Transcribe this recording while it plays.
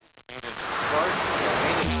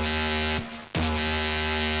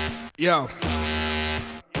Yo.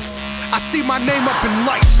 I see my name up in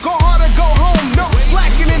lights. Go hard or go home, no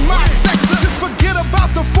slacking in my sector. Just forget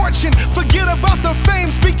about the fortune, forget about the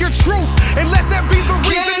fame. Speak your truth, and let that be the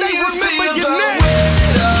reason they remember your name.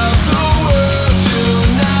 Weight of the world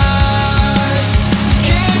tonight.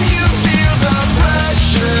 Can you feel the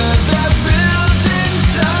pressure that builds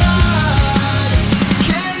inside?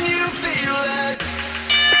 Can you feel it?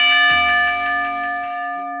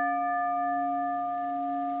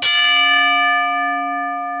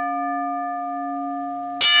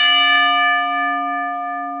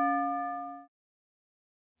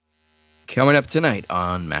 Coming up tonight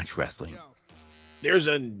on Match Wrestling. There's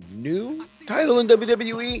a new title in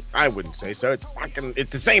WWE? I wouldn't say so.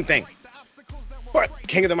 It's the same thing. But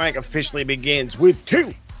King of the Mic officially begins with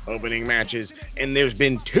 2 opening matches, and there's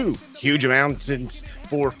been 2 huge announcements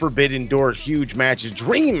for Forbidden Door huge matches,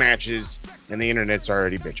 dream matches, and the internet's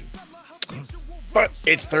already bitching. But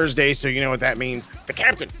it's Thursday, so you know what that means. The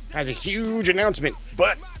captain has a huge announcement,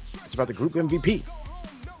 but it's about the group MVP.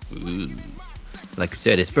 Ooh. Like I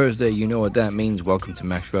said, it's Thursday. You know what that means. Welcome to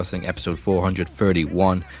Max Wrestling, episode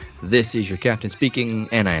 431. This is your captain speaking,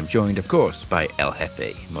 and I am joined, of course, by El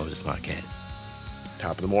Jefe, Moses Marquez.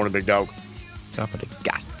 Top of the morning, big dog. Top of the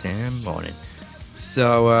goddamn morning.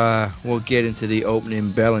 So, we'll get into the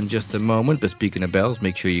opening bell in just a moment. But speaking of bells,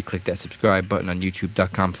 make sure you click that subscribe button on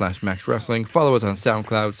youtube.com/MaxWrestling. Follow us on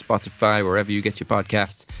SoundCloud, Spotify, wherever you get your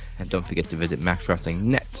podcasts. And don't forget to visit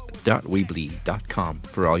maxwrestlingnet.weebly.com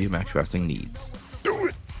for all your Max Wrestling needs. Do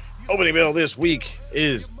it. Opening bell this week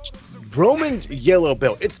is Roman's yellow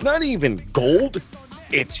belt. It's not even gold.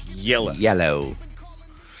 It's yellow. Yellow.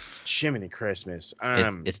 Chimney Christmas.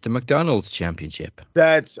 It's the McDonald's Championship.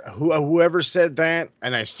 That's whoever said that,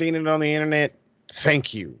 and I've seen it on the internet.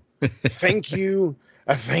 Thank you. Thank you.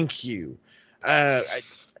 Thank you. I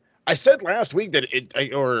said last week that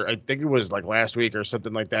I think it was like last week or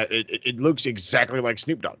something like that. It looks exactly like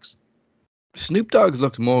Snoop Dogg's. Snoop Dogg's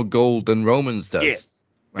looks more gold than Roman's does. Yes.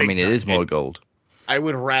 I mean, it is more gold. I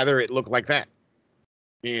would rather it look like that.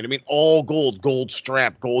 You know what I mean? All gold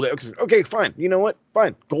strap, gold. Okay, fine. You know what?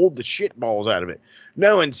 Fine. Gold the shit balls out of it.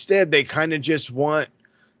 No, instead, they kind of just want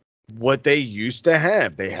what they used to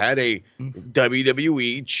have. They had a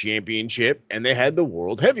WWE championship, and they had the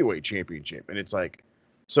World Heavyweight Championship. And it's like,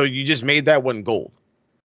 so you just made that one gold.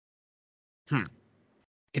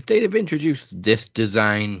 If they'd have introduced this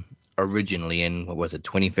design originally in,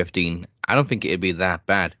 2015, I don't think it'd be that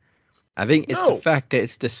bad. I think it's the fact that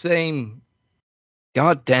it's the same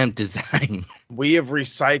goddamn design. We have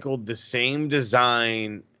recycled the same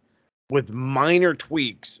design with minor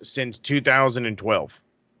tweaks since 2012.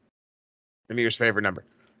 Amir's favorite number.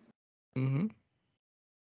 Mm-hmm.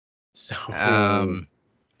 So,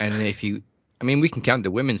 and we can count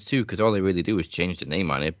the women's too, because all they really do is change the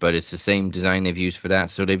name on it, but it's the same design they've used for that.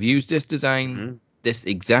 So they've used this design, this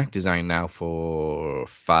exact design now for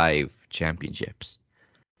 5 championships.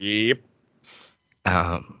 Yep.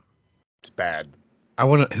 It's bad.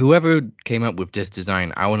 Whoever came up with this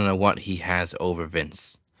design, I want to know what he has over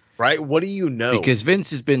Vince. Right? What do you know? Because Vince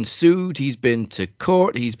has been sued, he's been to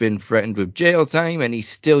court, he's been threatened with jail time, and he's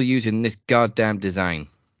still using this goddamn design.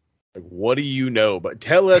 Like, what do you know? But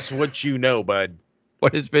tell us what you know, bud.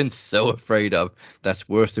 What has Vince so afraid of that's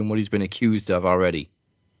worse than what he's been accused of already?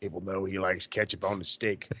 People know he likes ketchup on his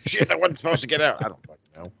steak. Shit, that wasn't supposed to get out. I don't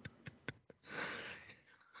fucking know.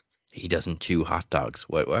 He doesn't chew hot dogs.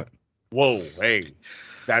 What? Whoa, hey.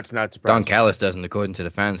 That's not surprising. Don Callis doesn't, according to the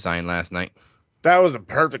fan sign last night. That was a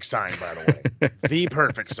perfect sign, by the way. The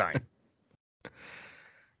perfect sign.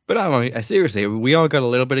 But I seriously, we all got a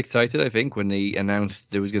little bit excited, I think, when they announced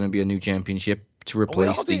there was going to be a new championship to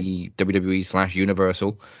replace the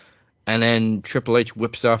WWE/Universal. And then Triple H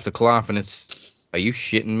whips off the cloth, and it's, are you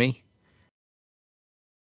shitting me?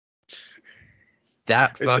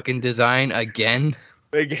 That fucking design again?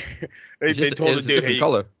 They told the dude,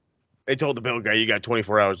 color. They told the bill guy, you got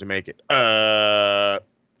 24 hours to make it. There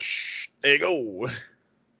you go.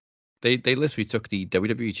 They literally took the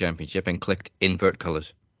WWE Championship and clicked invert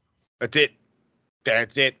colors. That's it.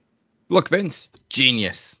 Look, Vince,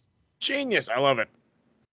 genius. I love it.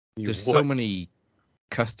 There's so many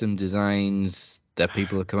custom designs that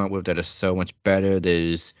people have come up with that are so much better.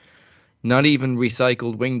 There's not even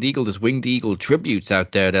recycled Winged Eagle. There's Winged Eagle tributes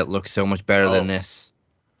out there that look so much better than this.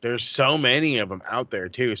 There's so many of them out there,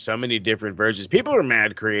 too. So many different versions. People are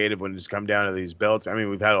mad creative when it's come down to these belts. I mean,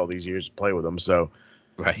 we've had all these years to play with them, so.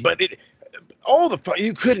 Right. But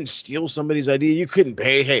you couldn't steal somebody's idea. You couldn't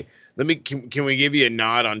pay, hey, can we give you a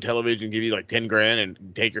nod on television, give you like $10,000 and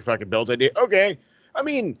take your fucking belt idea? Okay. I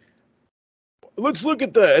mean, let's look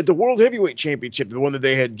at the World Heavyweight Championship, the one that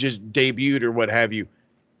they had just debuted or what have you.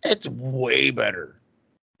 It's way better.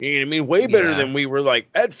 You know what I mean? Way better than we were like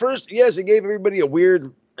at first. Yes, it gave everybody a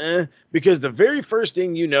weird because the very first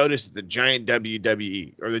thing you notice is the giant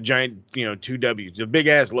WWE or the giant, two W's, the big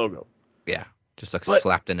ass logo. Yeah, just like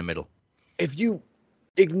slapped in the middle. If you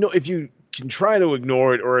can try to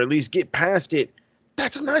ignore it or at least get past it,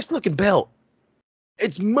 that's a nice looking belt.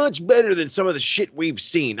 It's much better than some of the shit we've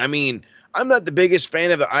seen. I mean, I'm not the biggest fan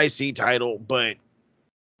of the IC title, but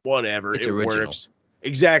whatever. It's it original. Works.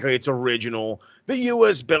 Exactly. It's original. The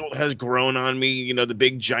U.S. belt has grown on me. The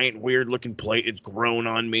big, giant, weird-looking plate, it's grown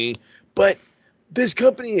on me. But this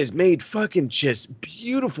company has made fucking just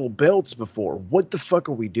beautiful belts before. What the fuck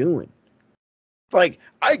are we doing? Like,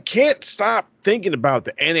 I can't stop thinking about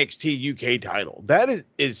the NXT UK title. That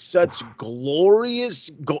is such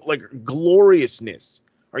gloriousness.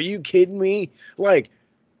 Are you kidding me? Like,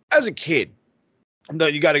 as a kid, no,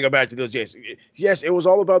 you got to go back to those. Yes, it was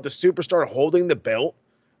all about the superstar holding the belt.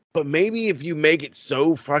 But maybe if you make it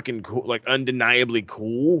so fucking cool, like undeniably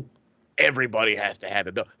cool, everybody has to have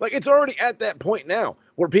it. Like, it's already at that point now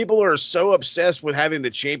where people are so obsessed with having the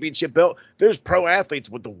championship belt. There's pro athletes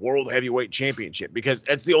with the World Heavyweight Championship because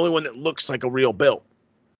that's the only one that looks like a real belt.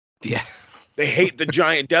 Yeah. They hate the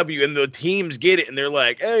giant W, and the teams get it, and they're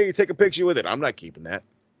like, hey, take a picture with it. I'm not keeping that.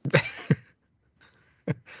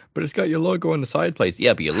 But it's got your logo on the side place.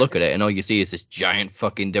 Yeah, but you look at it, and all you see is this giant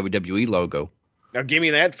fucking WWE logo. Now give me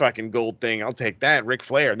that fucking gold thing. I'll take that. Ric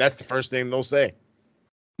Flair. That's the first thing they'll say.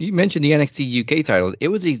 You mentioned the NXT UK title. It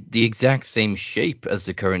was the exact same shape as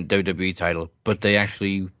the current WWE title, but they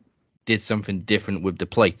actually did something different with the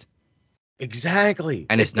plate. Exactly.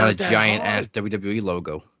 And it's not a giant ass WWE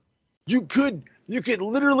logo. You could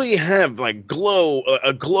literally have like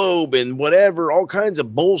a globe and whatever, all kinds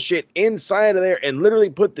of bullshit inside of there and literally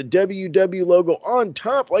put the WW logo on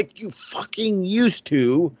top like you fucking used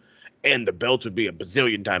to. And the belts would be a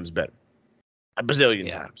bazillion times better. A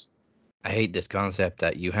bazillion times. I hate this concept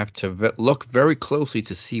that you have to look very closely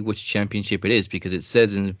to see which championship it is because it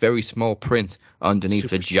says in very small print underneath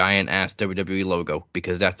the giant-ass WWE logo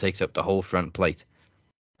because that takes up the whole front plate.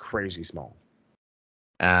 Crazy small.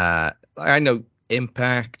 I know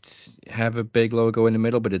Impact have a big logo in the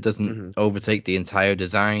middle, but it doesn't overtake the entire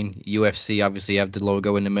design. UFC obviously have the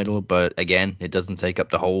logo in the middle, but again, it doesn't take up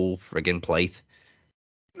the whole friggin' plate.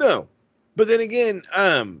 No, but then again,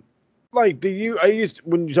 like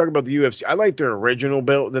when you talk about the UFC, I like their original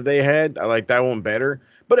belt that they had. I like that one better.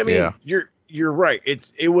 But I mean, you're right.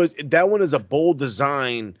 That one is a bold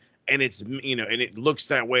design, and it's and it looks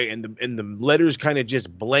that way, and the letters kind of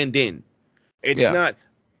just blend in. It's not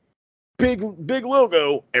big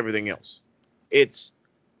logo. Everything else, it's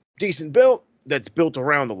decent belt that's built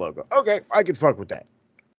around the logo. Okay, I can fuck with that.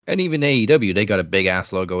 And even AEW, they got a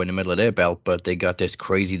big-ass logo in the middle of their belt, but they got this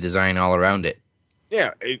crazy design all around it.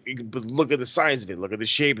 Yeah, but look at the size of it. Look at the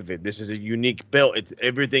shape of it. This is a unique belt. It's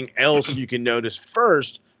everything else you can notice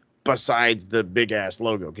first besides the big-ass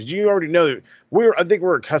logo. Because you already know that I think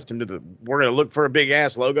we're accustomed to we're going to look for a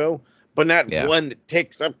big-ass logo, but not one that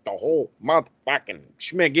takes up the whole motherfucking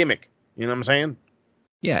schmig gimmick. You know what I'm saying?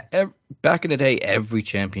 Yeah, back in the day, every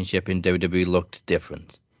championship in WWE looked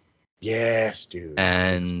different. Yes, dude.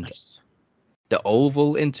 And the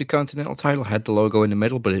Oval Intercontinental title had the logo in the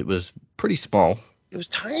middle, but it was pretty small. It was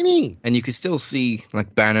tiny. And you could still see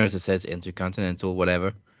like banners that says Intercontinental,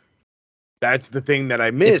 whatever. That's the thing that I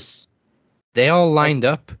miss. They all lined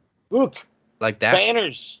up. Look. Like that.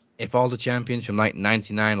 Banners. If all the champions from like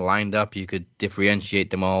 99 lined up, you could differentiate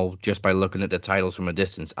them all just by looking at the titles from a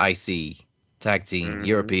distance. IC, Tag Team,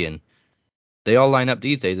 European. They all line up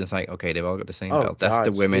these days, and it's like, okay, they've all got the same belt. That's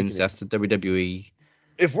the women's, that's the WWE.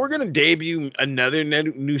 If we're going to debut another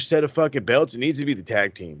new set of fucking belts, it needs to be the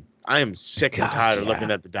tag team. I am sick and tired of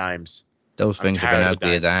looking at the dimes. Those things have been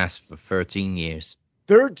ugly as ass for 13 years.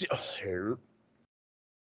 13?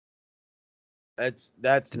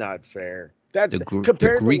 That's not fair. That's the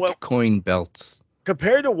Greek coin belts.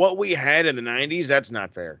 Compared to what we had in the 90s, that's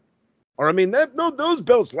not fair. Or I mean, those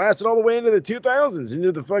belts lasted all the way into the 2000s,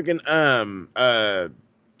 into the fucking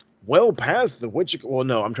well past the Well,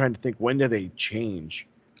 no, I'm trying to think. When do they change?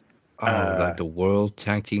 Like the World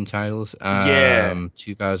Tag Team titles.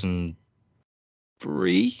 2003.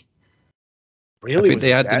 Really? I think they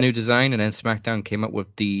had the new design, and then SmackDown came up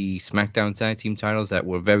with the SmackDown Tag Team titles that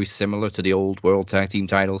were very similar to the old World Tag Team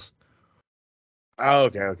titles. Oh,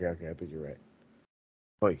 okay. I think you're right.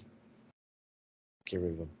 Boy, get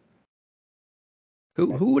rid of them.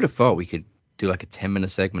 Who would have thought we could do like a 10-minute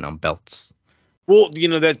segment on belts? Well,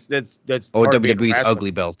 that's Or part of being a WWE's wrestler.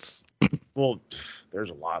 ugly belts. Well, there's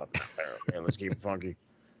a lot of them out there. Man, let's keep it funky.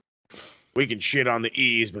 We can shit on the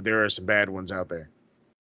E's, but there are some bad ones out there.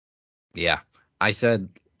 Yeah. I said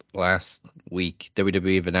last week,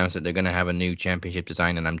 WWE have announced that they're going to have a new championship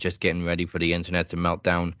design, and I'm just getting ready for the internet to melt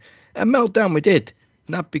down. And melt down we did.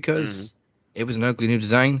 Not because it was an ugly new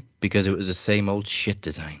design, because it was the same old shit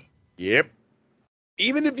design. Yep.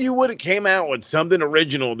 Even if you would have came out with something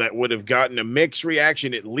original that would have gotten a mixed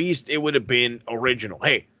reaction, at least it would have been original.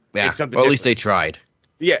 Hey, Yeah, it's something well, at least different. they tried.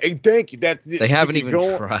 Yeah, thank you. They haven't even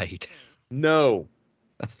tried. No.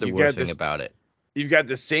 That's the worst thing about it. You've got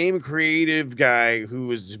the same creative guy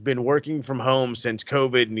who has been working from home since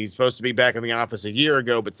COVID, and he's supposed to be back in the office a year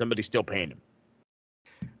ago, but somebody's still paying him.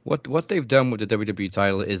 What they've done with the WWE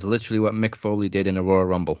title is literally what Mick Foley did in a Royal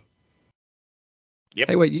Rumble. Yep.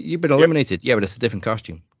 Hey, wait, you've been eliminated. Yeah, but it's a different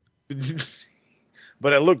costume.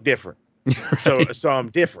 But I look different. Right. So I'm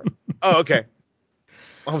different. Oh, okay.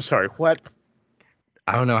 I'm sorry. What?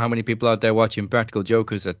 I don't know how many people out there watching Practical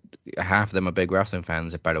Jokers. Half of them are big wrestling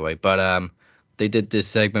fans, by the way. But they did this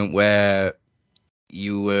segment where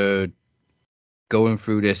you were going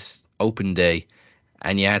through this open day,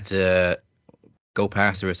 and you had to go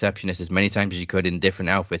past the receptionist as many times as you could in different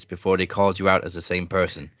outfits before they called you out as the same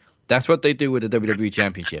person. That's what they do with the WWE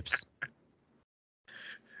Championships.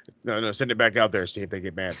 No, send it back out there. See if they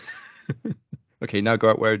get mad. Okay, now go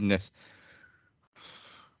out wearing this.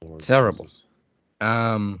 Lord Terrible. Jesus.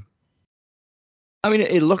 I mean,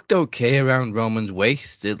 it looked okay around Roman's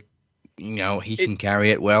waist. He can carry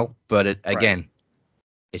it well, but again,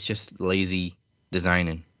 it's just lazy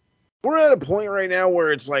designing. We're at a point right now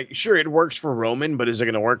where it's like, sure, it works for Roman, but is it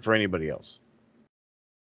going to work for anybody else?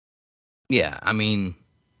 Yeah, I mean,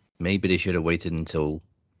 maybe they should have waited until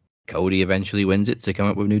Cody eventually wins it to come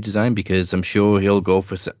up with a new design, because I'm sure he'll go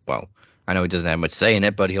for, well, I know he doesn't have much say in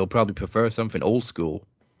it, but he'll probably prefer something old school.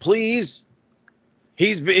 Please.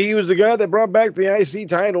 He was the guy that brought back the IC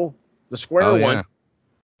title, the square one. Yeah.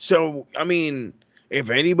 So, I mean, if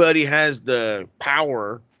anybody has the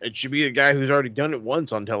power, it should be the guy who's already done it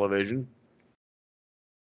once on television.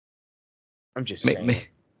 I'm just saying.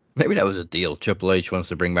 Maybe that was a deal. Triple H wants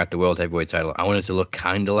to bring back the World Heavyweight title. I want it to look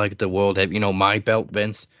kind of like the World Heavyweight, my belt,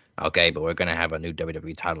 Vince. Okay, but we're going to have a new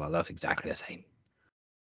WWE title. That looks exactly the same.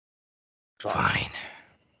 Fine.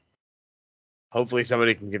 Hopefully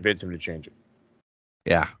somebody can convince him to change it.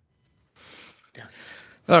 Yeah.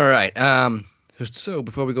 All right. So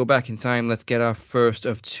before we go back in time, let's get our first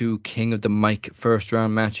of two King of the Mic first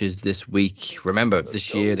round matches this week. Remember,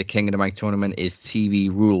 this year the King of the Mic tournament is TV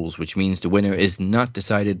rules, which means the winner is not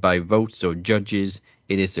decided by votes or judges.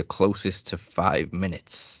 It is the closest to 5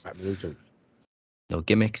 minutes. No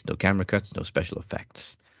gimmicks, no camera cuts, no special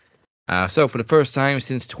effects. So for the first time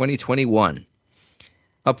since 2021,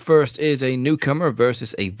 up first is a newcomer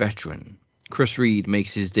versus a veteran. Chris Reid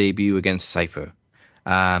makes his debut against Cypher.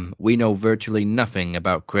 We know virtually nothing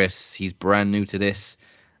about Chris. He's brand new to this,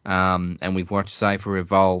 and we've watched Cypher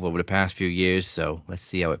evolve over the past few years, so let's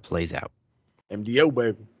see how it plays out. MDO,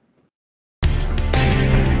 baby.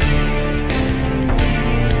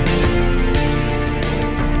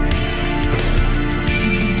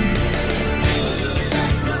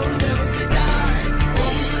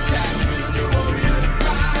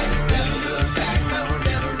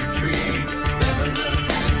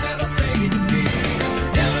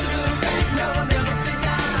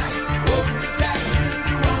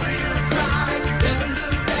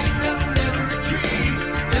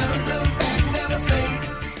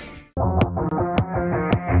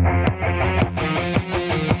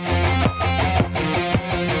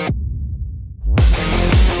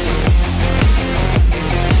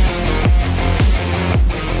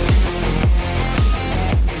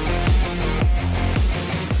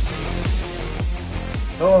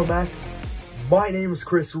 Hello, Max. My name is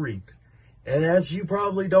Chris Reid, and as you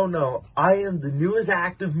probably don't know, I am the newest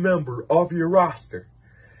active member of your roster.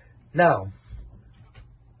 Now,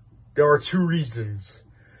 there are two reasons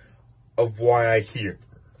of why I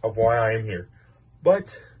am here,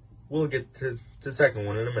 but we'll get to the second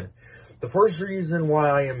one in a minute. The first reason why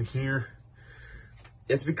I am here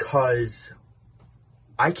is because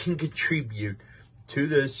I can contribute to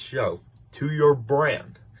this show, to your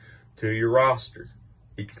brand, to your roster,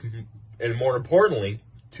 and more importantly,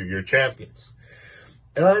 to your champions.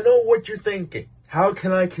 And I know what you're thinking. How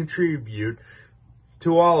can I contribute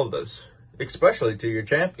to all of this, especially to your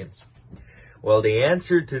champions? Well, the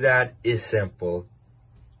answer to that is simple.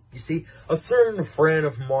 You see, a certain friend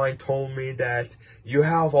of mine told me that you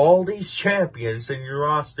have all these champions in your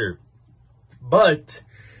roster, but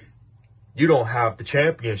you don't have the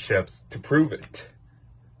championships to prove it.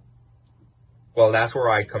 Well, that's where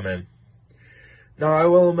I come in. Now, I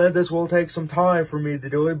will admit this will take some time for me to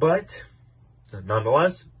do it, but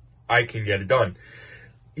nonetheless, I can get it done.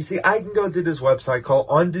 You see, I can go to this website called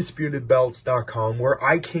undisputedbelts.com where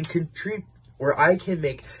I can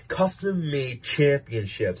make custom-made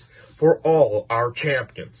championships for all our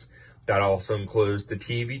champions. That also includes the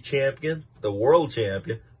TV champion, the world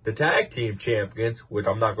champion, the tag team champions, which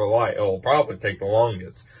I'm not gonna lie, it'll probably take the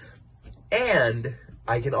longest. And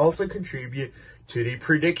I can also contribute to the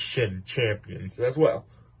prediction champions as well,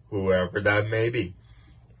 whoever that may be.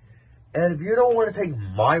 And if you don't want to take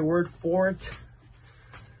my word for it,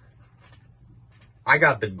 I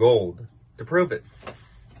got the gold to prove it.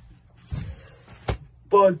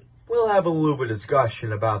 But we'll have a little bit of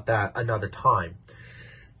discussion about that another time.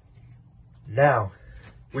 Now,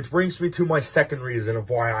 which brings me to my second reason of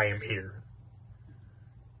why I am here.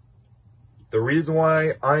 The reason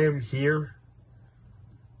why I am here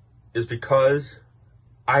is because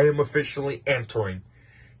I am officially entering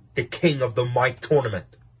the King of the Mic tournament.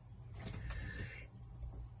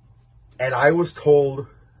 And I was told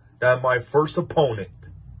that my first opponent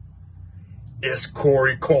is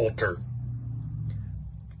Corey Coulter.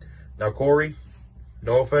 Now, Corey,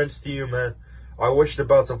 no offense to you, man. I wish the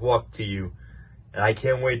best of luck to you. And I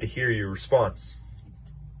can't wait to hear your response.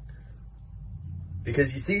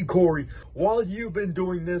 Because you see, Corey, while you've been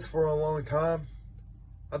doing this for a long time,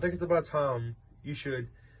 I think it's about time you should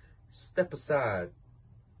step aside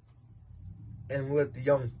and let the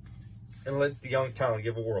young talent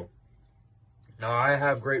give a whirl. Now, I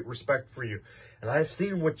have great respect for you, and I've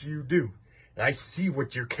seen what you do, and I see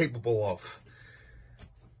what you're capable of.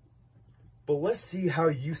 But let's see how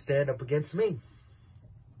you stand up against me.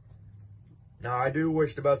 Now, I do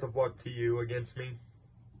wish the best of luck to you against me,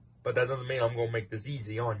 but that doesn't mean I'm going to make this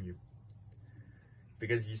easy on you.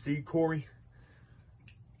 Because you see, Corey,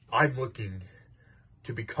 I'm looking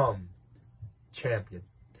to become champion.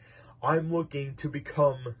 I'm looking to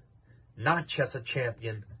become not just a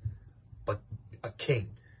champion, but a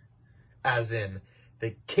king. As in,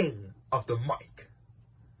 the King of the Mic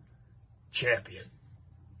champion.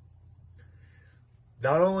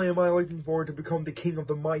 Not only am I looking forward to become the King of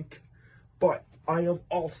the Mic, but I am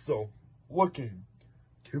also looking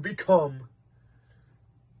to become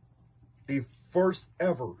the first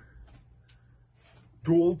ever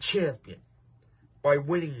dual champion by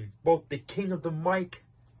winning both the King of the Mic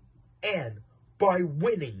and by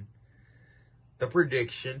winning the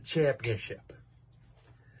Prediction Championship.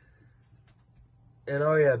 And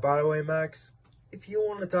oh yeah, by the way, Max, if you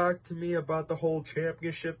want to talk to me about the whole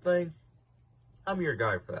championship thing, I'm your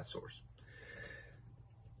guy for that source.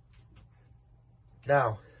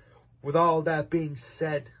 Now, with all that being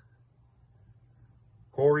said,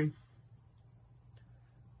 Corey,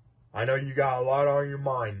 I know you got a lot on your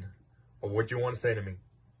mind of what you want to say to me.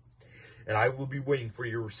 And I will be waiting for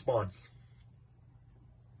your response.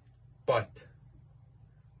 But,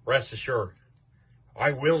 rest assured,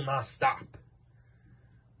 I will not stop.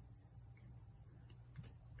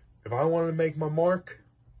 If I want to make my mark,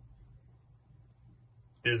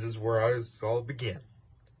 this is where I all begin.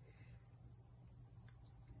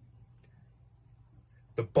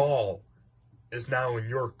 The ball is now in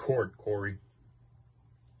your court, Corey.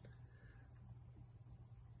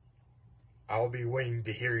 I'll be waiting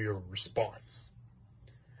to hear your response.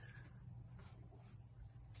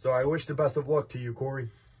 So I wish the best of luck to you, Corey.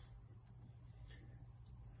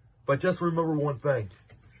 But just remember one thing,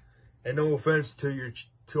 and no offense to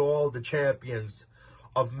all the champions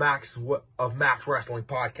of Max Wrestling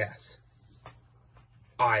Podcast,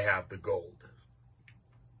 I have the gold.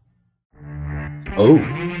 Oh,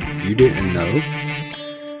 you didn't know?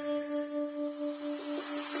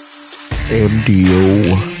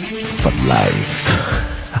 MDO for life.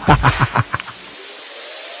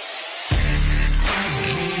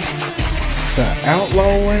 The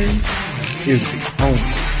outlaw way is the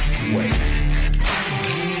only way.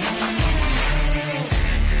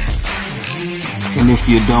 And if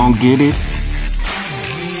you don't get it,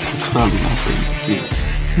 it's probably not for you.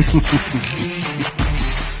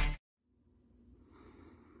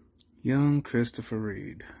 Young Christopher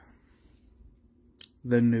Reid,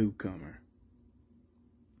 the newcomer,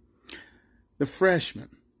 the freshman,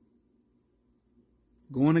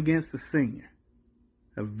 going against the senior,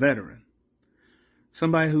 a veteran,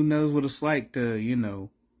 somebody who knows what it's like to,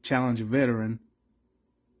 challenge a veteran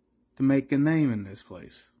to make a name in this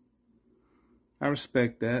place. I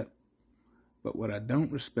respect that, but what I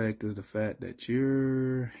don't respect is the fact that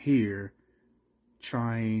you're here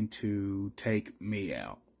trying to take me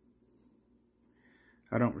out.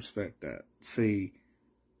 I don't respect that. See,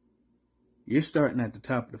 you're starting at the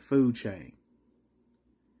top of the food chain.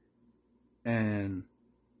 And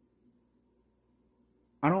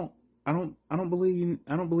I don't believe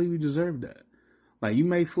you deserve that. Like, you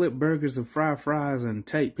may flip burgers and fry fries and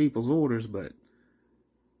take people's orders, but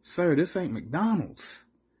sir, this ain't McDonald's.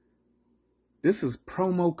 This is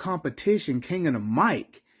promo competition, king of the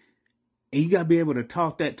mic. And you gotta be able to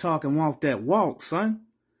talk that talk and walk that walk, son.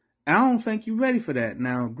 I don't think you're ready for that.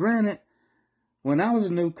 Now, granted, when I was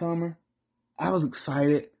a newcomer, I was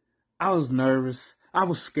excited. I was nervous. I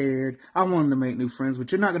was scared. I wanted to make new friends,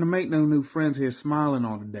 but you're not going to make no new friends here smiling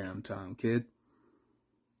all the damn time, kid.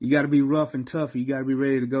 You got to be rough and tough. You got to be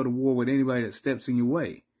ready to go to war with anybody that steps in your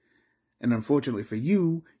way. And unfortunately for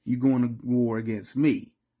you, you're going to war against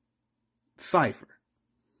me, Cypher.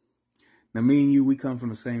 Now, me and you, we come from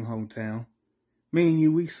the same hometown. Me and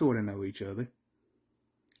you, we sort of know each other.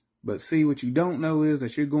 But see, what you don't know is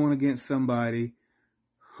that you're going against somebody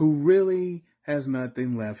who really has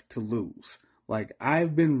nothing left to lose. Like,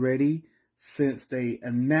 I've been ready since they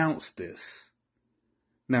announced this.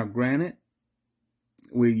 Now, granted,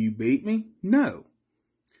 will you beat me? No.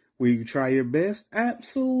 Will you try your best?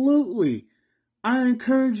 Absolutely. I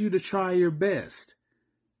encourage you to try your best.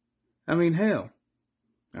 I mean, hell.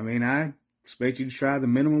 I expect you to try the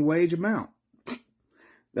minimum wage amount.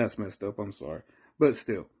 That's messed up. I'm sorry. But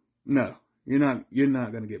still, no. You're not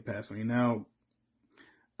going to get past me. Now,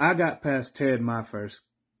 I got past Ted my first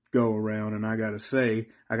go around, and I gotta say,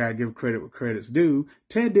 I gotta give credit where credit's due.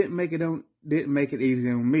 Ted didn't make it easy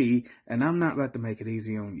on me, and I'm not about to make it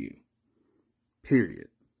easy on you. Period.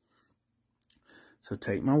 So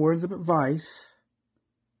take my words of advice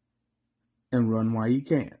and run while you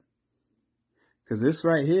can. Because this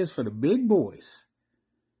right here is for the big boys.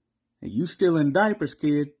 And you still in diapers,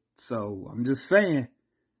 kid. So I'm just saying,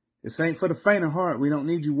 this ain't for the faint of heart. We don't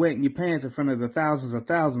need you wetting your pants in front of the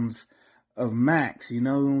thousands of Max, you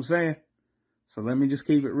know what I'm saying? So let me just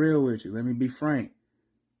keep it real with you. Let me be frank.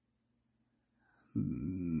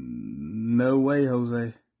 No way,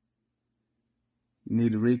 Jose. You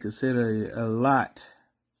need to reconsider a lot.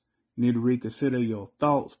 You need to reconsider your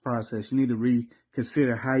thoughts process. You need to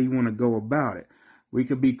reconsider how you want to go about it. We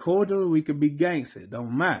could be cordial, we could be gangster. It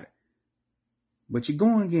don't matter. But you're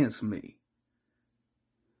going against me.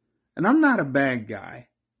 And I'm not a bad guy.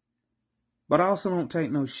 But I also don't take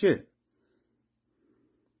no shit.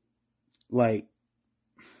 Like,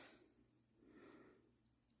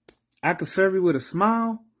 I could serve you with a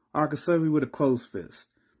smile, or I could serve you with a closed fist.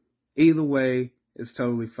 Either way, it's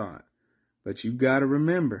totally fine. But you got to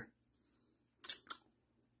remember,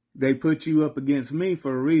 they put you up against me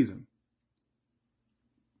for a reason.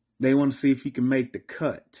 They want to see if you can make the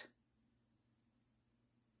cut.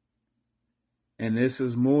 And this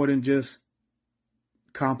is more than just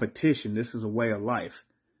competition. This is a way of life.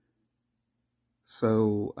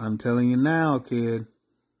 So I'm telling you now, kid,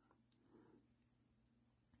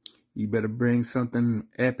 you better bring something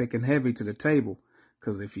epic and heavy to the table.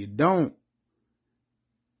 Because if you don't,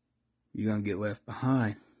 you're going to get left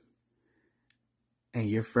behind. And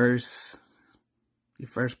your first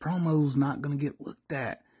promo's not going to get looked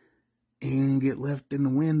at. You're going to get left in the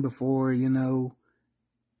wind before, you're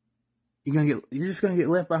just going to get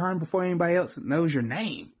left behind before anybody else knows your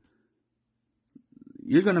name.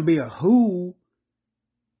 You're going to be a who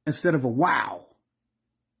instead of a wow.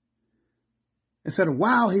 Instead of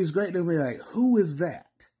wow, he's great, they'll be like, who is that?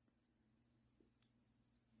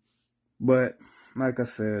 But, like I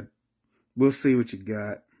said, we'll see what you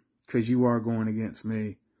got, because you are going against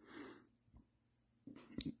me.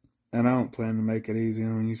 And I don't plan to make it easy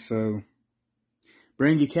on you, so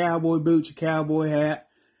bring your cowboy boots, your cowboy hat,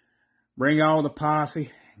 bring all the posse,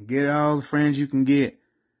 get all the friends you can get,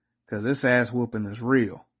 because this ass whooping is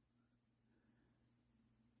real.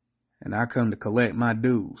 And I come to collect my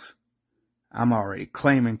dues. I'm already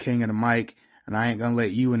claiming king of the mic, and I ain't gonna let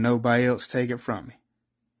you and nobody else take it from me.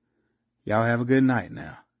 Y'all have a good night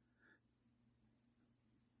now.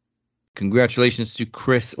 Congratulations to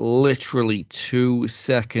Chris. Literally 2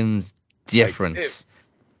 seconds difference.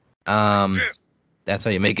 That's how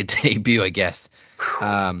you make a debut, I guess.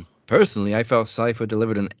 Personally, I felt Cypher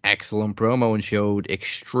delivered an excellent promo and showed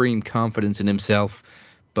extreme confidence in himself.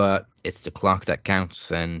 But it's the clock that counts.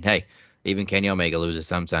 And hey, even Kenny Omega loses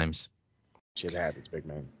sometimes. Shit happens, big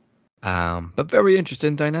man. But very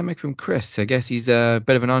interesting dynamic from Chris. I guess he's a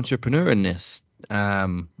bit of an entrepreneur in this.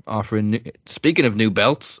 Speaking of new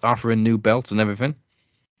belts, offering new belts and everything.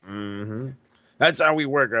 Mm-hmm. That's how we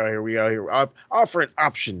work out here. We out here offering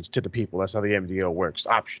options to the people. That's how the MDO works.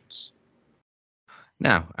 Options.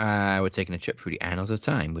 Now, we're taking a trip through the annals of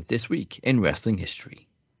time with This Week in Wrestling History.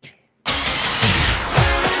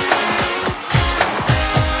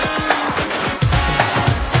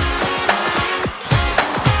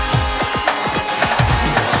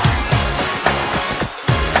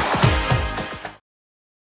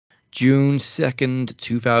 June 2nd,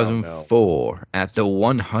 2004, at the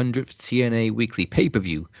 100th TNA Weekly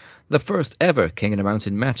pay-per-view, the first ever King of the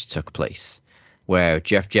Mountain match took place, where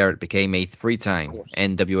Jeff Jarrett became a three-time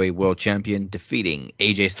NWA World Champion, defeating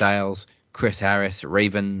AJ Styles, Chris Harris,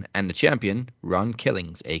 Raven, and the champion, Ron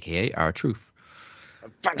Killings, a.k.a. R-Truth.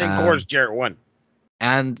 Of course, Jarrett won.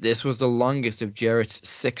 And this was the longest of Jarrett's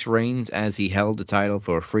 6 reigns, as he held the title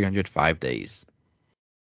for 305 days.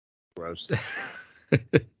 Gross.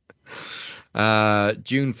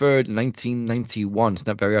 June 3rd, 1991. It's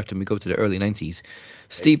not very often we go to the early 90s.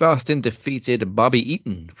 Steve Austin defeated Bobby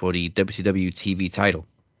Eaton for the WCW TV title.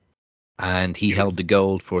 And he held the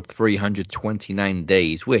gold for 329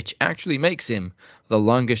 days, which actually makes him the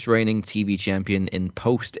longest reigning TV champion in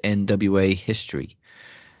post-NWA history.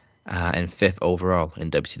 And 5th overall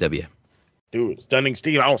in WCW. Dude, stunning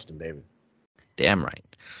Steve Austin, David. Damn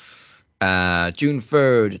right. June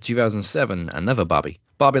 3rd, 2007, another Bobby.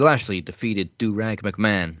 Bobby Lashley defeated Do-Rag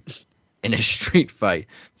McMahon in a street fight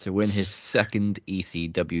to win his 2nd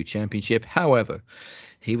ECW championship. However,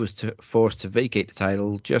 he was forced to vacate the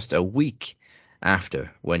title just a week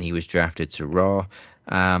after when he was drafted to Raw.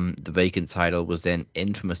 The vacant title was then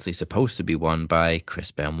infamously supposed to be won by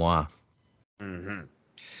Chris Benoit. Mm-hmm.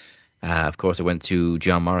 Of course, it went to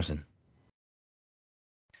John Morrison.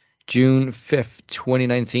 June 5th,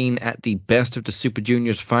 2019, at the Best of the Super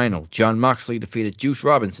Juniors final, Jon Moxley defeated Juice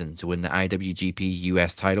Robinson to win the IWGP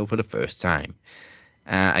US title for the first time.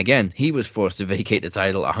 Again, he was forced to vacate the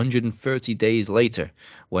title 130 days later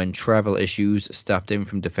when travel issues stopped him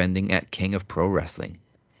from defending at King of Pro Wrestling.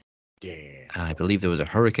 Yeah. I believe there was a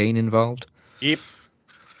hurricane involved. Yep.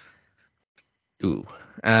 Ooh.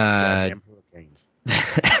 Goddamn hurricanes.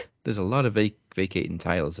 There's a lot of vacating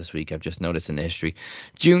titles this week, I've just noticed in the history.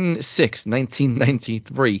 June 6,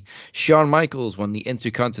 1993, Shawn Michaels won the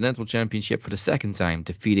Intercontinental Championship for the 2nd time,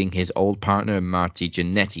 defeating his old partner Marty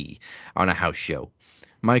Jannetty on a house show.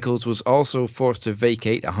 Michaels was also forced to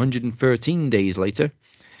vacate 113 days later,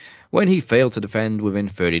 when he failed to defend within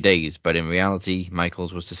 30 days, but in reality,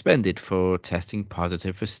 Michaels was suspended for testing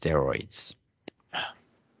positive for steroids.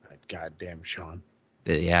 That goddamn Shawn.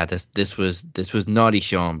 Yeah, this was Naughty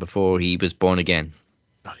Shawn before he was born again.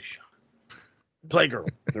 Naughty Shawn. Playgirl.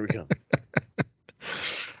 There we go.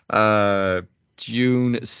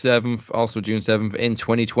 June 7th, also June 7th, in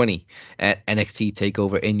 2020, at NXT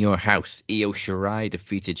TakeOver in Your House, Io Shirai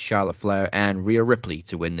defeated Charlotte Flair and Rhea Ripley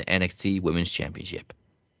to win the NXT Women's Championship.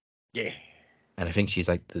 Yeah. And I think she's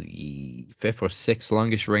like the 5th or 6th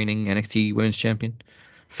longest reigning NXT Women's Champion.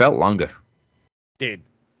 Felt longer. Did.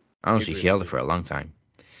 Honestly, she held it for a long time.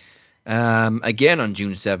 Again on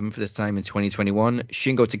June 7th, this time in 2021,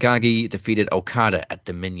 Shingo Takagi defeated Okada at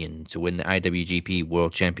Dominion to win the IWGP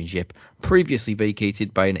World Championship, previously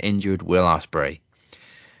vacated by an injured Will Ospreay.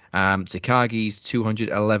 Takagi's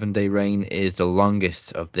 211-day reign is the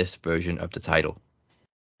longest of this version of the title.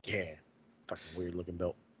 Yeah. Fucking weird looking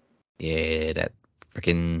belt. Yeah, that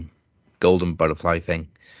freaking golden butterfly thing.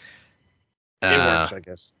 It works, I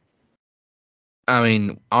guess. I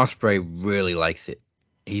mean, Ospreay really likes it.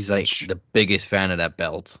 He's like the biggest fan of that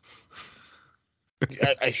belt.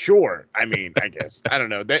 Sure. I mean, I guess. I don't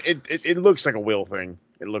know. It looks like a will thing.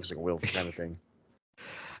 It looks like a will kind of thing.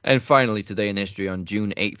 And finally, today in history, on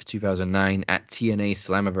June 8th, 2009, at TNA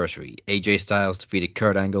Slammiversary, AJ Styles defeated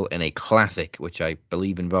Kurt Angle in a classic, which I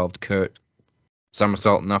believe involved Kurt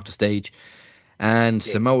somersaulting off the stage. And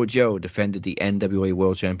Samoa Joe defended the NWA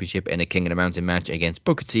World Championship in a King of the Mountain match against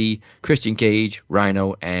Booker T, Christian Cage,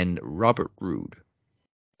 Rhino, and Robert Roode.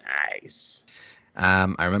 Nice.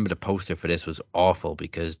 I remember the poster for this was awful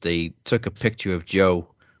because they took a picture of Joe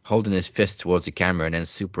holding his fist towards the camera and then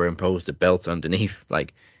superimposed the belt underneath.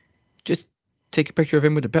 Like, just take a picture of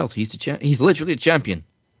him with the belt. He's he's literally the champion.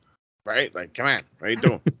 Right? Like, come on. What are you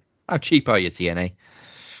doing? How cheap are you, TNA?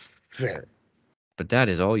 Fair. But that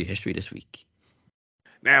is all your history this week.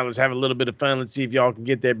 Now let's have a little bit of fun. Let's see if y'all can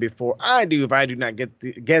get there before I do. If I do not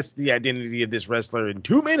guess the identity of this wrestler in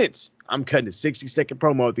 2 minutes, I'm cutting a 60-second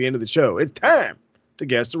promo at the end of the show. It's time to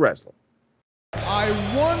guess the wrestler. I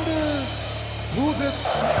wonder who this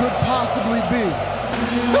could possibly be.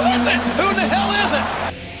 Who is it? Who the hell is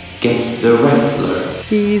it? Guess the wrestler.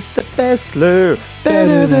 He's the wrestler,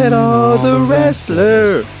 better than all the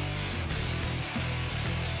wrestlers.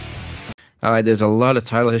 All right, there's a lot of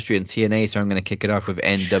title history in TNA, so I'm going to kick it off with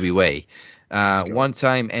NWA.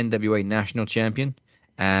 One-time NWA National Champion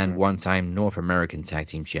and one-time North American Tag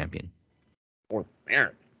Team Champion. North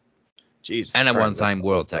American. Jesus. And a Christ, one-time that's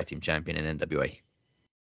World cool. Tag Team Champion in NWA.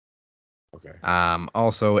 Okay.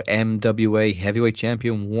 Also MWA Heavyweight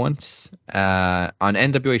Champion once. On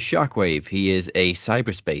NWA Shockwave, he is a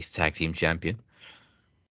Cyberspace Tag Team Champion.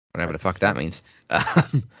 Whatever the fuck that means.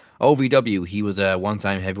 OVW, he was a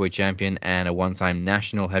one-time Heavyweight Champion and a one-time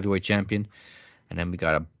National Heavyweight Champion. And then we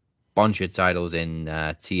got a bunch of titles in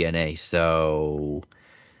TNA. So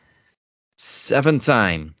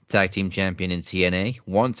 7-time Tag Team Champion in TNA,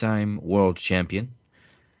 1-time World Champion,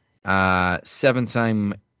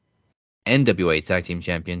 7-time NWA Tag Team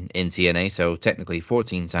Champion in TNA, so technically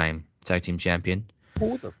 14-time Tag Team Champion.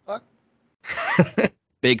 Who the fuck?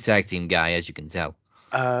 Big tag team guy, as you can tell.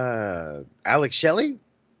 Alex Shelley?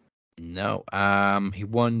 No. He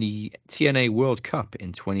won the TNA World Cup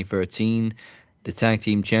in 2013, the Tag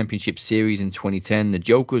Team Championship Series in 2010, the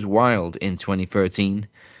Joker's Wild in 2013,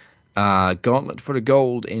 Gauntlet for the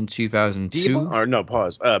Gold in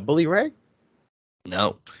 2002. Bully Ray?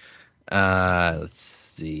 No. Let's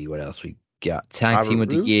see what else we got. Tag Team of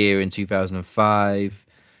the Year in 2005.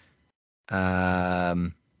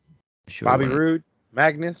 Sure Bobby Roode?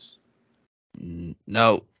 Magnus?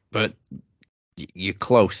 No, but you're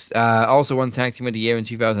close. Also won Tag Team of the Year in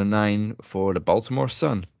 2009 for the Baltimore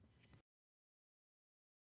Sun.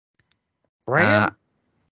 Bryan?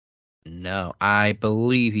 No, I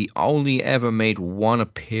believe he only ever made one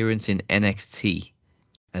appearance in NXT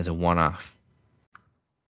as a one-off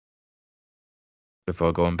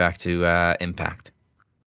before going back to Impact.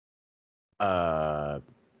 Not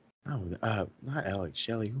Alex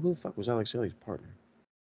Shelley. Who the fuck was Alex Shelley's partner?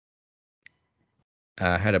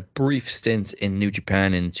 Had a brief stint in New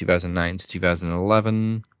Japan in 2009 to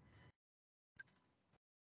 2011.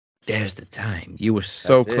 There's the time. You were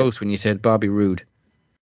so close when you said Bobby Roode.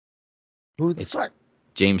 Who the fuck?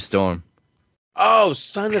 James Storm. Oh,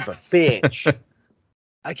 son of a bitch.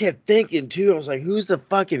 I kept thinking, too. I was like, who's the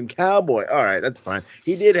fucking cowboy? All right, that's fine.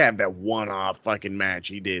 He did have that one-off fucking match.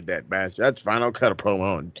 He did that bastard. That's fine. I'll cut a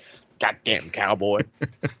promo on goddamn cowboy.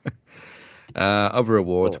 Other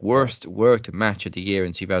awards. Worst worked match of the year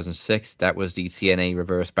in 2006. That was the TNA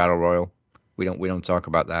Reverse Battle Royal. We don't talk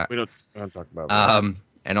about that. We don't talk about that.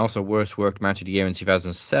 And also worst worked match of the year in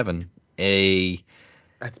 2007.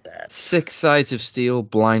 That's bad. 6 Sides of Steel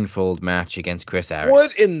blindfold match against Chris Harris.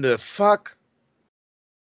 What in the fuck?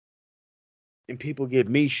 And people give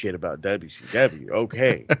me shit about WCW.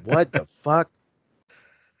 Okay. What the fuck?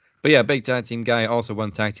 But yeah, big tag team guy. Also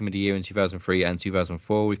won Tag Team of the Year in 2003 and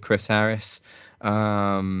 2004 with Chris Harris.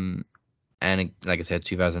 And like I said,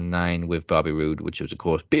 2009 with Bobby Roode, which was, of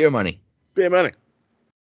course, Beer Money. Beer Money.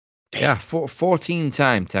 Damn. Yeah,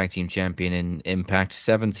 14-time Tag Team Champion in Impact,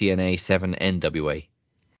 7 TNA, 7 NWA.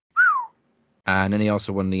 And then he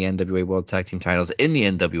also won the NWA World Tag Team titles in the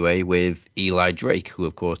NWA with Eli Drake, who,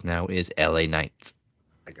 of course, now is LA Knight.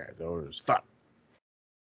 That guy's old as fuck.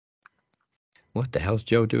 What the hell's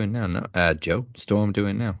Joe doing now? No, Joe Storm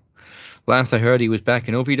doing now. Last I heard, he was back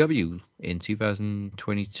in OVW in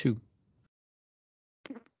 2022.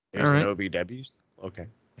 There's an OVW? Okay.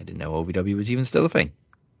 I didn't know OVW was even still a thing.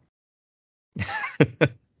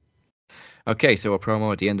 Okay, so a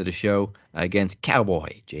promo at the end of the show against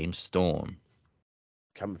Cowboy James Storm.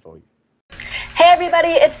 Coming for you. Hey everybody,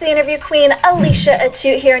 it's the interview queen Alicia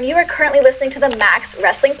Atute here, and you are currently listening to the Max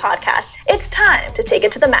Wrestling Podcast. It's time to take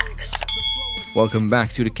it to the max. Welcome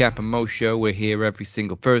back to the Cap and Mo Show. We're here every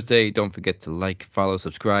single Thursday. Don't forget to like, follow,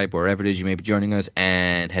 subscribe, wherever it is you may be joining us,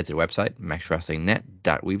 and head to the website,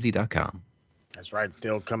 maxwrestlingnet.weebly.com. That's right.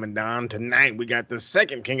 Still coming down tonight. We got the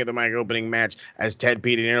second King of the Mic opening match as Ted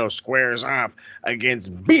P. De Niro squares off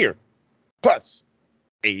against Beer plus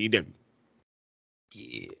AEW.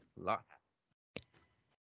 Yeah,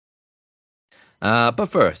 but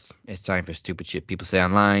first, it's time for stupid shit people say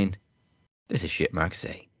online. This is shit Mark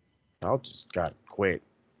say. I'll just gotta quit.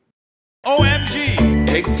 OMG!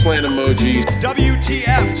 Eggplant emoji.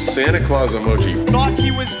 WTF! Santa Claus emoji. Thought he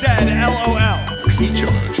was dead, LOL. Peach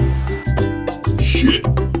emoji. Shit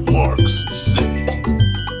Marks say.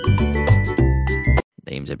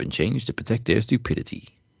 Names have been changed to protect their stupidity.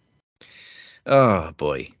 Oh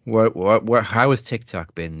boy, what? How has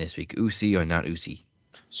TikTok been this week? Usi or not Usi?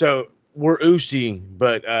 So we're Usi,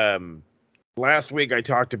 but last week I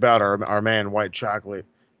talked about our man White Chocolate,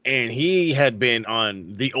 and he had been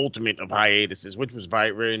on the ultimate of hiatuses, which was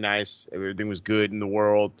very nice. Everything was good in the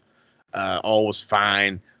world, all was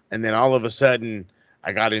fine, and then all of a sudden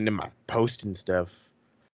I got into my posting stuff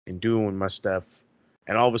and doing my stuff,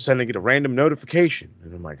 and all of a sudden I get a random notification,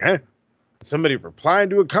 and I'm like, huh? Somebody replied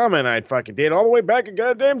to a comment I fucking did all the way back in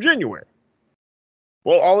goddamn January.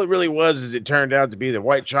 Well, all it really was is it turned out to be that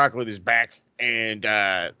white chocolate is back, and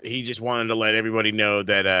he just wanted to let everybody know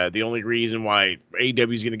that the only reason why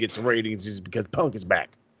AEW is going to get some ratings is because Punk is back.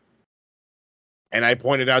 And I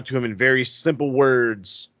pointed out to him in very simple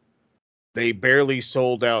words, they barely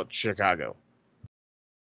sold out Chicago.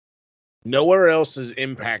 Nowhere else's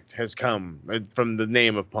impact has come from the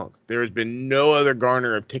name of Punk. There has been no other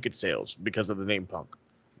garner of ticket sales because of the name Punk.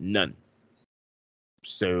 None.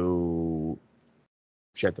 So,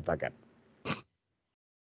 shut the fuck up.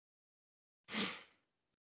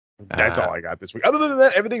 That's all I got this week. Other than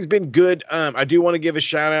that, everything's been good. I do want to give a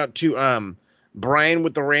shout out to Bryan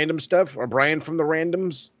with the random stuff, or Bryan from the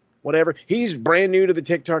randoms, whatever. He's brand new to the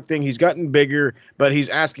TikTok thing. He's gotten bigger, but he's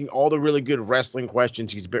asking all the really good wrestling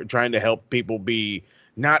questions. He's trying to help people be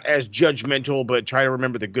not as judgmental, but try to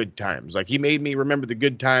remember the good times. Like, he made me remember the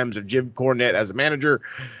good times of Jim Cornette as a manager,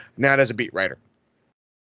 not as a beat writer.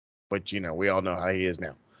 Which, we all know how he is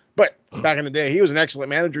now. But back in the day, he was an excellent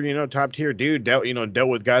manager, top tier dude. Dealt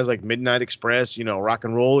with guys like Midnight Express, Rock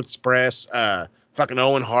and Roll Express, fucking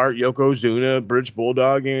Owen Hart, Yokozuna, British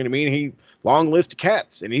Bulldog. You know what I mean? He long list of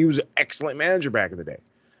cats, and he was an excellent manager back in the day.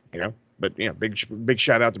 But big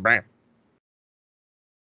shout out to Bryan.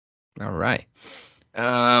 All right.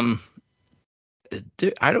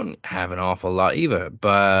 Dude, I don't have an awful lot either,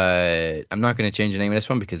 but I'm not going to change the name of this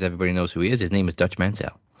one because everybody knows who he is. His name is Dutch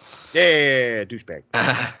Mansell. Yeah, douchebag.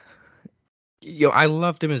 I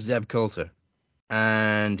loved him as Zeb Coulter,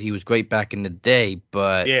 and he was great back in the day,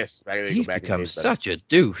 but yes, he's become such a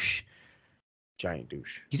douche. Giant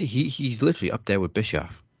douche. He's literally up there with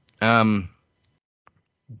Bischoff.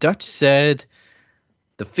 Dutch said,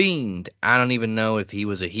 The Fiend, I don't even know if he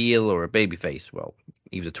was a heel or a babyface. Well,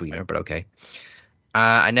 he was a tweener, but okay.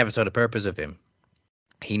 I never saw the purpose of him.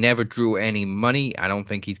 He never drew any money. I don't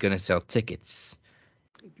think he's going to sell tickets.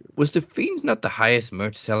 Was The Fiend not the highest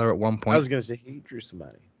merch seller at one point? I was going to say, he drew some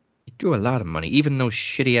money. He drew a lot of money, even those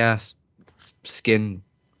shitty-ass skin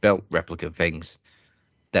belt replica things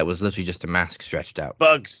that was literally just a mask stretched out.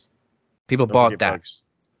 Bugs. People bought that. Bugs.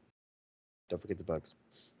 Don't forget the bugs.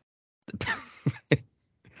 There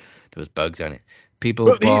was bugs on it. He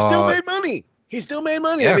still made money. He still made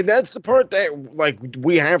money. Yeah. I mean, that's the part that,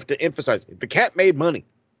 we have to emphasize. The cat made money.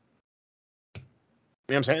 You know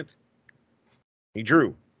what I'm saying? He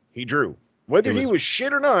drew. Whether he was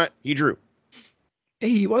shit or not, he drew.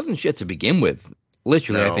 He wasn't shit to begin with.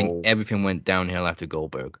 Literally, I think everything went downhill after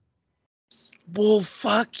Goldberg. Well,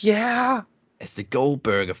 fuck yeah. It's the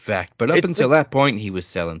Goldberg effect. But up until that point, he was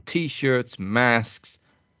selling T-shirts, masks,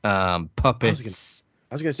 puppets.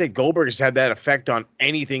 I was going to say, Goldberg has had that effect on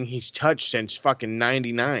anything he's touched since fucking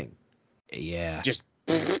 99. Yeah. Just,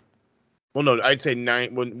 well, no, I'd say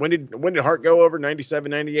when did Hart go over?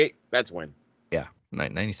 97, 98? That's when. Yeah,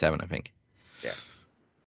 97, I think. Yeah.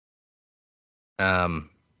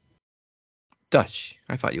 Dutch,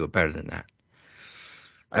 I thought you were better than that.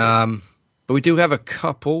 But we do have a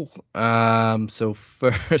couple. So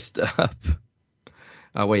first up,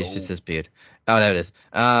 oh wait, it's just disappeared. Oh, there it is.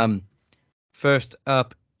 First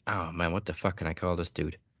up, oh man, what the fuck can I call this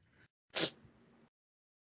dude? I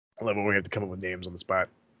love when we have to come up with names on the spot.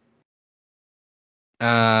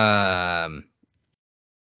 I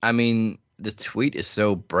mean, the tweet is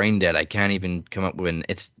so brain dead. I can't even come up with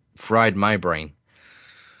it's fried my brain.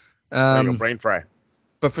 There you go, brain fry.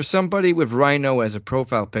 But for somebody with Rhino as a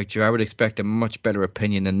profile picture, I would expect a much better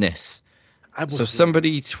opinion than this. So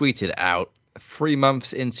somebody tweeted out 3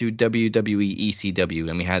 months into WWE ECW,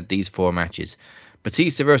 and we had these 4 matches: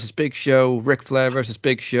 Batista versus Big Show, Ric Flair versus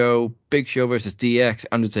Big Show versus DX,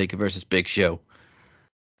 Undertaker versus Big Show.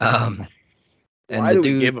 And why do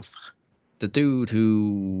we give a fuck? The dude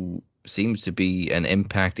who seems to be an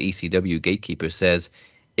Impact ECW gatekeeper says,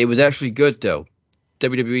 it was actually good though.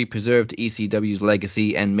 WWE preserved ECW's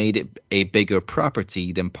legacy and made it a bigger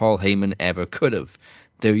property than Paul Heyman ever could have.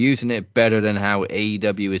 They're using it better than how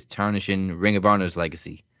AEW is tarnishing Ring of Honor's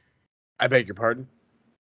legacy. I beg your pardon?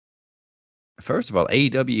 First of all,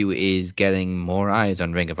 AEW is getting more eyes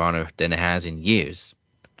on Ring of Honor than it has in years.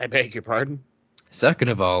 I beg your pardon? Second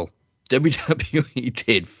of all, WWE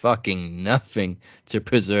did fucking nothing to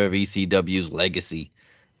preserve ECW's legacy.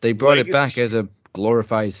 They brought it back as a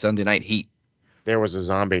glorified Sunday Night Heat. There was a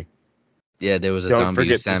zombie. Yeah, there was a zombie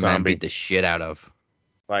who Sandman beat the shit out of.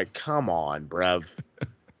 Like, come on, bruv.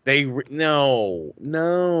 No.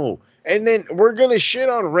 And then we're going to shit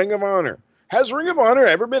on Ring of Honor. Has Ring of Honor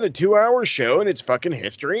ever been a 2-hour show in its fucking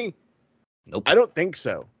history? Nope. I don't think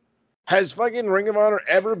so. Has fucking Ring of Honor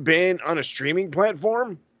ever been on a streaming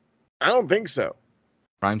platform? I don't think so.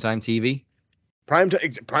 Primetime TV?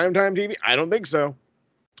 Primetime TV? I don't think so.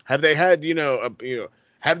 Have they had,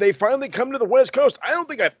 have they finally come to the West Coast? I don't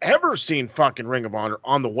think I've ever seen fucking Ring of Honor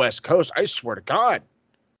on the West Coast. I swear to God.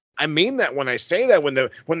 I mean that when I say that, when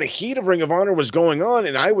the heat of Ring of Honor was going on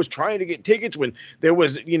and I was trying to get tickets, when there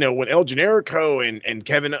was, when El Generico and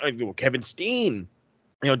Kevin Steen,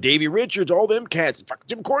 Davey Richards, all them cats, fucking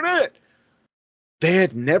Jim Cornette, they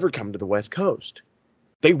had never come to the West Coast.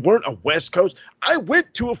 They weren't a West Coast. I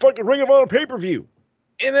went to a fucking Ring of Honor pay-per-view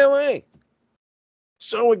in LA.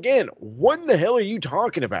 So again, what the hell are you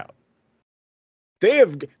talking about? They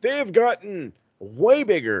have gotten way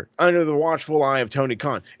bigger under the watchful eye of Tony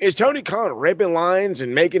Khan. Is Tony Khan ripping lines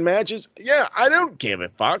and making matches? Yeah, I don't give a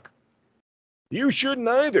fuck. You shouldn't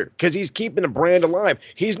either, because he's keeping the brand alive.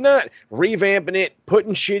 He's not revamping it,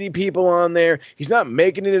 putting shitty people on there. He's not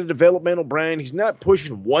making it a developmental brand. He's not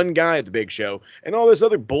pushing one guy at the big show and all this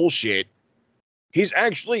other bullshit. He's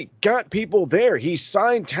actually got people there. He's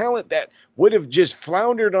signed talent that would have just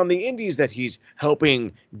floundered on the indies that he's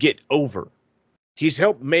helping get over. He's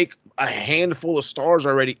helped make a handful of stars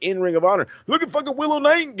already in Ring of Honor. Look at fucking Willow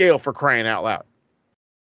Nightingale, for crying out loud.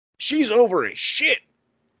 She's over as shit.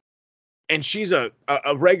 And she's a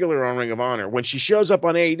regular on Ring of Honor. When she shows up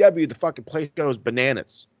on AEW, the fucking place goes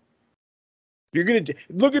bananas. You're going to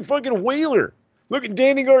look at fucking Wheeler. Look at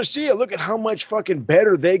Danny Garcia. Look at how much fucking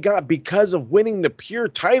better they got because of winning the pure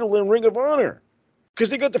title in Ring of Honor. Because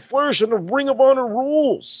they got to flourish on the Ring of Honor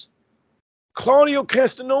rules. Claudio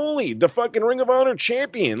Castagnoli, the fucking Ring of Honor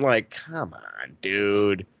champion. Like, come on,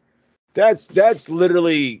 dude. That's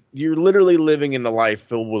literally, you're literally living in a life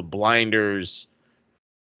filled with blinders,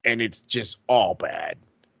 and it's just all bad.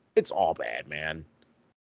 It's all bad, man.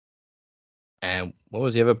 And what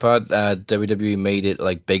was the other part? WWE made it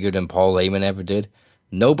like bigger than Paul Heyman ever did.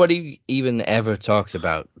 Nobody even ever talks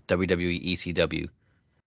about WWE ECW,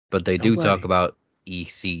 but they do talk about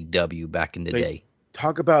ECW back in the day.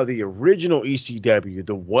 Talk about the original ECW,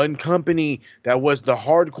 the one company that was the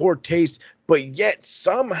hardcore taste, but yet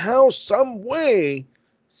somehow, some way,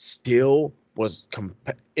 still was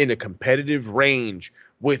in a competitive range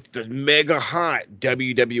with the mega hot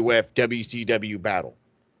WWF WCW battle.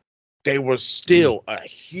 They were still a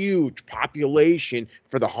huge population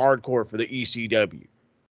for the hardcore for the ECW.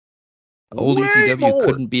 Old ECW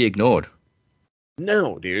couldn't be ignored.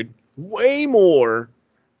 No, dude. Way more.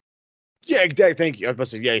 Yeah, exactly. Thank you. I was about to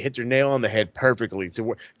say, yeah, you hit your nail on the head perfectly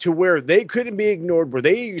to where they couldn't be ignored, where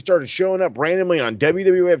they started showing up randomly on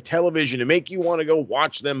WWF television to make you want to go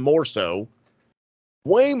watch them more so.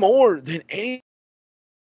 Way more than any.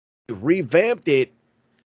 Revamped it.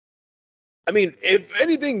 I mean, if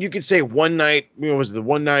anything, you could say one night, was the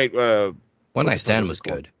one night. One Night Stand was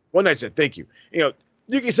good. One Night Stand, thank you. You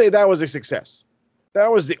can say that was a success.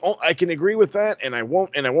 That was I can agree with that, and I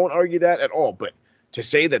won't argue that at all. But to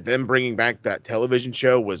say that them bringing back that television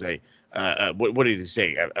show was what did he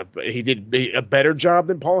say? He did a better job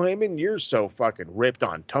than Paul Heyman? You're so fucking ripped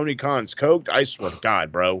on Tony Khan's coked. I swear to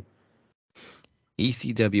God, bro.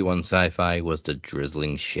 ECW on Sci-Fi was the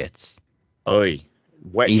drizzling shits. Oy.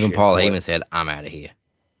 Wet Even shit, Paul boy. Heyman said, I'm out of here.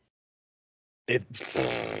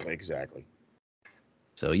 Exactly.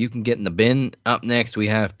 So you can get in the bin. Up next, we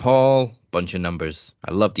have Paul. Bunch of numbers.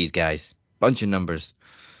 I love these guys. Bunch of numbers.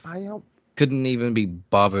 Couldn't even be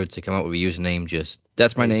bothered to come up with a username. Just,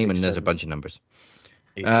 that's my name, and there's a bunch of numbers.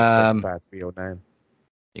 867-5309.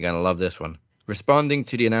 You're going to love this one. Responding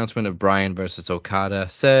to the announcement of Bryan versus Okada,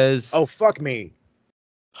 says... Oh, fuck me.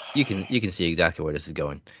 You can see exactly where this is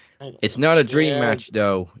going. It's not a dream match,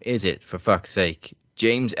 though, is it? For fuck's sake.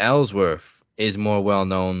 James Ellsworth is more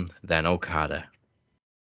well-known than Okada.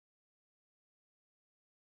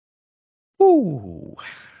 Ooh.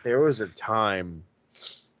 There was a time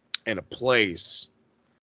and a place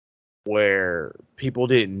where people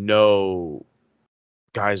didn't know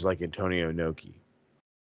guys like Antonio Inoki,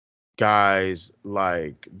 guys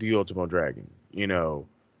like the Ultimo Dragon,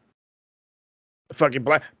 fucking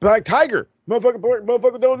Black Tiger,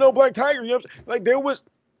 motherfucker don't know Black Tiger. Like there was,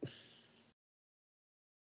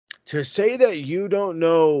 to say that you don't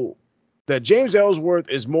know that James Ellsworth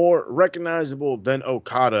is more recognizable than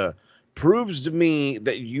Okada proves to me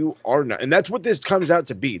that you are not. And that's what this comes out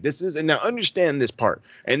to be. And now understand this part.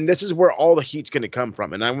 And this is where all the heat's going to come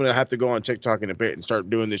from. And I'm going to have to go on TikTok in a bit and start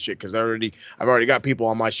doing this shit because I've already got people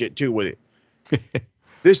on my shit too with it.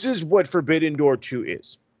 This is what Forbidden Door 2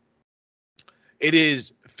 is. It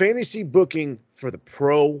is fantasy booking for the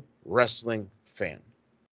pro wrestling fan.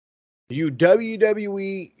 You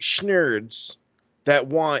WWE schnerds that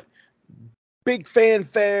want big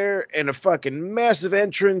fanfare and a fucking massive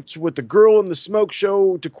entrance with the girl in the smoke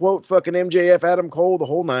show, to quote fucking MJF, Adam Cole, the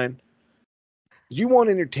whole nine. You want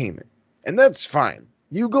entertainment, and that's fine.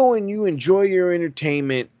 You go and you enjoy your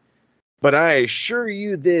entertainment, but I assure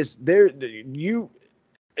you this,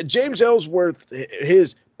 James Ellsworth,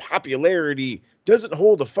 his popularity doesn't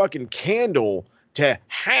hold a fucking candle to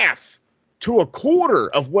half to a quarter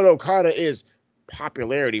of what Okada is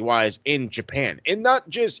popularity-wise in Japan. And not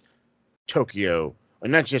just Tokyo,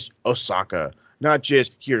 and not just Osaka, not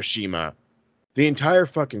just Hiroshima, the entire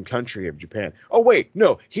fucking country of Japan. Oh, wait,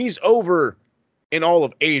 no, he's over in all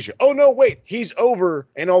of Asia. Oh, no, wait, he's over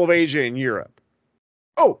in all of Asia and Europe.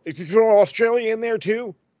 Oh, if you throw Australia in there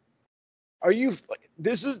too? Are you,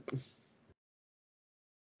 this is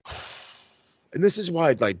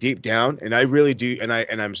why, like, deep down, and I really do, and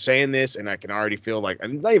I'm saying this, and I can already feel like,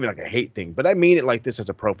 and not even like a hate thing, but I mean it like this as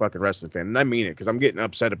a pro fucking wrestling fan, and I mean it because I'm getting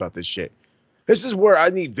upset about this shit. This is where I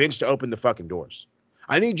need Vince to open the fucking doors.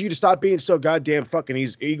 I need you to stop being so goddamn fucking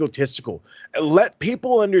egotistical. Let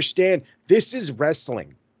people understand this is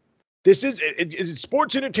wrestling. This is it's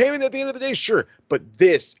sports entertainment at the end of the day, sure. But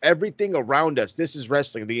everything around us, this is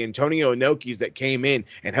wrestling. The Antonio Inokis that came in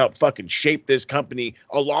and helped fucking shape this company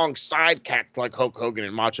alongside cats like Hulk Hogan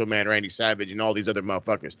and Macho Man Randy Savage and all these other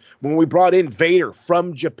motherfuckers. When we brought in Vader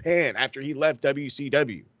from Japan after he left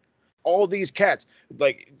WCW, all these cats,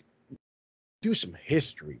 like, do some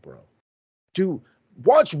history, bro.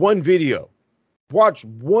 Watch one video. Watch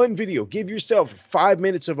one video. Give yourself 5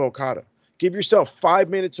 minutes of Okada. Give yourself 5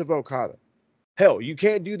 minutes of Okada. Hell, you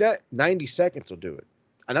can't do that? 90 seconds will do it.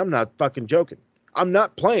 And I'm not fucking joking. I'm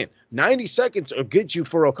not playing. 90 seconds will get you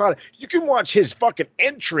for Okada. You can watch his fucking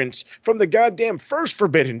entrance from the goddamn first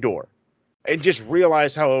Forbidden Door and just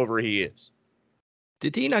realize how over he is.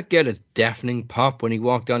 Did he not get a deafening pop when he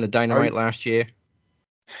walked on the Dynamite last year?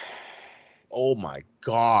 Oh my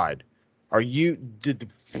God.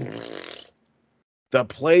 The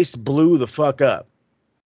place blew the fuck up.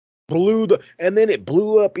 And then it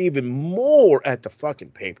blew up even more at the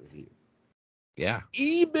fucking pay-per-view. Yeah.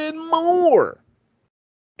 Even more.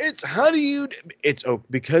 Because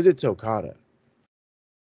it's Okada.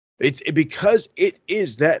 It's because it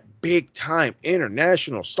is that big time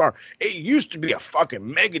international star. It used to be a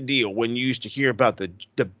fucking mega deal when you used to hear about the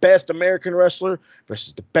best American wrestler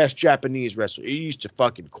versus the best Japanese wrestler. It used to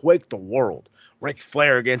fucking quake the world. Ric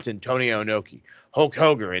Flair against Antonio Inoki. Hulk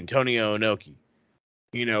Hogan, Antonio Inoki.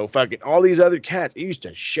 You know, fucking all these other cats. It used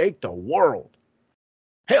to shake the world.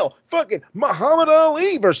 Hell, fucking Muhammad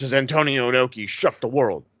Ali versus Antonio Inoki shook the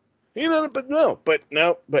world. You know,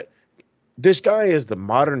 but this guy is the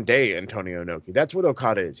modern day Antonio Inoki. That's what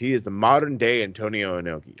Okada is. He is the modern day Antonio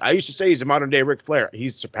Inoki. I used to say he's the modern day Ric Flair.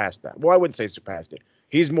 He's surpassed that. Well, I wouldn't say surpassed it.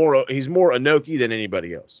 He's more Inoki than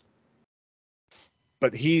anybody else.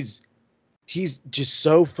 But he's just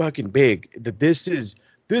so fucking big that this is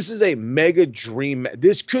a mega dream.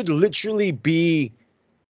 This could literally be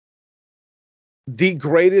the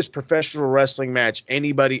greatest professional wrestling match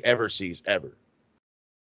anybody ever sees, ever.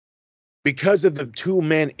 Because of the two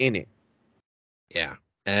men in it. Yeah.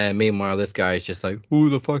 And meanwhile, this guy is just like, who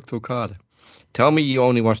the fuck's Okada? Tell me you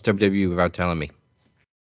only watch WWE without telling me.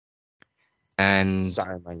 And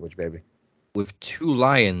sign language, baby. With 2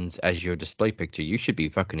 lions as your display picture, you should be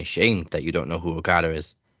fucking ashamed that you don't know who Okada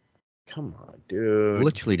is. Come on, dude.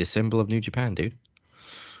 Literally the symbol of New Japan, dude.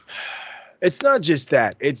 It's not just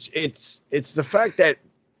that. It's the fact that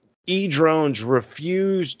E-drones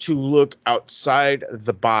refuse to look outside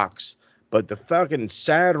the box. But the fucking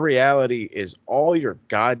sad reality is all your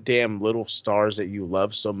goddamn little stars that you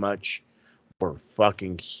love so much were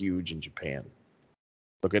fucking huge in Japan.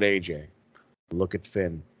 Look at AJ. Look at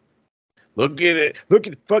Finn. Look at it. Look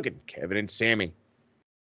at fucking Kevin and Sammy.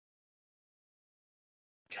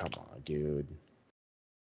 Come on, dude.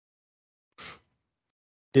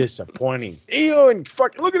 Disappointing. Io and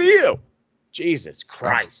fucking look at Io. Jesus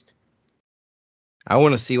Christ. I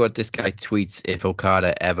want to see what this guy tweets if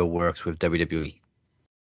Okada ever works with WWE.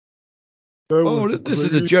 This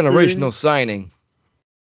is a generational signing.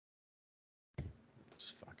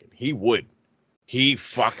 He would. He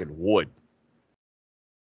fucking would.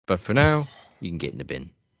 But for now, you can get in the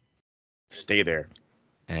bin. Stay there.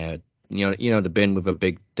 You know the bin with a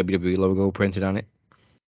big WWE logo printed on it?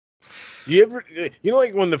 You know,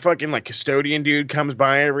 like when the fucking like custodian dude comes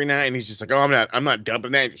by every night and he's just like, oh, I'm not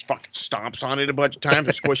dumping that. He just fucking stomps on it a bunch of times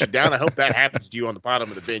and squish it down. I hope that happens to you on the bottom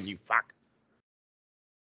of the bin, you fuck.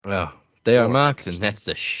 Well, they are marked, and that's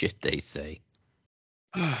the shit they say.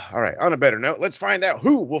 All right, on a better note, let's find out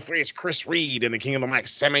who will face Chris Reid in the King of the Mic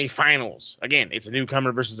semifinals. Again, it's a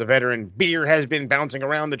newcomer versus a veteran. Beer has been bouncing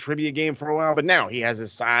around the trivia game for a while, but now he has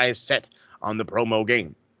his size set on the promo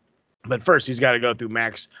game. But first, he's got to go through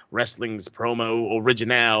Max Wrestling's promo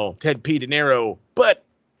original, Ted P. De Niro. But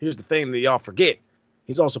here's the thing that y'all forget.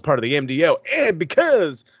 He's also part of the MDO. And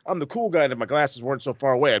because I'm the cool guy and my glasses weren't so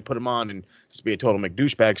far away, I'd put them on and just be a total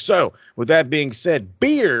McDouchebag. So with that being said,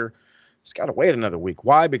 Beer has got to wait another week.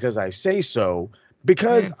 Why? Because I say so.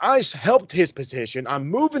 Because I helped his petition. I'm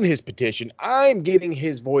moving his petition. I'm getting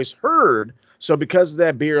his voice heard. So because of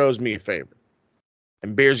that, Beer owes me a favor.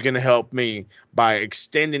 And Beer's going to help me by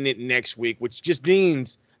extending it next week, which just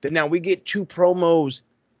means that now we get 2 promos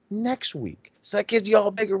next week. So that gives y'all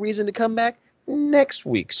a bigger reason to come back next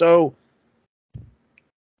week. So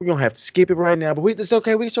we're going to have to skip it right now. But it's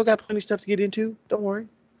okay. We still got plenty of stuff to get into. Don't worry.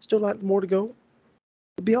 Still a lot more to go.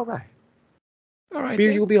 We'll be all right. All right.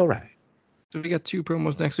 Beer, you'll be all right. So we got 2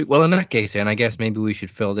 promos next week. Well, in that case, then I guess maybe we should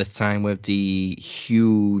fill this time with the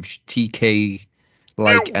huge TK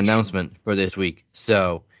announcement for this week.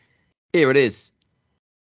 So here it is.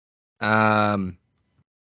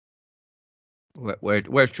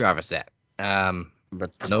 Where's Travis at?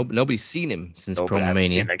 But nobody's seen him since Promo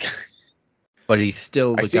Mania. But he's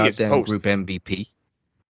still the goddamn group MVP.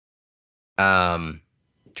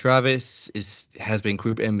 Travis has been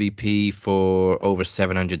group MVP for over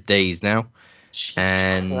 700 days now.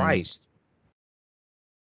 Jesus Christ.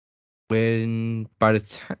 By the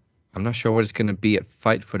time, I'm not sure what it's going to be at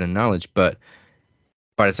Fight for the Knowledge, but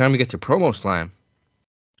by the time we get to Promo Slam,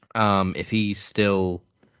 if he's still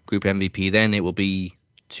group MVP, then it will be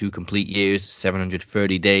 2 complete years,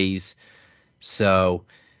 730 days. So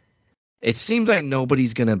it seems like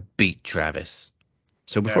nobody's going to beat Travis.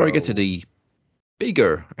 So before I get to the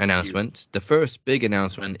bigger announcement, the first big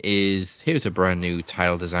announcement is here's a brand new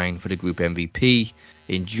title design for the group MVP.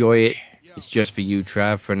 Enjoy it. It's just for you,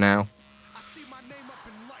 Trav, for now.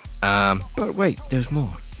 But wait, there's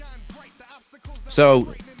more.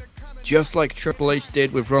 So, just like Triple H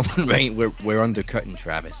did with Roman Reigns, we're undercutting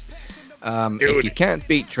Travis. If you can't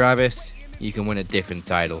beat Travis, you can win a different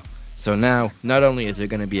title. So now, not only is there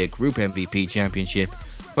going to be a group MVP championship,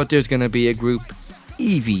 but there's going to be a group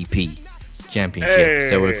EVP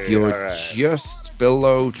championship. So if you're just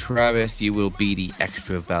below Travis, you will be the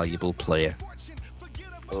extra valuable player.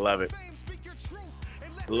 Love it.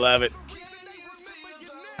 Love it.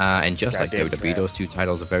 And just like WWE, those 2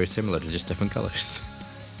 titles are very similar. They're just different colors.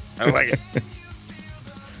 I like it.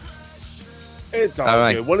 It's all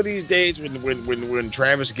right. Good. One of these days, when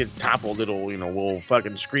Travis gets toppled, we'll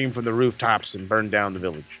fucking scream from the rooftops and burn down the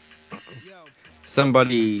village.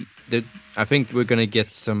 I think we're gonna get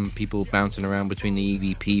some people bouncing around between the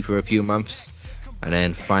EVP for a few months, and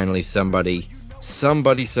then finally somebody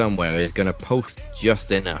somewhere is gonna post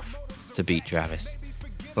just enough to beat Travis.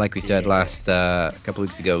 Like we said last a couple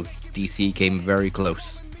weeks ago, DC came very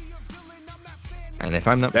close. And if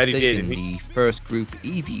I'm not mistaken, the first group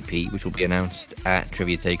EVP, which will be announced at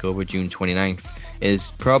Trivia Takeover June 29th,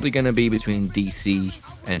 is probably going to be between DC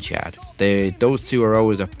and Chad. Those 2 are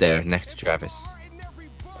always up there next to Travis.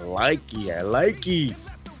 I like ye.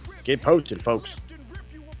 Get posted, folks.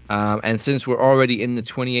 And since we're already in the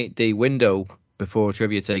 28-day window before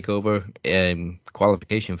Trivia Takeover,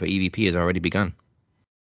 qualification for EVP has already begun.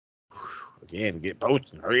 Again, get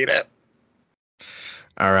posted. Hurry it up.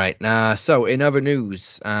 All right. So in other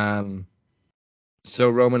news, so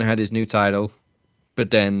Roman had his new title,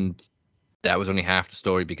 but then that was only half the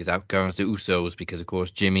story because out comes the Usos because, of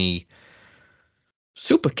course, Jimmy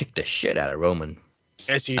super kicked the shit out of Roman.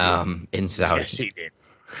 Yes, he did. In Saudi. Yes, he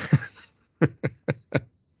did.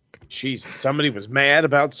 Jesus, somebody was mad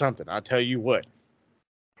about something. I'll tell you what.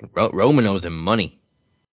 Roman owes him money.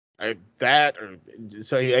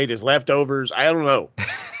 So he ate his leftovers. I don't know.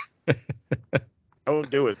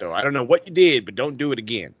 Don't do it, though. I don't know what you did, but don't do it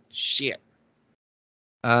again. Shit.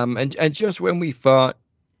 And just when we thought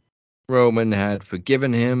Roman had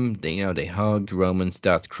forgiven him, they hugged. Roman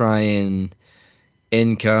starts crying.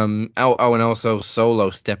 And also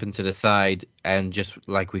Solo stepping to the side, and just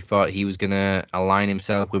like we thought he was gonna align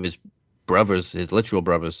himself with his brothers, his literal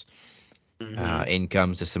brothers. Mm-hmm. In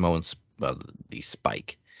comes the Samoan, the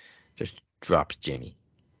Spike, just drops Jimmy.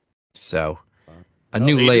 So a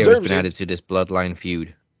new layer has been added to this bloodline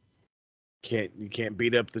feud. You can't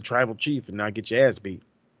beat up the tribal chief and not get your ass beat.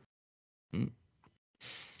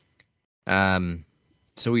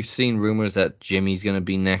 So we've seen rumors that Jimmy's going to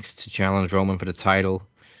be next to challenge Roman for the title.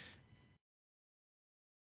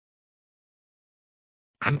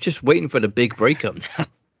 I'm just waiting for the big breakup now.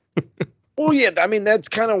 Well, yeah, I mean, that's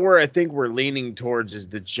kind of where I think we're leaning towards is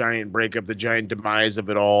the giant breakup, the giant demise of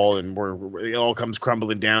it all, and where it all comes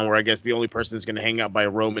crumbling down, where I guess the only person that's going to hang out by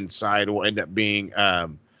Roman's side will end up being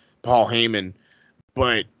Paul Heyman.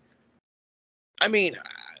 But, I mean,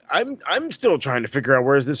 I'm still trying to figure out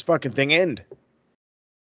where does this fucking thing end.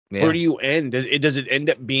 Yeah. Where do you end? Does it end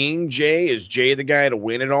up being Jay? Is Jay the guy to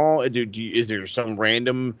win it all? Is there some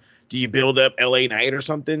random? Do you build up LA Knight or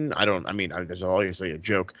something? I mean, there's obviously a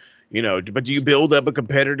joke, but do you build up a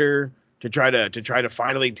competitor to try to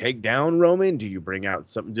finally take down Roman? Do you bring out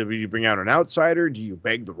something? Do you bring out an outsider? Do you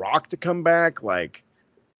beg The Rock to come back? Like,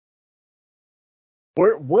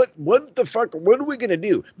 what the fuck? What are we gonna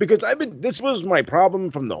do? Because this was my problem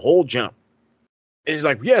from the whole jump. It's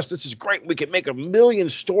like, yes, this is great. We could make a million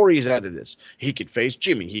stories out of this. He could face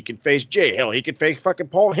Jimmy. He could face Jay. Hell, he could face fucking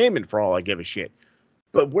Paul Heyman for all I give a shit.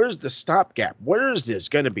 But where's the stopgap? Where is this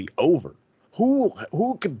going to be over? Who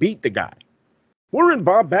could beat the guy? We're in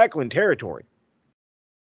Bob Backlund territory.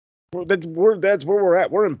 That's where we're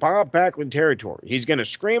at. We're in Bob Backlund territory. He's going to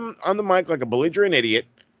scream on the mic like a belligerent idiot,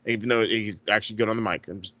 even though he's actually good on the mic.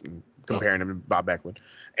 I'm just comparing him to Bob Backlund.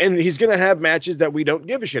 And he's going to have matches that we don't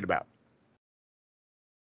give a shit about.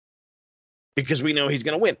 Because we know he's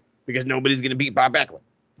going to win. Because nobody's going to beat Bob Backlund.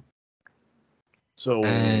 So...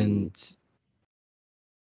 And...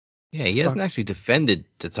 yeah, he hasn't actually defended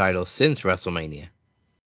the title since WrestleMania.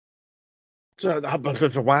 So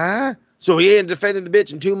why? So he ain't defended the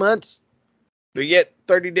bitch in 2 months? But yet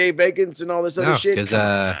 30-day vacants and all this other shit?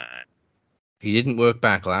 Because he didn't work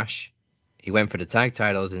Backlash. He went for the tag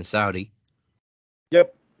titles in Saudi.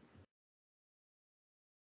 Yep.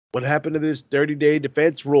 What happened to this 30-day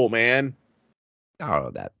defense rule, man?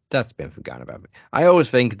 Oh, that's been forgotten about. I always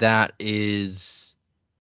think that is...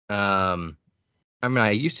 I mean,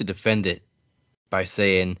 I used to defend it by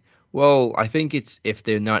saying, well, I think it's if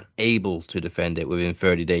they're not able to defend it within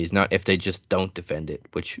 30 days, not if they just don't defend it,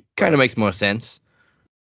 which kind of makes more sense.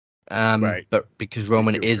 Right. But because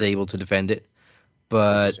Roman is able to defend it.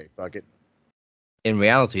 But say, fuck it. In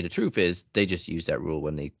reality, the truth is they just use that rule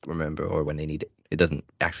when they remember or when they need it. It doesn't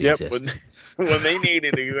actually exist. When they need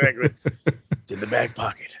it, exactly. It's in the back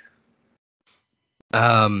pocket.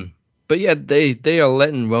 But yeah, they are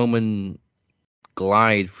letting Roman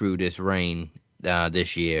glide through this reign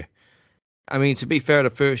this year. I mean, to be fair, the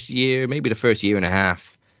first year, maybe the first year and a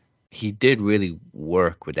half, he did really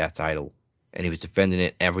work with that title. And he was defending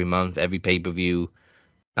it every month, every pay-per-view,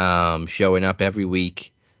 showing up every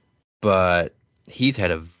week. But he's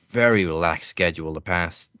had a very relaxed schedule the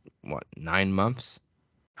past, 9 months?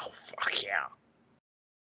 Oh, fuck yeah.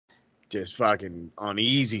 Just fucking on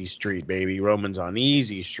easy street, baby. Roman's on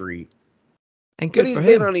easy street. And good but he's for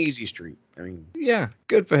been him. on easy street. I mean, yeah,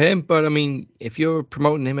 good for him. But I mean, if you're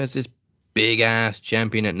promoting him as this big ass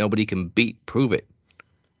champion that nobody can beat, prove it.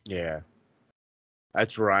 Yeah,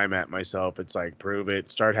 that's where I'm at myself. It's like, prove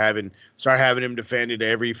it. Start having him defended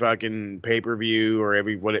every fucking pay per view or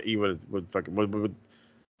every what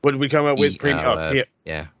would we come up with?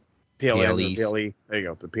 Yeah, PLE. PLE. There you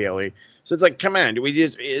go, the PLE. So it's like, come on, do we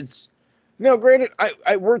just? It's no. Granted,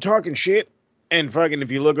 I we're talking shit. And fucking, if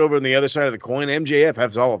you look over on the other side of the coin, MJF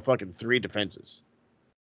has all of fucking 3 defenses.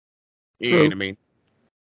 You know what I mean?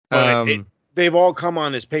 But they've all come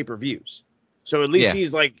on his pay-per-views. So at least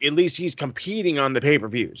he's competing on the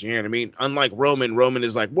pay-per-views. You know what I mean? Unlike Roman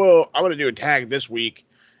is like, well, I want to do a tag this week,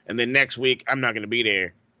 and then next week I'm not going to be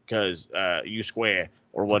there because you square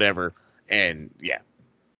or whatever. And yeah.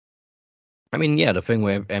 I mean, yeah, the thing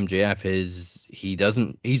with MJF is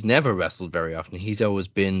he's never wrestled very often. He's always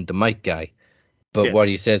been the mic guy. But what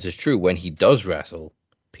he says is true. When he does wrestle,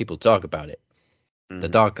 people talk about it. The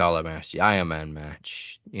dog collar match, the Iron Man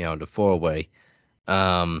match, the 4-way.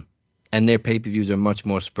 And their pay-per-views are much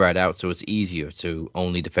more spread out, so it's easier to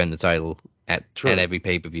only defend the title at every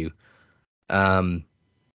pay-per-view. But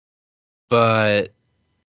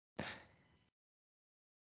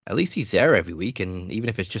at least he's there every week, and even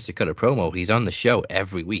if it's just to cut a promo, he's on the show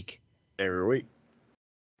every week. Every week.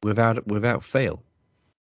 Without fail.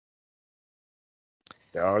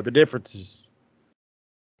 There are the differences.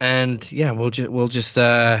 And yeah, we'll just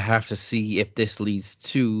have to see if this leads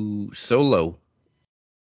to Solo.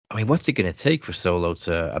 I mean, what's it going to take for Solo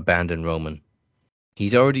to abandon Roman?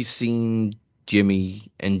 He's already seen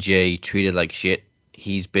Jimmy and Jay treated like shit.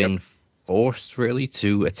 He's been forced, really,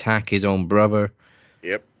 to attack his own brother.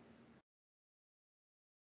 Yep.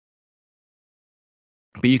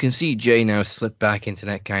 But you can see Jay now slip back into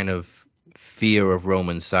that kind of fear of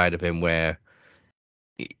Roman's side of him where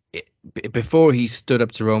before he stood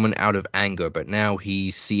up to Roman out of anger, but now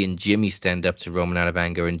he's seeing Jimmy stand up to Roman out of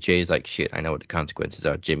anger, and Jay's like, shit, I know what the consequences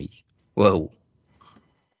are, Jimmy. Whoa.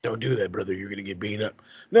 Don't do that, brother. You're going to get beat up.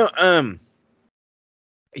 No,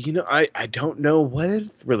 I don't know what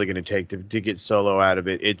it's really going to take to get Solo out of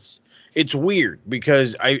it. It's weird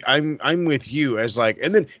because I'm with you as like,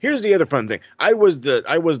 and then here's the other fun thing. I was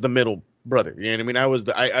the middle brother. You know what I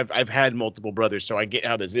mean? I've had multiple brothers, so I get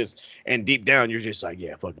how this is. And deep down, you're just like,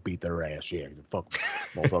 yeah, fucking beat their ass. Yeah, fuck,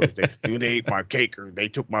 motherfuckers. They ate my cake or they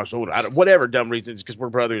took my soda. Whatever dumb reasons, because we're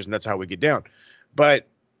brothers and that's how we get down. But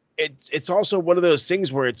it's also one of those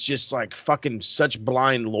things where it's just like fucking such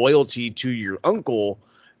blind loyalty to your uncle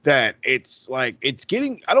that it's like it's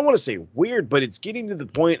getting, I don't want to say weird, but it's getting to the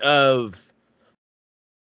point of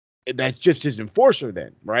that's just his enforcer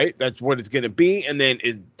then, right? That's what it's going to be. And then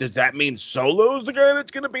does that mean Solo's the guy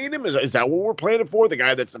that's going to beat him? Is that what we're planning for? The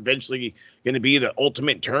guy that's eventually going to be the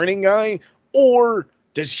ultimate turning guy? Or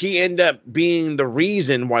does he end up being the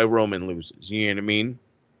reason why Roman loses? You know what I mean?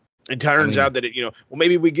 It turns out that, well,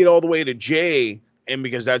 maybe we get all the way to Jay, and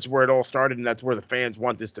because that's where it all started and that's where the fans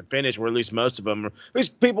want this to finish, or at least most of them, or at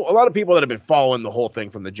least a lot of people that have been following the whole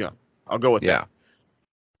thing from the jump. I'll go with that.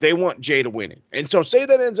 They want Jay to win it. And so say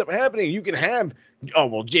that ends up happening, you can have,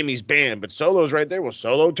 Jimmy's banned, but Solo's right there. Well,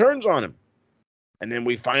 Solo turns on him. And then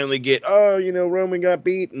we finally get, Roman got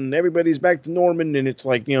beat and everybody's back to Norman, and it's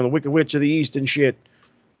like, the Wicked Witch of the East and shit.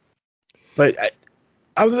 But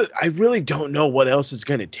I really don't know what else it's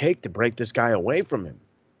going to take to break this guy away from him.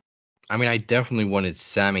 I mean, I definitely wanted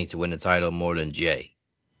Sammy to win the title more than Jay,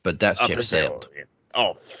 but that ship sailed.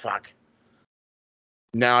 Oh, fuck.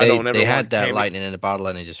 Now they had that lightning in the bottle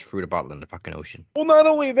and they just threw the bottle in the fucking ocean. Well, not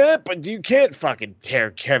only that, but you can't fucking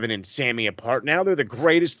tear Kevin and Sammy apart now. They're the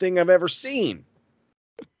greatest thing I've ever seen.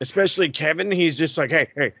 Especially Kevin. He's just like,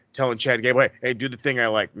 hey, telling Chad Gable, hey, do the thing I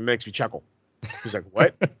like. It makes me chuckle. He's like,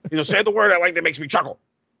 what? Say the word I like that makes me chuckle.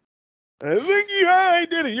 I think I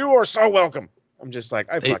did it. You are so welcome. I'm just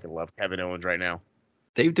like, I fucking love Kevin Owens right now.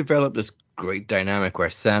 They've developed this great dynamic where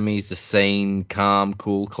Sammy's the sane, calm,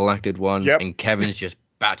 cool, collected one, and Kevin's just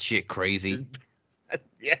batshit crazy.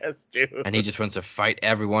 Yes, dude. And he just wants to fight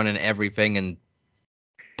everyone and everything and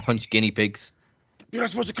punch guinea pigs. You're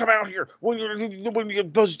not supposed to come out here. When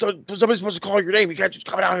somebody's supposed to call your name, you can't just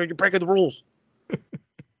come out here. You're breaking the rules.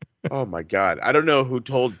 Oh my God. I don't know who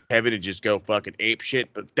told Kevin to just go fucking ape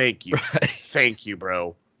shit, but thank you. Right. Thank you,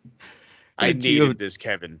 bro. I needed this,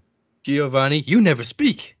 Kevin. Giovanni, you never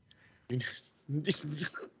speak.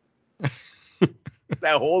 That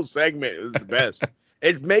whole segment was the best.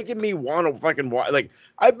 It's making me want to fucking watch. Like,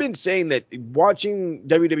 I've been saying that watching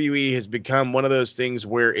WWE has become one of those things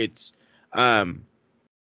where it's not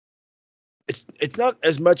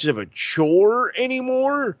as much of a chore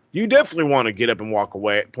anymore. You definitely want to get up and walk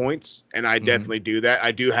away at points, and I definitely do that.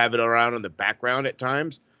 I do have it around in the background at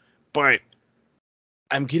times, but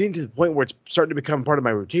I'm getting to the point where it's starting to become part of my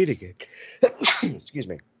routine again. Excuse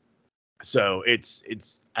me. So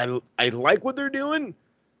I like what they're doing.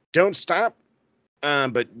 Don't stop.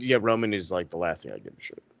 But yeah, Roman is like the last thing I give a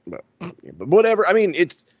shit. But whatever. I mean,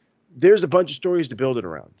 there's a bunch of stories to build it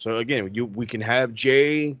around. So again, we can have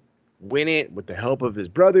Jay win it with the help of his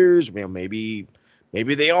brothers. Maybe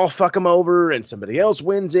they all fuck him over and somebody else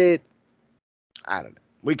wins it. I don't know.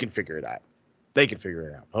 We can figure it out. They can figure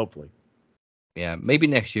it out, hopefully. Yeah, maybe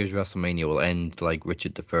next year's WrestleMania will end like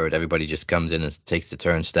Richard III. Everybody just comes in and takes the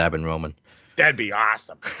turn stabbing Roman. That'd be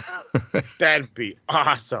awesome. That'd be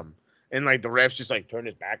awesome. And like the refs just like turn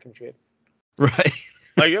his back and shit. Right.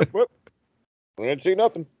 Like, yep, whoop. We didn't see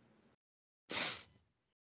nothing.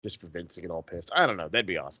 Just for Vince to get all pissed. I don't know. That'd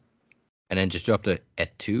be awesome. And then just drop the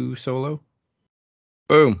et tu solo.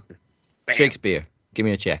 Boom. Bam. Shakespeare. Give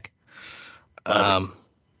me a check.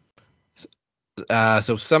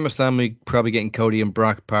 So SummerSlam, we probably getting Cody and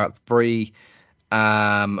Brock Part 3.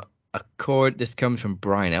 This comes from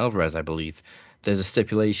Bryan Alvarez, I believe. There's a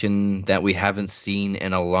stipulation that we haven't seen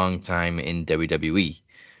in a long time in WWE.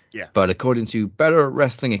 Yeah. But according to Better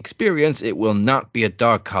Wrestling Experience, it will not be a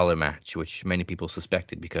dog collar match, which many people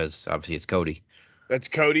suspected because obviously it's Cody. That's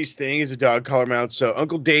Cody's thing, is a dog collar match. So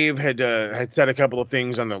Uncle Dave had said a couple of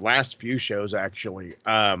things on the last few shows, actually.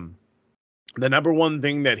 The number one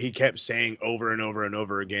thing that he kept saying over and over and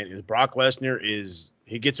over again is Brock Lesnar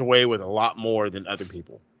he gets away with a lot more than other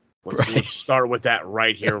people. Let's start with that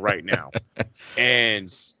right here, right now.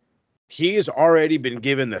 And he's already been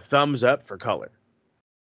given the thumbs up for color.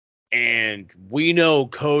 And we know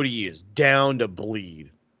Cody is down to bleed.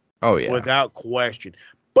 Oh, yeah. Without question.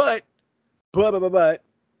 But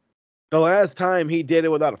the last time he did it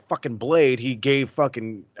without a fucking blade, he gave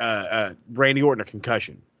fucking Randy Orton a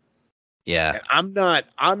concussion. Yeah. And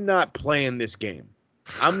I'm not playing this game.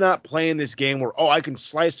 I'm not playing this game where, I can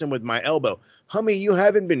slice him with my elbow. Homie, you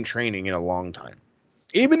haven't been training in a long time.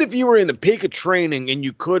 Even if you were in the peak of training and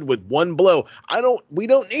you could with one blow, we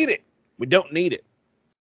don't need it. We don't need it.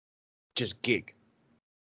 Just gig.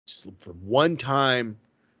 Just for one time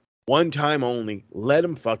only, let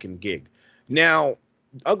him fucking gig. Now,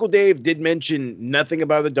 Uncle Dave did mention nothing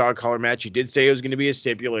about the dog collar match. He did say it was going to be a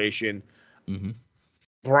stipulation. Mm-hmm.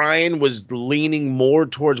 Bryan was leaning more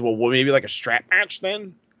towards, well, maybe like a strap match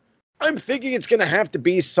then? I'm thinking it's going to have to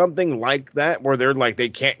be something like that where they're like, they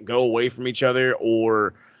can't go away from each other,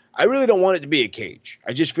 or I really don't want it to be a cage.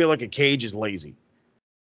 I just feel like a cage is lazy.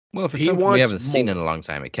 Well, if it's something we haven't seen in a long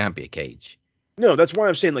time, it can't be a cage. No, that's why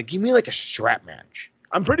I'm saying, like, give me like a strap match.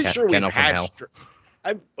 I'm pretty sure we've had.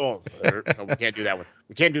 We can't do that one.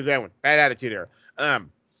 We can't do that one. Bad attitude era.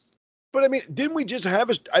 But I mean, didn't we just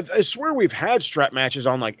have I swear we've had strap matches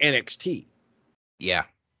on like NXT. Yeah.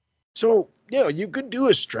 So yeah, you could do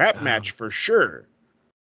a strap match for sure.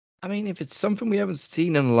 I mean, if it's something we haven't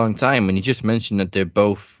seen in a long time, and you just mentioned that they're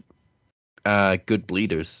both good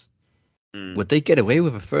bleeders, would they get away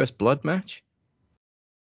with a first blood match?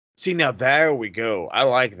 See, now there we go. I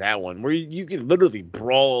like that one where you can literally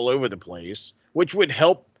brawl all over the place, which would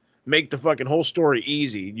help make the fucking whole story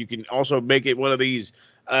easy. You can also make it one of these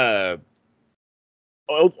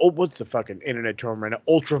what's the fucking internet term right now?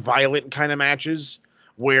 Ultra-violent kind of matches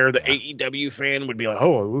where the AEW fan would be like,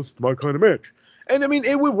 oh, this is my kind of match. And I mean,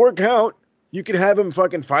 it would work out. You could have him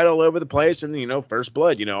fucking fight all over the place and, first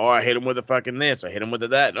blood. Oh, I hit him with a fucking this. I hit him with a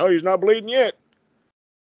that. Oh, he's not bleeding yet.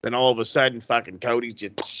 Then all of a sudden, fucking Cody's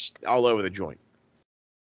just all over the joint.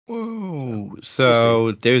 Whoa.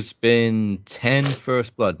 So there's been 10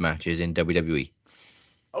 first blood matches in WWE.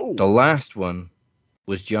 Oh. The last one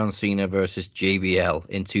was John Cena versus JBL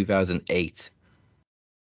in 2008.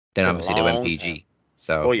 Then obviously they went PG.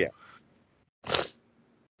 So. Oh, yeah.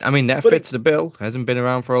 I mean, that fits the bill. Hasn't been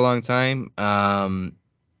around for a long time.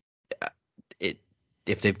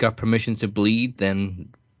 If they've got permission to bleed, then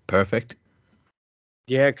perfect.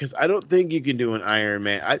 Yeah, because I don't think you can do an Iron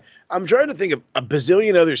Man. I'm trying to think of a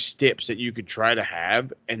bazillion other steps that you could try to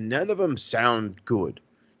have, and none of them sound good.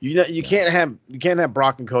 You can't have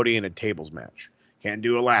Brock and Cody in a tables match. Can't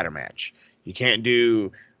do a ladder match. You can't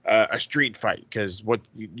do a street fight because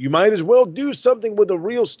you might as well do something with a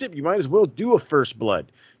real stip. You might as well do a first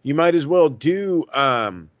blood. You might as well do.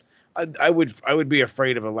 I would be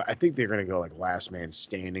afraid of I think they're gonna go like last man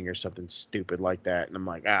standing or something stupid like that, and I'm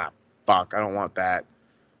like, fuck, I don't want that.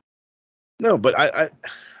 No, but I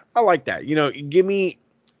like that. Give me.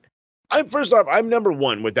 First off, I'm number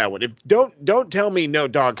one with that one. If don't tell me no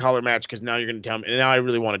dog collar match because now you're gonna tell me, and now I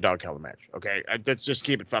really want a dog collar match. Okay, let's just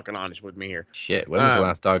keep it fucking honest with me here. Shit, when was the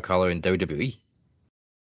last dog collar in WWE?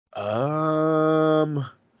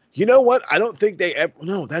 You know what? I don't think they ever.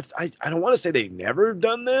 No, I don't want to say they've never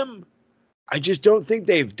done them. I just don't think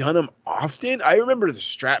they've done them often. I remember the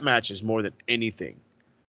strap matches more than anything,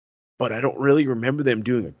 but I don't really remember them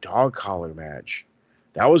doing a dog collar match.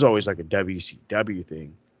 That was always like a WCW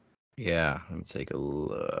thing. Yeah, let me take a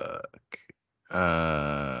look.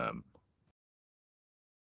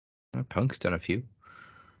 Punk's done a few.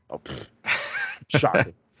 Oh,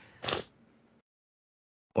 shocking.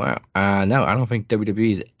 Wow. No, I don't think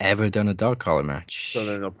WWE's ever done a dog collar match. So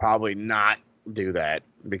then they'll probably not do that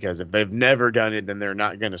because if they've never done it, then they're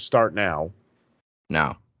not going to start now.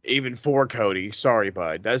 No. Even for Cody. Sorry,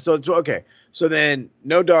 bud. That's okay. So then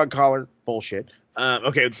no dog collar. Bullshit.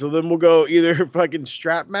 Okay, so then we'll go either fucking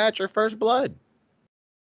strap match or first blood.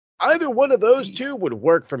 Either one of those two would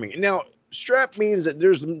work for me. Now, strap means that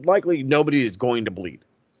there's likely nobody is going to bleed.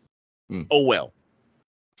 Oh, well.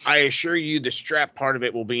 I assure you the strap part of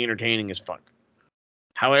it will be entertaining as fuck.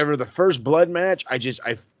 However, the first blood match,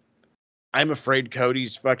 I'm afraid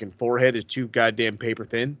Cody's fucking forehead is too goddamn paper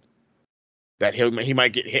thin. That he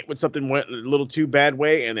might get hit with something went a little too bad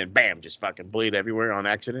way, and then bam, just fucking bleed everywhere on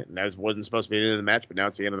accident. And that wasn't supposed to be the end of the match, but now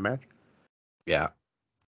it's the end of the match. Yeah.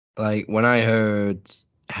 Like, when I heard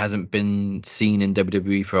hasn't been seen in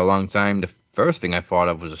WWE for a long time, the first thing I thought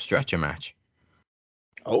of was a stretcher match.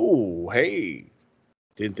 Oh, hey.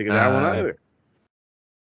 Didn't think of that one either.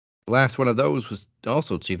 Last one of those was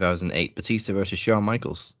also 2008, Batista versus Shawn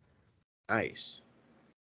Michaels. Nice.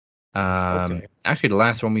 Okay. Actually, the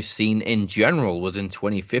last one we've seen in general was in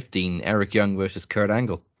 2015, Eric Young versus Kurt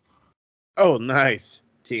Angle. Oh, nice.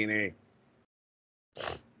 TNA.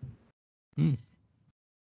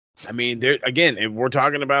 I mean, if we're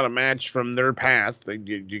talking about a match from their past,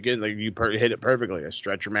 you hit it perfectly. A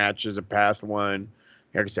stretcher match is a past one.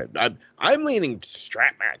 Like I said, I'm leaning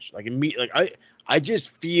strap match. I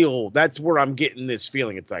just feel that's where I'm getting this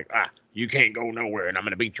feeling. It's like, you can't go nowhere, and I'm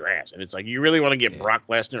going to beat your ass. And it's like, you really want to give Brock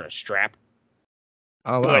Lesnar a strap?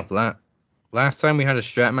 Oh, wow. last time we had a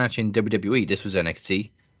strap match in WWE, this was NXT,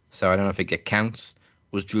 so I don't know if it counts.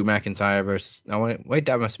 Was Drew McIntyre versus... No, wait,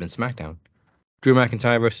 that must have been SmackDown. Drew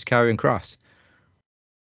McIntyre versus Karrion Kross.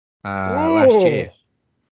 Last year.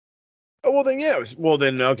 Oh, well then, yeah. Well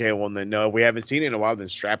then, okay. Well then, no. We haven't seen it in a while. Then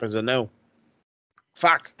strap is a no.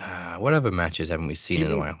 Fuck. What other matches haven't we seen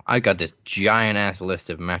in a while? I got this giant-ass list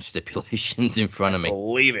of match stipulations in front of me.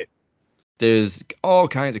 Believe it. There's all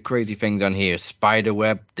kinds of crazy things on here.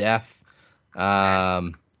 Spiderweb Death.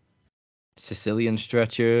 Sicilian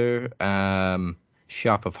Stretcher.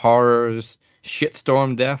 Shop of Horrors.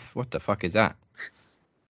 Shitstorm Death. What the fuck is that?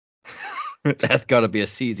 That's got to be a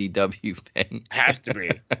CZW thing. Has to be.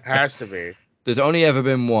 Has to be. There's only ever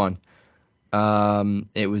been one.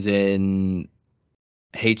 It was in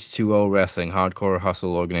H2O Wrestling, Hardcore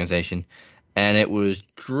Hustle Organization, and it was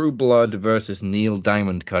Drew Blood versus Neil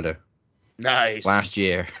Diamond Cutter. Nice. Last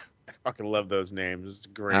year. I fucking love those names. It's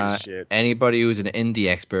great shit. Anybody who's an indie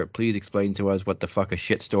expert, please explain to us what the fuck a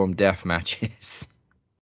Shitstorm Death match is.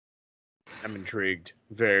 I'm intrigued.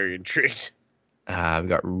 Very intrigued. We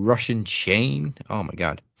got Russian Chain. Oh my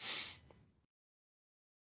god.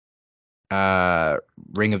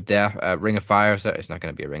 Ring of Death. Ring of Fire. So it's not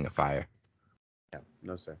going to be a Ring of Fire. Yeah,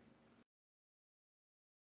 no sir.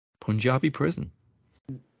 Punjabi Prison.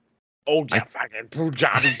 Oh yeah, fucking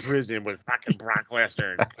Punjabi Prison with fucking Brock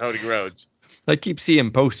Lesnar and Cody Rhodes. I keep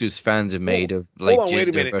seeing posters fans have made of like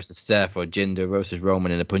Jinder versus Seth or Jinder versus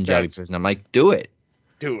Roman in a Punjabi prison. I'm like, do it.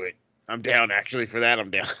 Do it. I'm down actually for that. I'm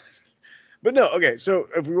down. But no, okay. So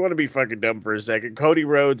if we want to be fucking dumb for a second, Cody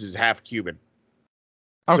Rhodes is half Cuban.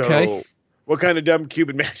 Okay. So what kind of dumb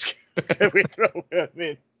Cuban match can we throw him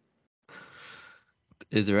in?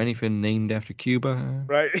 Is there anything named after Cuba?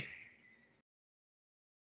 Right.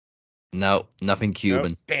 No, nothing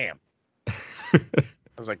Cuban. Nope. Damn. I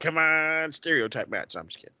was like, come on, stereotype match. I'm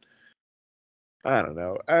just kidding. I don't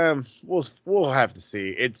know. We'll have to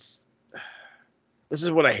see. This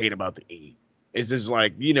is what I hate about the E. Is this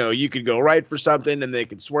like, you could go right for something and they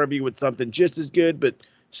could swerve you with something just as good but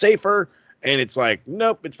safer, and it's like,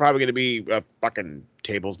 nope, it's probably going to be a fucking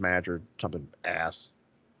tables match or something ass.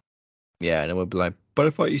 Yeah, and it would be like, but I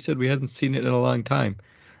thought you said we hadn't seen it in a long time.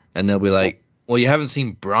 And they'll be like, well, you haven't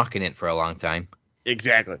seen Brock in it for a long time.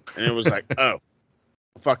 Exactly. And it was like, oh,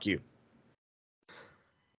 fuck you.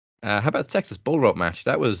 How about the Texas Bull Rope match?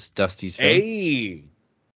 That was Dusty's thing. Hey,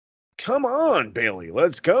 come on, Bailey.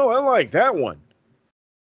 Let's go. I like that one.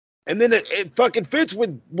 And then it fucking fits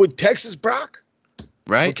with Texas Brock.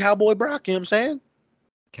 Right? With Cowboy Brock, you know what I'm saying?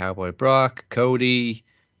 Cowboy Brock, Cody,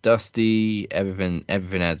 Dusty, everything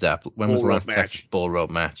adds up. When was the last Texas Bull Rope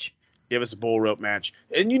match? Give us a bull rope match.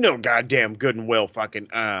 And goddamn good and well fucking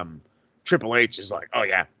Triple H is like, oh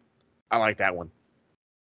yeah, I like that one.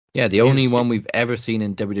 Yeah, the only one we've ever seen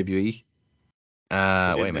in WWE. Wait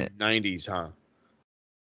a minute. 90s, huh?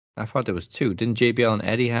 I thought there was two. Didn't JBL and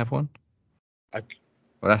Eddie have one? Well,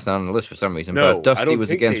 that's not on the list for some reason. No, but Dusty was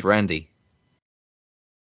against Randy.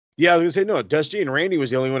 Yeah, I was going to say, no, Dusty and Randy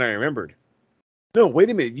was the only one I remembered. No, wait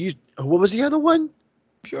a minute. What was the other one?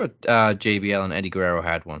 Sure, JBL and Eddie Guerrero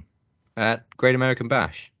had one. At Great American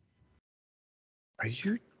Bash. Are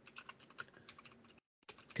you?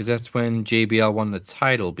 Because that's when JBL won the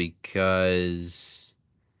title because...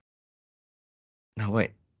 No,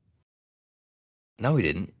 wait. No, he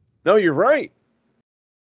didn't. No, you're right.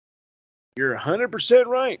 You're 100%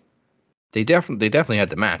 right. They definitely had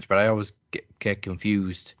the match, but I always get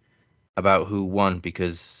confused about who won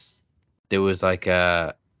because there was like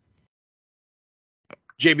a...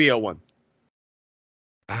 JBL won.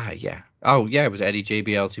 Yeah. Oh, yeah, it was Eddie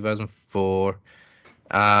JBL 2004.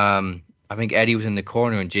 I think Eddie was in the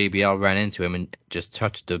corner and JBL ran into him and just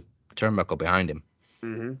touched the turnbuckle behind him.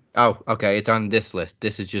 Mm-hmm. Oh, okay, it's on this list.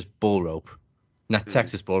 This is just bull rope. Not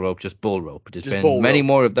Texas bull rope, just bull rope. There's just been many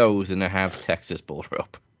more of those than there have Texas bull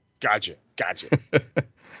rope. Gotcha.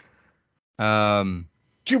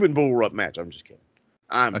 Cuban bull rope match. I'm just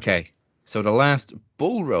kidding. So the last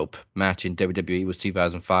bull rope match in WWE was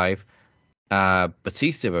 2005.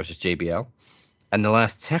 Batista versus JBL. And the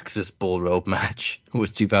last Texas bull rope match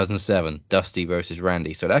was 2007. Dusty versus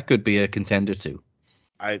Randy. So that could be a contender too.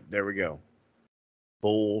 There we go.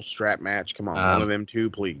 Bull strap match. Come on, one of them two,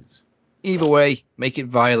 please. Either way, make it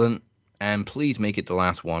violent. And please make it the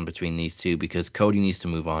last one between these two because Cody needs to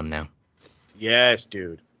move on now. Yes,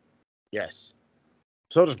 dude. Yes.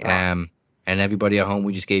 So does Brock. And everybody at home,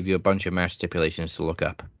 we just gave you a bunch of match stipulations to look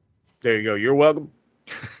up. There you go. You're welcome.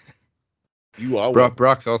 You are welcome.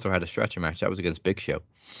 Brock's also had a stretcher match. That was against Big Show.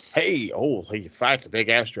 Hey, he fights a big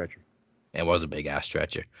ass stretcher. It was a big ass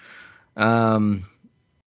stretcher.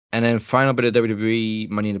 And then final bit of WWE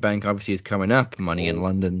Money in the Bank obviously is coming up. Money in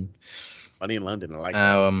London. Money in London, I like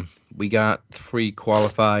that. We got 3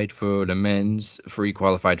 qualified for the men's, 3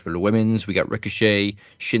 qualified for the women's. We got Ricochet,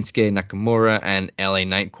 Shinsuke Nakamura, and LA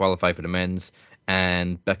Knight qualified for the men's,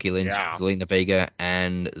 and Becky Lynch, Zelina Vega,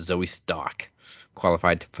 and Zoe Stark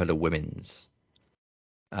qualified for the women's.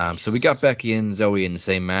 So we got Becky and Zoe in the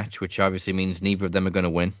same match, which obviously means neither of them are going to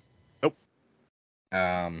win. Nope.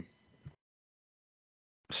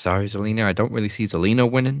 Sorry, Zelina. I don't really see Zelina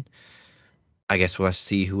winning. I guess we'll have to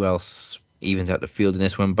see who else evens out the field in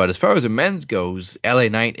this one. But as far as the men's goes, LA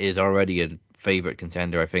Knight is already a favorite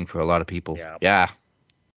contender, I think, for a lot of people. Yeah.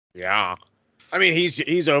 I mean,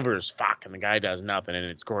 he's over as fuck, and the guy does nothing, and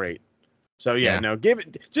it's great. So no,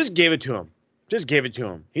 just give it to him. Just give it to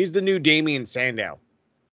him. He's the new Damian Sandow,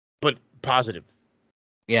 but positive.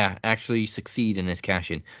 Yeah, actually succeed in his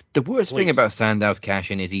cash-in. The worst thing about Sandow's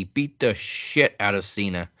cash-in is he beat the shit out of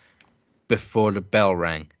Cena before the bell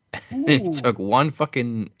rang. It took one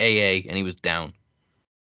fucking AA and he was down.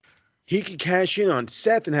 He could cash in on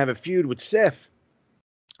Seth and have a feud with Seth.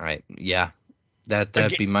 All right, yeah.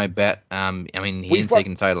 That'd be my bet. I mean, he ain't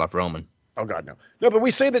taking the title off Roman. Oh, God, no. No, but we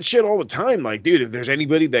say that shit all the time. Like, dude, if there's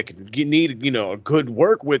anybody that could need, a good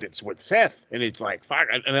work with, it's with Seth. And it's like, fuck,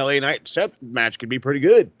 an LA Knight Seth match could be pretty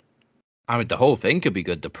good. I mean, the whole thing could be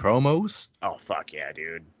good. The promos. Oh, fuck yeah,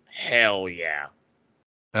 dude. Hell yeah.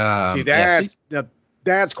 See,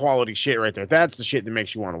 that's quality shit right there. That's the shit that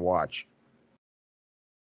makes you want to watch.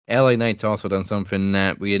 LA Knight's also done something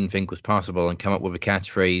that we didn't think was possible and come up with a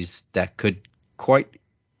catchphrase that could quite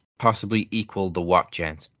possibly equal the What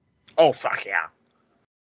chant. Oh, fuck yeah.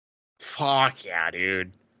 Fuck yeah,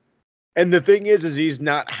 dude. And the thing is he's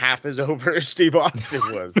not half as over as Steve Austin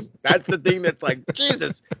was. That's the thing that's like,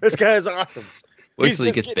 Jesus, this guy is awesome. Wait till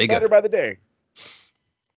he gets bigger. Better by the day.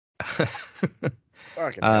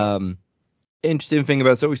 Interesting thing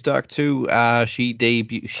about Zoe Stark too, she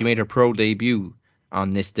made her pro debut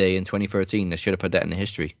on this day in 2013. I should have put that in the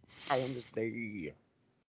history. On this day.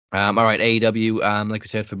 All right, AEW, like we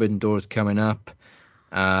said, Forbidden Doors coming up.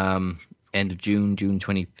 End of June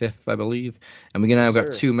 25th, I believe. And we're now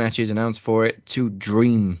got 2 matches announced for it, 2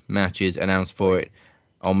 dream matches announced for it.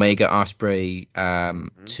 Omega Ospreay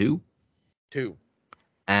 2.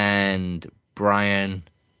 And Bryan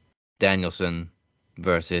Danielson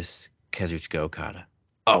versus Kazuchika Okada.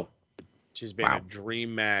 Oh. Which has been a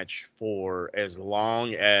dream match for as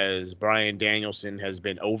long as Bryan Danielson has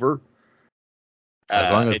been over.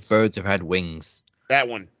 As long as birds have had wings. That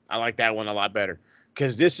one. I like that one a lot better.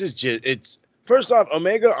 Because this is just, first off,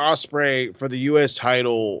 Omega Ospreay for the U.S.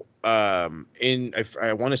 title I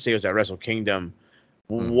want to say it was at Wrestle Kingdom,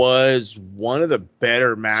 was one of the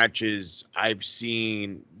better matches I've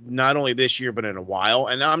seen, not only this year, but in a while.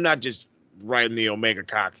 And I'm not just riding the Omega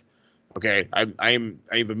cock. Okay, I'm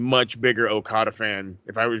a much bigger Okada fan.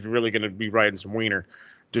 If I was really going to be riding some wiener,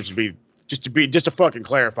 just to fucking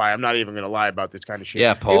clarify, I'm not even going to lie about this kind of shit.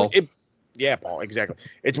 Yeah, Paul. Yeah, Paul, exactly.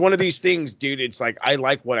 It's one of these things, dude. It's like, I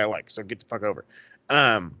like what I like, so get the fuck over.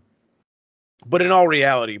 But in all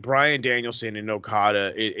reality, Bryan Danielson and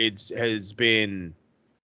Okada, it has been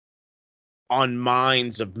on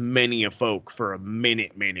minds of many a folk for a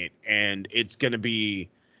minute, and it's gonna be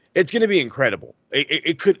incredible.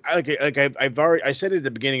 It could, I said it at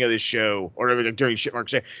the beginning of this show, or during Shitmark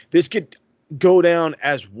say, this could go down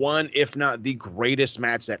as one, if not the greatest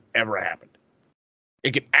match that ever happened.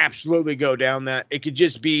 It could absolutely go down that. It could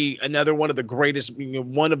just be another one of the greatest,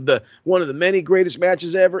 one of the many greatest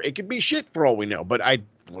matches ever. It could be shit for all we know, but I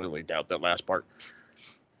really doubt that last part.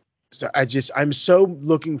 So I'm so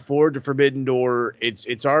looking forward to Forbidden Door.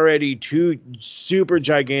 It's already 2 super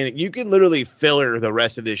gigantic. You can literally filler the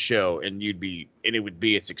rest of this show and it would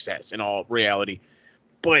be a success in all reality.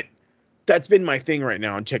 But that's been my thing right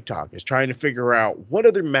now on TikTok, is trying to figure out what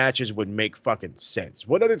other matches would make fucking sense.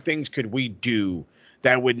 What other things could we do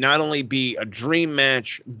that would not only be a dream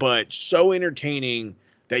match, but so entertaining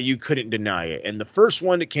that you couldn't deny it? And the first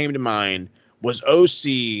one that came to mind was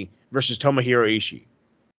OC versus Tomohiro Ishii.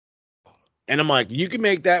 And I'm like, you can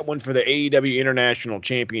make that one for the AEW International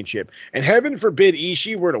Championship. And heaven forbid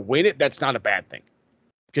Ishii were to win it, that's not a bad thing.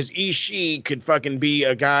 Because Ishii could fucking be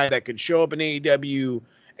a guy that could show up in AEW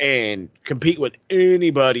and compete with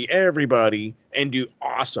anybody, everybody, and do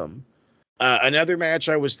awesome. Another match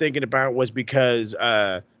I was thinking about was because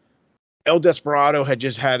El Desperado had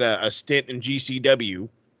just had a stint in GCW.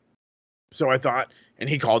 So I thought, and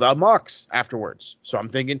he called out Mox afterwards. So I'm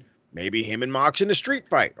thinking maybe him and Mox in a street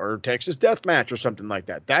fight or Texas death match or something like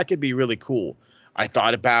that. That could be really cool. I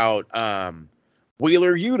thought about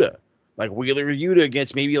Wheeler Yuta. like Wheeler Yuta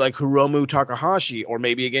against maybe like Hiromu Takahashi, or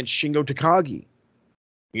maybe against Shingo Takagi.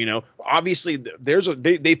 You know, obviously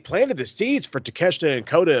they planted the seeds for Takeshita and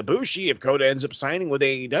Kota Ibushi if Kota ends up signing with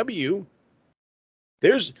AEW.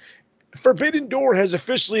 There's Forbidden Door has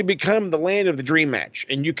officially become the land of the dream match,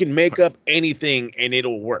 and you can make up anything and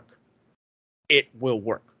it'll work. It will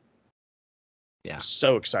work. Yeah.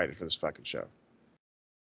 So excited for this fucking show.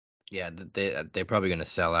 Yeah, they're probably going to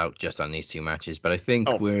sell out just on these two matches, but I think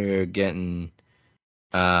we're getting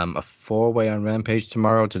a 4-way on Rampage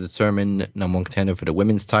tomorrow to determine number one contender for the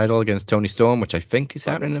women's title against Toni Storm, which I think is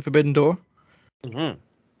happening in Forbidden Door. Mm-hmm.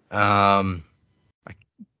 I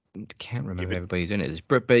can't remember everybody's in it. There's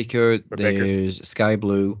Britt Baker. There's Sky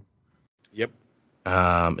Blue. Yep.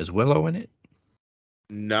 Is Willow in it?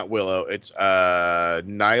 Not Willow. It's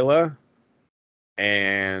Nyla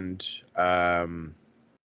and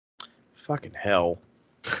fucking hell.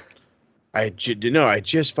 I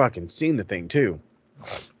just fucking seen the thing too.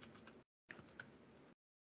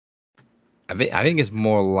 I think it's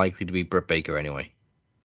more likely to be Britt Baker anyway.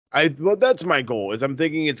 Well, that's my goal. Is I'm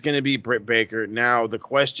thinking it's going to be Britt Baker. Now the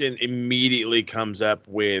question immediately comes up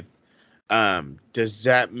with, does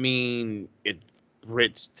that mean it's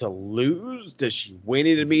Britt's to lose? Does she win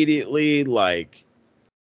it immediately? Like,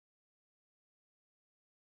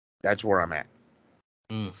 that's where I'm at.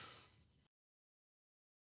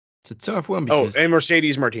 It's a tough one because and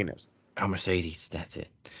Mercedes Martinez. Oh, Mercedes, that's it.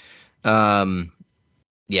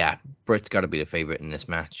 Yeah, Britt's got to be the favorite in this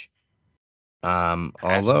match.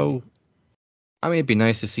 Although, I mean, it'd be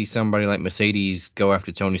nice to see somebody like Mercedes go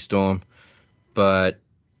after Toni Storm, but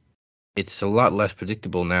it's a lot less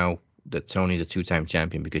predictable now that Toni's a 2-time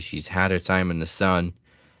champion because she's had her time in the sun,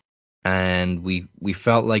 and we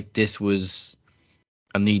felt like this was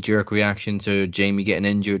a knee-jerk reaction to Jamie getting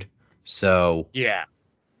injured. So yeah,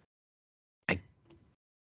 I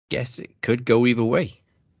guess it could go either way.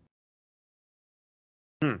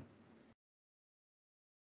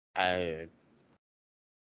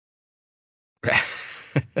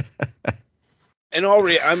 And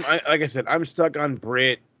already, like I said, I'm stuck on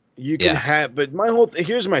Britt. You can have, but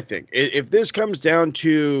here's my thing. If this comes down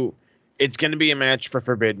to, it's going to be a match for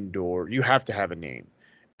Forbidden Door, you have to have a name.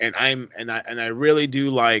 And I really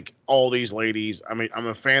do like all these ladies. I mean, I'm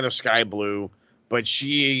a fan of Sky Blue, but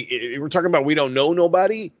we're talking about we don't know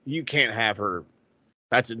nobody. You can't have her.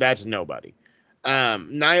 That's nobody.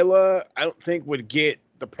 Nyla, I don't think would get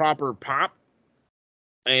the proper pop.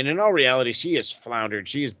 And in all reality, she has floundered.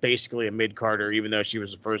 She is basically a mid-carder, even though she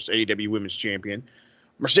was the first AEW Women's Champion.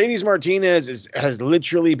 Mercedes Martinez has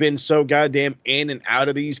literally been so goddamn in and out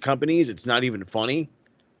of these companies, it's not even funny.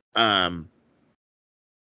 So,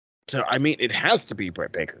 I mean, it has to be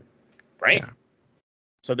Britt Baker, right? Yeah.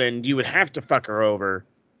 So then you would have to fuck her over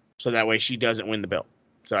so that way she doesn't win the belt.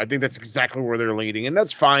 So I think that's exactly where they're leading, and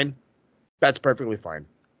that's fine. That's perfectly fine.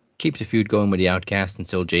 Keeps the feud going with the Outcast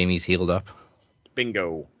until Jamie's healed up.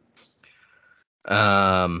 Bingo.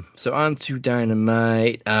 So on to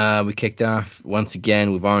Dynamite. We kicked off once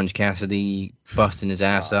again with Orange Cassidy busting his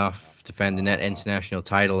ass off, defending that international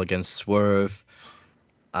title against Swerve.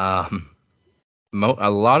 A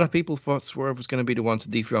lot of people thought Swerve was going to be the one to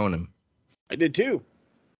dethrone him. I did too.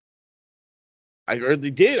 I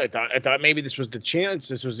really did. I thought maybe this was the chance.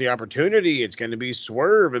 This was the opportunity. It's going to be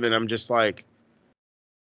Swerve, and then I'm just like,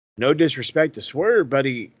 no disrespect to Swerve,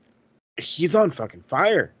 buddy. He's on fucking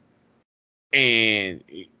fire. And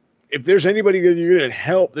if there's anybody that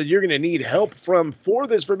you're going to need help from for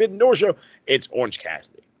this Forbidden Door show, it's Orange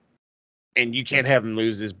Cassidy. And you can't have him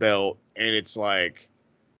lose his belt. And it's like,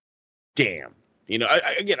 damn. You know,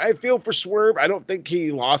 I feel for Swerve. I don't think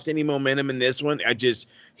he lost any momentum in this one.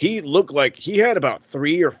 He looked like he had about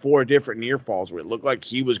 3 or 4 different near falls where it looked like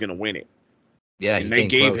he was going to win it. Yeah. And they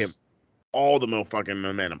gave him all the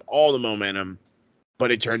momentum.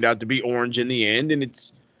 But it turned out to be Orange in the end,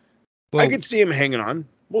 and I could see him hanging on.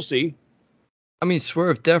 We'll see. I mean,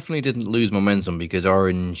 Swerve definitely didn't lose momentum because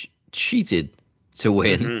Orange cheated to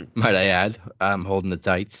win, might I add, holding the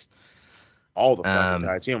tights. All the fucking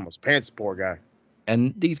tights. He almost pants the poor guy.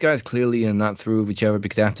 And these guys clearly are not through with each other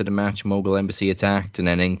because after the match, Mogul Embassy attacked, and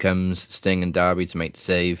then in comes Sting and Darby to make the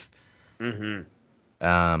save.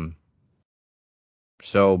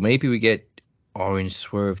 So maybe we get Orange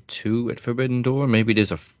Swerve 2 at Forbidden Door. Maybe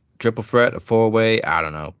there's a triple threat, a 4-way. I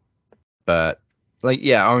don't know. But,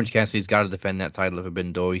 Orange Cassidy's got to defend that title at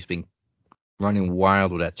Forbidden Door. He's been running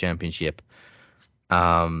wild with that championship.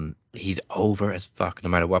 He's over as fuck, no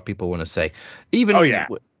matter what people want to say. Even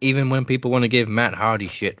when people want to give Matt Hardy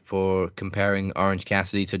shit for comparing Orange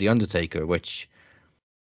Cassidy to The Undertaker, which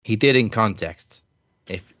he did in context.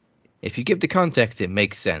 If you give the context, it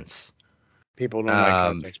makes sense. People don't like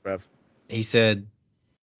context, bruv. He said,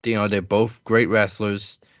 they're both great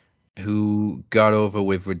wrestlers who got over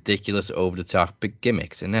with ridiculous, over-the-top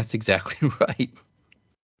gimmicks, and that's exactly right.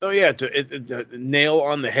 Oh yeah, it's a nail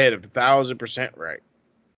on the head of 1,000% right.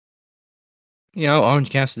 Orange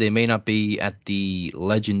Cassidy may not be at the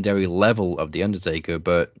legendary level of The Undertaker,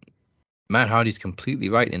 but Matt Hardy's completely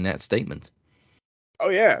right in that statement. Oh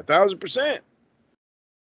yeah, 1,000%.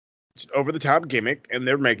 It's an over-the-top gimmick, and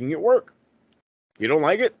they're making it work. You don't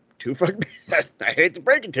like it? Too fucking bad. I hate to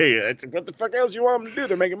break it to you. It's what the fuck else you want them to do?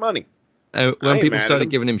 They're making money. When people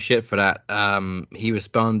started giving him shit for that, he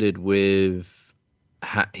responded with,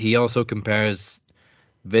 he also compares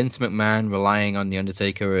Vince McMahon relying on The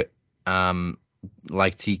Undertaker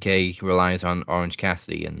like TK relies on Orange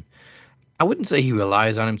Cassidy. And I wouldn't say he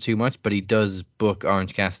relies on him too much, but he does book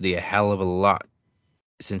Orange Cassidy a hell of a lot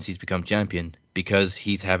since he's become champion, because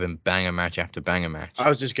he's having banger match after banger match. I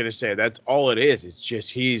was just going to say, that's all it is. It's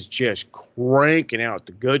just, he's just cranking out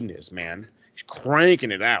the goodness, man. He's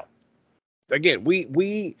cranking it out. Again,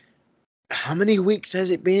 we how many weeks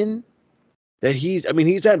has it been that he's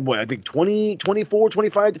had what, I think 20, 24,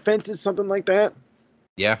 25 defenses, something like that.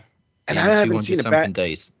 Yeah. And I haven't seen a bad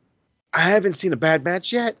days. I haven't seen a bad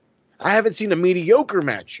match yet. I haven't seen a mediocre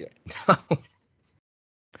match yet.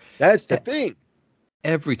 That's the thing.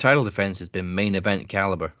 Every title defense has been main event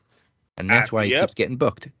caliber, and that's why he keeps getting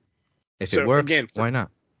booked. If it works, why not?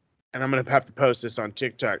 And I'm going to have to post this on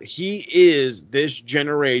TikTok. He is this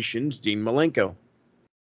generation's Dean Malenko.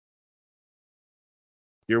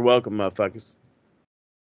 You're welcome, motherfuckers.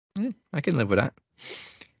 I can live with that.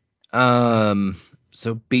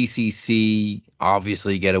 So BCC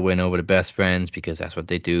obviously get a win over the Best Friends, because that's what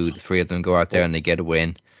they do. The three of them go out there and they get a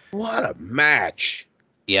win. What a match.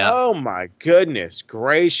 Yeah. Oh my goodness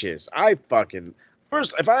gracious.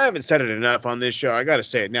 First, if I haven't said it enough on this show, I got to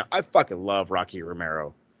say it now. I fucking love Rocky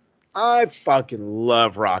Romero. I fucking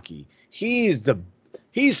love Rocky. He's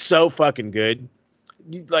so fucking good.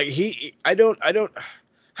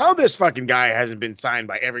 How this fucking guy hasn't been signed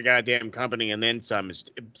by every goddamn company and then some, it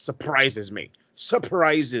surprises me.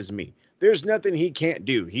 There's nothing he can't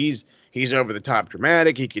do. He's over the top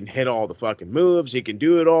dramatic. He can hit all the fucking moves. He can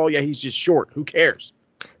do it all. Yeah, he's just short. Who cares?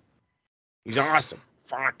 He's awesome.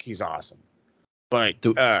 Fuck, he's awesome. But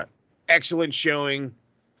excellent showing.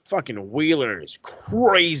 Fucking Wheeler is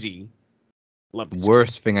crazy. Love the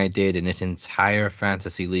worst thing I did in this entire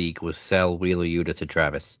fantasy league was sell Wheeler Yuta to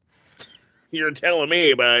Travis. You're telling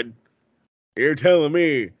me, bud. You're telling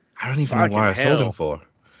me. I don't even know why I sold him for.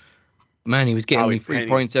 Man, he was getting me 3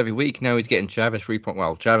 points every week. Now he's getting Travis 3 points.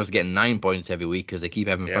 Well, Travis is getting 9 points every week because they keep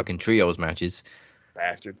having fucking trios matches.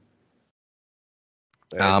 Bastard.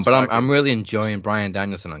 But I'm really enjoying Bryan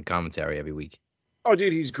Danielson on commentary every week. Oh,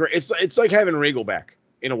 dude, he's great. It's like having Regal back,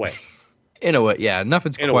 in a way. In a way, yeah.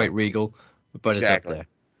 Nothing's quite Regal, but exactly. It's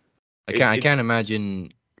up there. I can't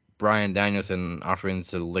imagine Bryan Danielson offering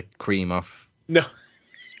to lick cream off. No.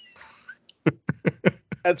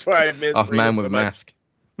 That's why I miss off Regal Man with so a much. mask.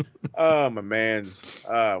 Oh, my man's.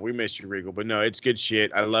 We miss you, Regal. But no, it's good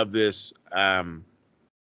shit. I love this.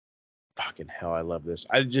 Fucking hell, I love this.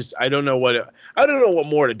 I don't know what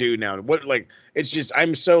more to do now. It's just,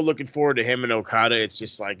 I'm so looking forward to him and Okada. It's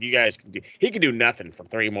just like, you guys he can do nothing for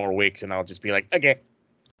 3 more weeks and I'll just be like, okay.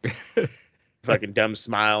 Fucking dumb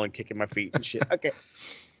smile and kicking my feet and shit. Okay.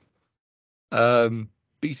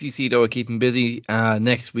 BCC though are keeping busy.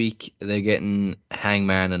 Next week they're getting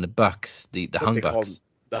Hangman and the Bucks, the Hung Bucks.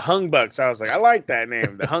 The Hung Bucks. I was like, I like that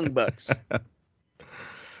name, the Hung Bucks.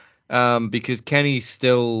 Because Kenny's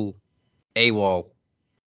still AWOL.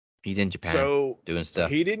 He's in Japan doing stuff.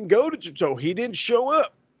 He didn't show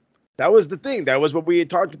up. That was the thing. That was what we had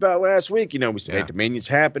talked about last week. We said Dominion's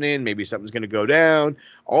happening. Maybe something's going to go down.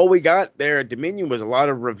 All we got there at Dominion was a lot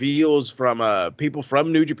of reveals from people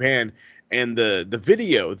from New Japan, and the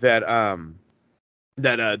video that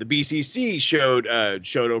the BCC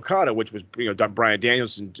showed Okada, which was Bryan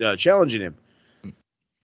Danielson challenging him.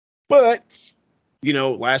 But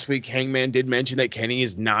last week Hangman did mention that Kenny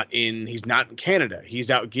is not in Canada. He's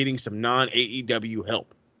out getting some non-AEW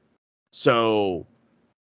help. So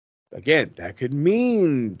again, that could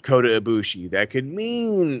mean Kota Ibushi. That could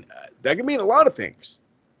mean a lot of things.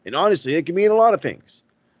 And honestly, it could mean a lot of things.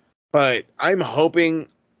 But I'm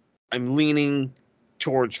leaning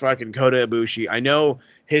towards fucking Kota Ibushi. I know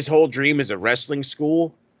his whole dream is a wrestling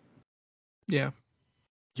school. Yeah.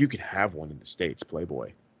 You can have one in the States,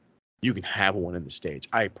 Playboy. You can have one in the States.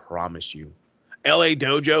 I promise you. LA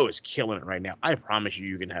Dojo is killing it right now. I promise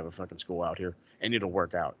you can have a fucking school out here and it'll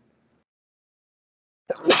work out.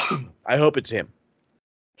 I hope it's him.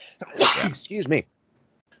 Excuse me.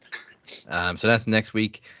 So that's next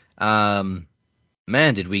week. Man,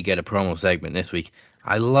 did we get a promo segment this week.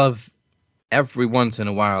 I love every once in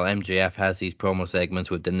a while MJF has these promo segments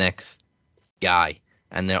with the next guy,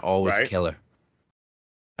 and they're always Right. killer.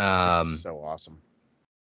 This is so awesome.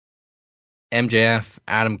 MJF,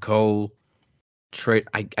 Adam Cole,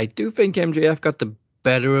 I do think MJF got the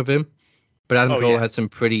better of him, but Adam Cole had some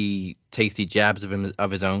pretty tasty jabs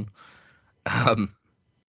of his own. I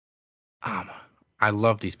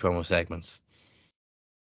love these promo segments.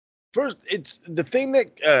 First, it's the thing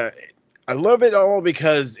that I love it all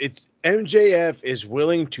because it's MJF is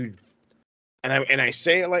willing to, and I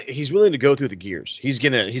say it like he's willing to go through the gears. He's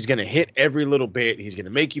gonna hit every little bit. He's gonna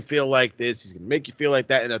make you feel like this. He's gonna make you feel like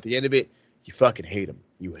that. And at the end of it, you fucking hate him.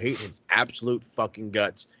 You hate his absolute fucking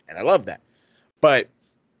guts, and I love that. But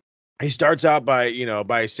he starts out by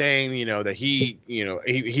saying, that he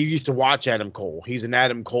used to watch Adam Cole. He's an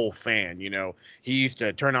Adam Cole fan. He used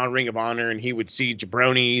to turn on Ring of Honor and he would see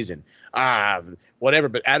jabronis and whatever.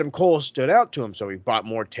 But Adam Cole stood out to him, so he bought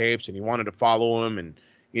more tapes and he wanted to follow him. And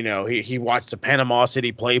he watched the Panama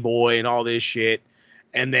City Playboy and all this shit.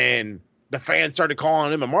 And then the fans started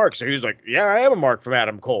calling him a mark. So he was like, yeah, I am a mark from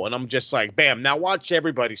Adam Cole. And I'm just like, bam, now watch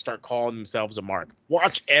everybody start calling themselves a mark.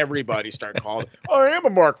 Watch everybody start calling, oh, I am a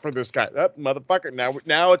mark for this guy. That motherfucker.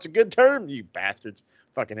 Now it's a good term, you bastards.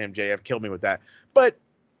 Fucking MJF killed me with that. But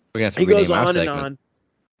he goes on and on,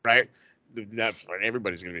 right? That's fine.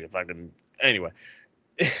 Everybody's going to be a fucking, anyway.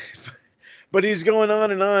 But he's going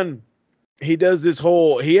on and on. He does this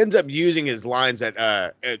he ends up using his lines that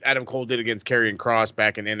Adam Cole did against Karrion Kross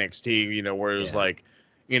back in NXT, where it was like,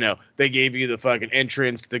 they gave you the fucking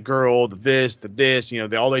entrance, the girl, the this,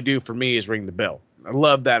 all they do for me is ring the bell. I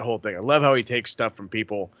love that whole thing. I love how he takes stuff from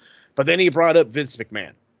people. But then he brought up Vince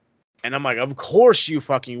McMahon. And I'm like, of course you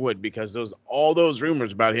fucking would, because all those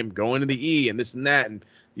rumors about him going to the E and this and that, and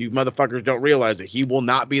you motherfuckers don't realize that he will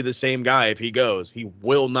not be the same guy if he goes. He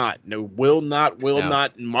will not. No, will not,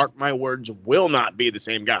 and mark my words, will not be the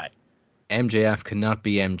same guy. MJF cannot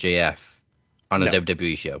be MJF on a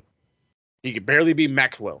WWE show. He could barely be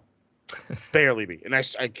Maxwell. Barely be. And I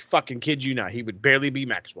fucking kid you not. He would barely be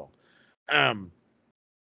Maxwell.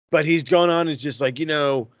 But he's going on. It's just like,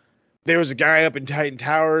 there was a guy up in Titan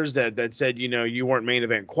Towers that said, you weren't main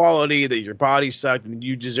event quality, that your body sucked, and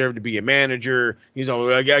you deserve to be a manager. He's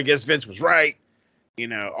all, I guess Vince was right.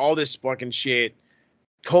 All this fucking shit.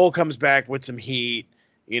 Cole comes back with some heat.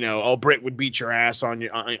 Britt would beat your ass on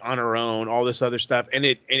her own, all this other stuff. And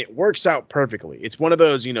it works out perfectly. It's one of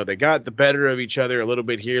those, they got the better of each other a little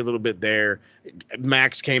bit here, a little bit there.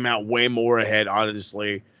 Max came out way more ahead,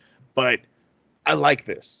 honestly. But I like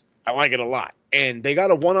this. I like it a lot. And they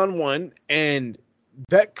got a one-on-one, and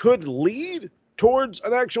that could lead towards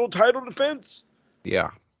an actual title defense.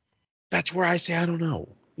 Yeah. That's where I say, I don't know.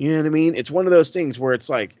 You know what I mean? It's one of those things where it's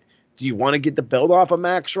like, do you want to get the belt off of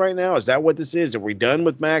Max right now? Is that what this is? Are we done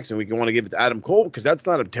with Max and we want to give it to Adam Cole? Because that's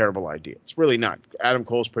not a terrible idea. It's really not. Adam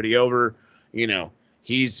Cole's pretty over.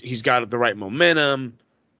 He's got the right momentum.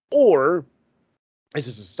 Or is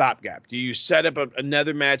this a stopgap? Do you set up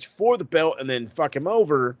another match for the belt and then fuck him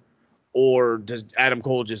over? Or does Adam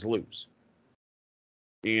Cole just lose?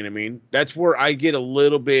 You know what I mean? That's where I get a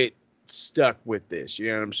little bit stuck with this. You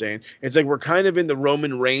know what I'm saying? It's like we're kind of in the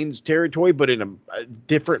Roman Reigns territory, but in a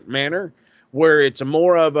different manner, where it's a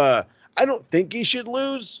more of a, I don't think he should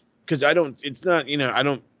lose, because it's not, I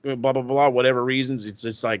don't, blah, blah, blah, whatever reasons. It's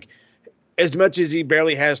just like, as much as he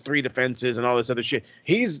barely has 3 defenses and all this other shit,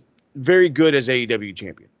 he's very good as AEW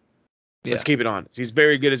champion. Yeah. Let's keep it honest. He's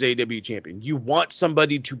very good as AEW champion. You want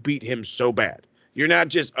somebody to beat him so bad. You're not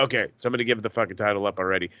just, okay, somebody give the fucking title up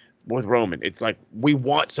already with Roman. It's like, we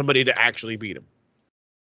want somebody to actually beat him.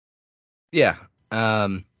 Yeah.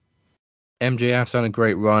 MJF's on a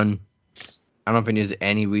great run. I don't think there's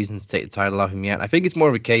any reason to take the title off him yet. I think it's more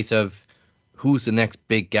of a case of who's the next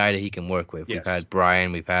big guy that he can work with. Yes. We've had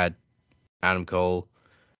Bryan. We've had Adam Cole.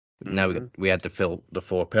 Mm-hmm. Now we had to fill the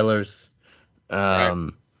 4 pillars.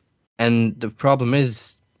 Right. And the problem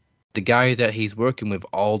is, the guys that he's working with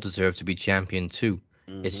all deserve to be champion too.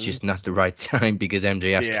 Mm-hmm. It's just not the right time because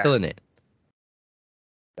MJF's killing it.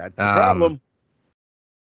 That's the problem.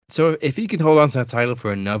 So if he can hold on to that title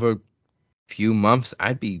for another few months,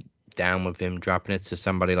 I'd be down with him dropping it to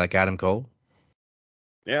somebody like Adam Cole.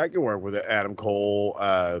 Yeah, I can work with it. Adam Cole,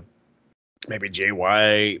 maybe Jay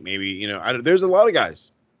White, maybe, there's a lot of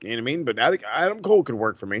guys. You know what I mean? But Adam Cole could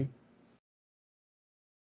work for me.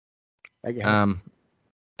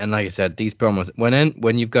 And like I said, these promos,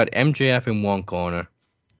 when you've got MJF in one corner,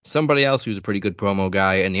 somebody else who's a pretty good promo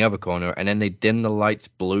guy in the other corner, and then they dim the lights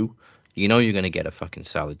blue, you're going to get a fucking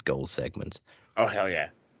solid gold segment. Oh, hell yeah.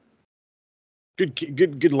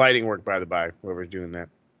 Good lighting work by the by. Whoever's doing that,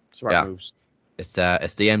 smart moves. It's the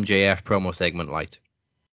MJF promo segment light.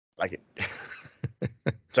 Like it.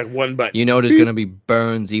 It's like one button. You know, there's gonna be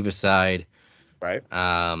burns either side. Right.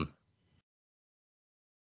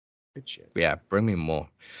 Good shit. Yeah, bring me more.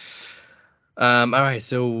 All right,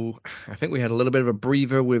 so I think we had a little bit of a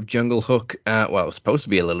breather with Jungle Hook. Well, it was supposed to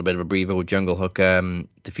be a little bit of a breather with Jungle Hook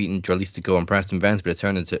defeating Dralistico and Preston Vance, but it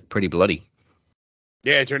turned into pretty bloody.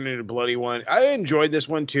 Yeah, it turned into a bloody one. I enjoyed this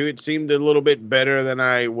one too. It seemed a little bit better than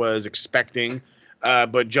I was expecting.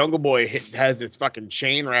 But Jungle Boy has this fucking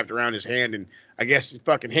chain wrapped around his hand, and I guess it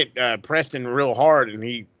fucking hit Preston real hard, and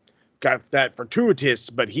he got that fortuitous,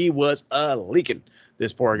 but he was leaking.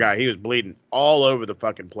 This poor guy, he was bleeding all over the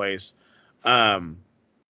fucking place.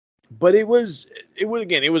 But it was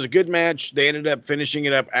a good match. They ended up finishing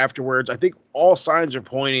it up afterwards. I think all signs are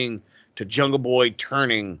pointing to Jungle Boy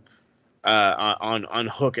turning on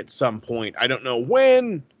Hook at some point. I don't know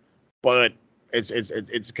when, but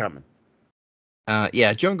it's coming.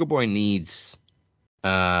 Yeah, Jungle Boy needs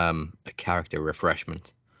a character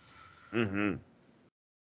refreshment. Mm-hmm.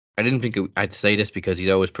 I didn't think I'd say this because he's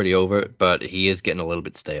always pretty over it, but he is getting a little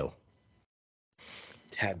bit stale.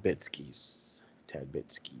 Tad bitskis.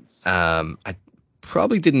 I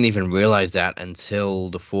probably didn't even realize that until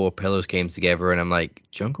the four pillars came together, and I'm like,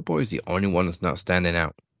 Jungle Boy is the only one that's not standing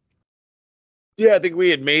out. Yeah, I think we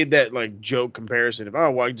had made that like joke comparison of,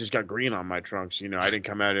 oh, well, I just got green on my trunks. You know, I didn't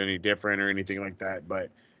come out any different or anything like that.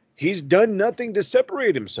 But he's done nothing to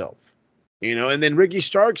separate himself. You know, and then Ricky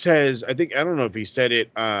Starks has, I don't know if he said it.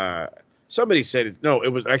 Somebody said it. No, it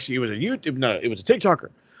was a TikToker.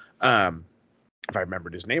 If I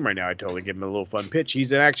remembered his name right now, I'd totally give him a little fun pitch. He's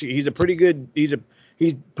pretty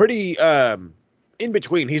in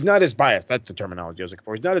between. He's not as biased. That's the terminology I was looking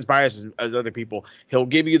for. He's not as biased as other people. He'll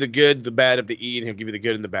give you the good, the bad of the E, and he'll give you the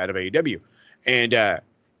good and the bad of AEW. And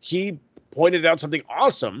he pointed out something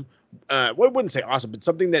awesome. Well, I wouldn't say awesome, but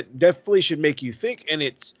something that definitely should make you think. And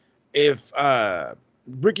it's if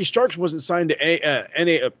Ricky Starks wasn't signed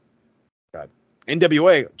to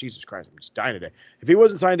NWA, Jesus Christ, I'm just dying today. If he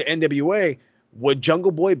wasn't signed to NWA, would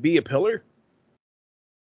Jungle Boy be a pillar?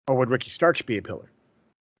 Or would Ricky Starks be a pillar?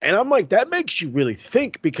 And I'm like, that makes you really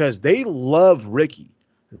think because they love Ricky.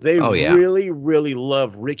 They really, really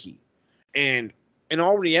love Ricky. And in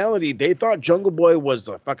all reality, they thought Jungle Boy was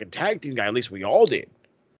the fucking tag team guy. At least we all did.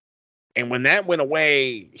 And when that went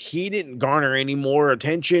away, he didn't garner any more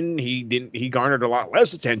attention. He garnered a lot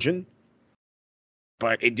less attention.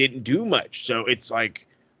 But it didn't do much. So it's like,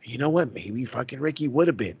 you know what? Maybe fucking Ricky would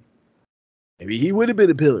have been. Maybe he would have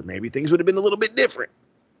been a pillar. Maybe things would have been a little bit different.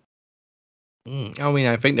 I mean,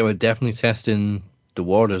 I think they were definitely testing the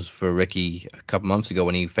waters for Ricky a couple months ago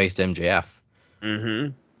when he faced MJF.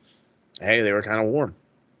 Mm-hmm. Hey, they were kind of warm.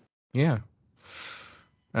 Yeah.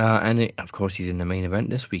 And of course, he's in the main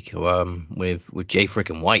event this week with Jay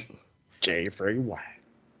freaking White. Jay freaking White.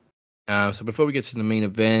 So before we get to the main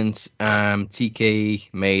event, TK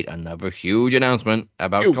made another huge announcement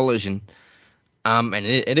about Collision. And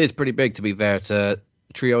it is pretty big, to be fair. It's a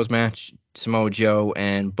trios match, Samoa Joe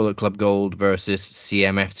and Bullet Club Gold versus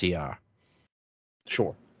CMFTR.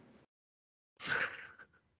 Sure.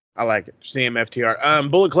 I like it. CMFTR.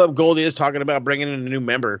 Bullet Club Gold is talking about bringing in a new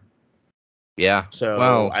member. Yeah. So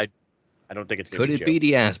well, I don't think it's could it be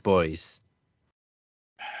the Ass Boys?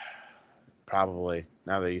 Probably.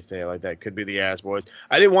 Now that you say it like that, could be the Ass Boys.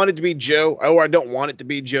 I didn't want it to be Joe. I don't want it to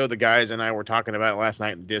be Joe. The guys and I were talking about it last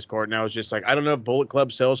night in Discord, and I was just like, I don't know if Bullet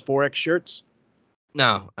Club sells 4X shirts.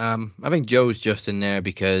 No. I think Joe's just in there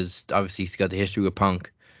because obviously he's got the history with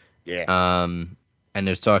Punk. Yeah. And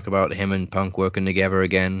there's talk about him and Punk working together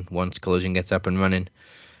again once Collision gets up and running.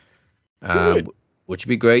 Which would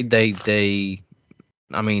be great. I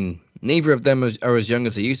mean, neither of them are as young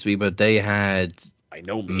as they used to be, but they had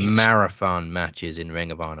marathon matches in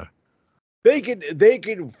Ring of Honor. They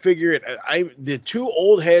could figure it. The two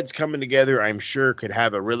old heads coming together, I'm sure, could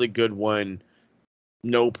have a really good one.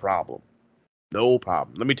 No problem. No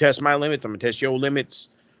problem. Let me test my limits. I'm gonna test your limits.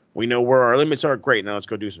 We know where our limits are. Great. Now let's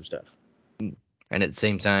go do some stuff. And at the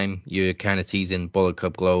same time, you're kind of teasing Bullet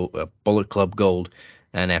Club Gold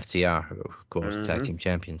and FTR, of course, tag team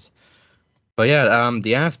champions. But yeah,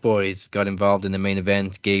 the Ass Boys got involved in the main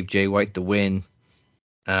event, gave Jay White the win.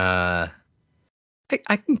 I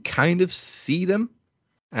can kind of see them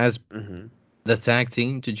as the tag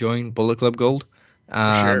team to join Bullet Club Gold.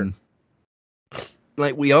 Sure.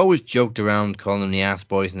 Like we always joked around calling them the Ass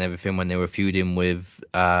Boys and everything when they were feuding with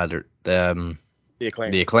the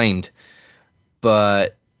Acclaimed.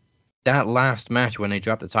 But that last match when they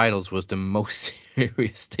dropped the titles was the most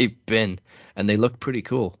serious they've been, and they looked pretty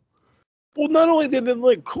cool. Well, not only did they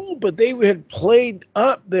look cool, but they had played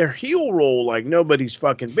up their heel role like nobody's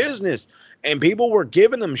fucking business. And people were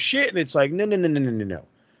giving them shit. And it's like, no.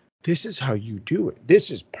 This is how you do it.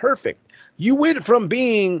 This is perfect. You went from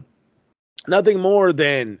being nothing more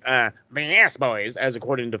than the ass boys, as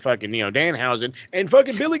according to fucking Danhausen, and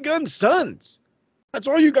fucking Billy Gunn's sons. That's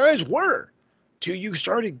all you guys were. Till you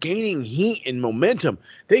started gaining heat and momentum.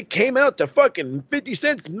 They came out to fucking 50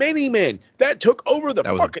 Cent's Many Men. That took over the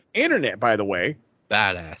fucking internet, by the way.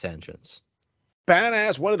 Badass entrance.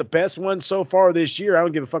 Badass, one of the best ones so far this year. I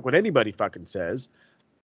don't give a fuck what anybody fucking says.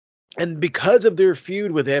 And because of their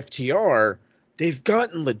feud with FTR, they've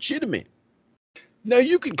gotten legitimate. Now,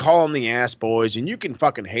 you can call them the ass boys, and you can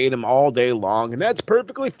fucking hate them all day long, and that's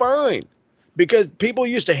perfectly fine. Because people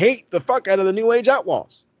used to hate the fuck out of the New Age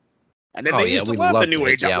Outlaws. And then they used to love the New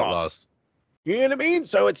Age Outlaws. You know what I mean?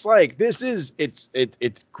 So it's like,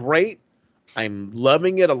 it's great. I'm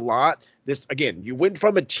loving it a lot. This, again, you went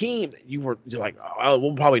from a team that you're like, oh,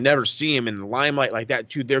 we'll probably never see him in the limelight like that,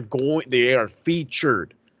 to they are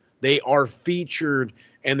featured. They are featured,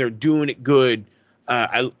 and they're doing it good.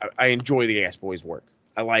 I enjoy the Ass Boys work.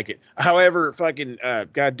 I like it. However, fucking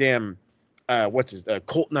goddamn, what's his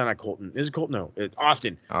Colton? Not Colton. Is it Colton? No, it's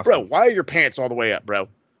Austin. Bro, why are your pants all the way up, bro?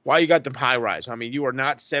 Why you got them high rise? I mean, you are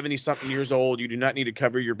not 70-something years old. You do not need to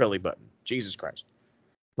cover your belly button. Jesus Christ.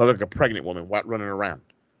 Look like a pregnant woman running around.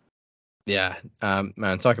 Yeah,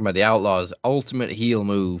 man, talking about the Outlaws, ultimate heel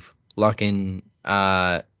move, locking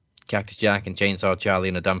Cactus Jack and Chainsaw Charlie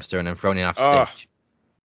in a dumpster and then throwing it off stage.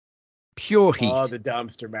 Pure heat. Oh, the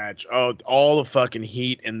dumpster match. Oh, all the fucking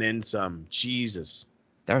heat and then some. Jesus.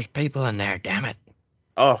 There's people in there, damn it.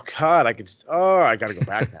 Oh, God, I gotta go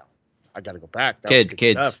back now. I gotta go back.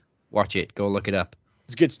 Kids, stuff. Watch it. Go look it up.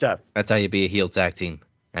 It's good stuff. That's how you be a heel tag team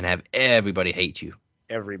and have everybody hate you.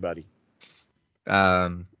 Everybody.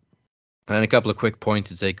 And a couple of quick points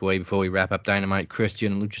to take away before we wrap up Dynamite.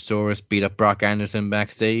 Christian and Luchasaurus beat up Brock Anderson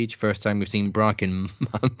backstage. First time we've seen Brock in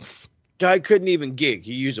months. Guy couldn't even gig.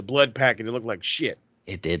 He used a blood pack and it looked like shit.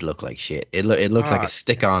 It did look like shit. It looked like a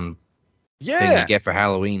stick-on thing you get for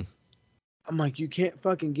Halloween. I'm like, you can't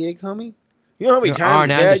fucking gig, homie? You know how many times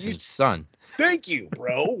Arn Anderson's son. Thank you,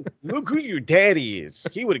 bro. Look who your daddy is.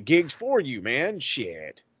 He would have gigged for you, man.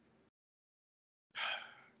 Shit.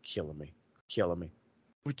 Killing me.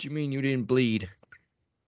 What do you mean you didn't bleed?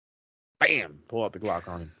 Bam! Pull out the Glock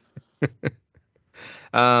on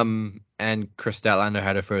him. And Chris Statlander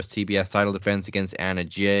had her first TBS title defense against Anna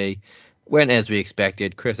Jay. Went as we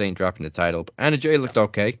expected. Chris ain't dropping the title. But Anna Jay looked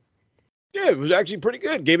okay. Yeah, it was actually pretty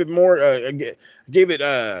good. Gave it more.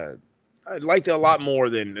 I liked it a lot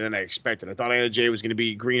more than I expected. I thought Anna Jay was going to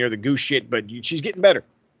be greener than goose shit, but she's getting better.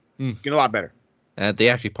 Getting a lot better. They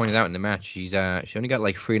actually pointed out in the match she only got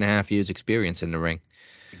like 3.5 years experience in the ring.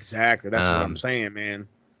 Exactly. That's what I'm saying, man.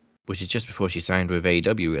 Which is just before she signed with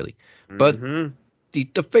AEW, really. But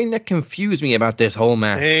the thing that confused me about this whole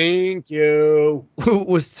match. Thank you.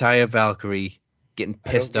 Was Taya Valkyrie getting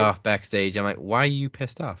pissed off backstage. I'm like, why are you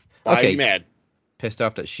pissed off? Why are you mad? Pissed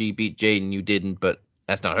off that she beat Jade and you didn't, but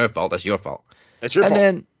that's not her fault. That's your fault. That's your fault.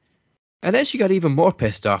 And then she got even more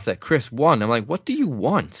pissed off that Chris won. I'm like, what do you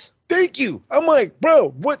want? Thank you. I'm like,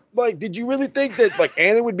 bro, what? Like, did you really think that like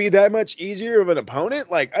Anna would be that much easier of an opponent?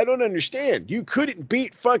 Like, I don't understand. You couldn't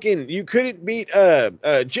beat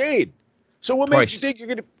Jade. So what makes you think you're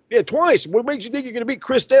gonna? Twice. What makes you think you're gonna beat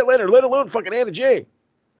Chris Statlander, let alone fucking Anna Jay?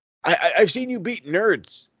 I've seen you beat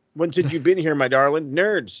nerds since you've been here, my darling.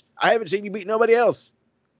 Nerds. I haven't seen you beat nobody else.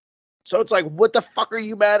 So it's like, what the fuck are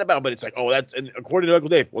you mad about? But it's like, oh, and according to Uncle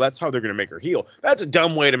Dave, well, that's how they're gonna make her heel. That's a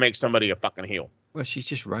dumb way to make somebody a fucking heel. Well, she's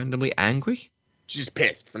just randomly angry. She's just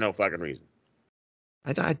pissed for no fucking reason.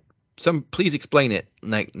 Please explain it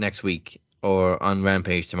next week or on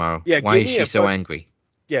Rampage tomorrow. Yeah, why is she so angry?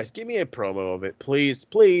 Yes, give me a promo of it, please.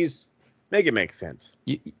 Please make it make sense.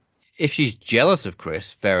 If she's jealous of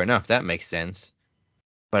Chris, fair enough, that makes sense.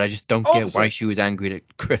 But I just don't get why she was angry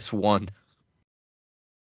that Chris won.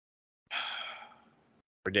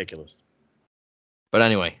 Ridiculous. But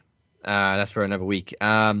anyway, that's for another week.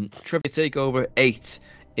 Trivia Takeover 8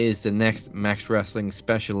 is the next Max Wrestling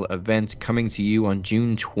special event coming to you on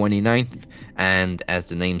June 29th. And as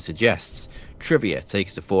the name suggests, trivia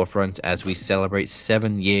takes the forefront as we celebrate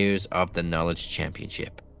 7 years of the Knowledge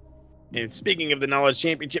Championship. And speaking of the Knowledge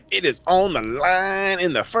Championship, it is on the line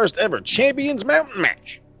in the first ever Champions Mountain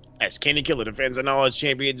match, as Kenny Killer defends the Knowledge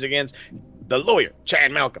Champions against the lawyer,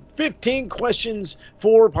 Chad Malcolm. 15 questions,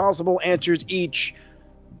 4 possible answers each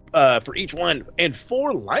for each one, and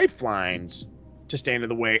 4 lifelines to stand in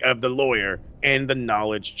the way of the lawyer and the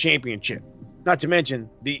Knowledge Championship. Not to mention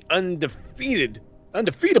the undefeated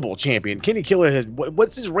undefeatable champion. Kenny Killer has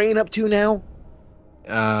what's his reign up to now?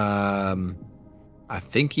 I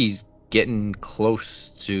think he's getting close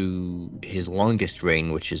to his longest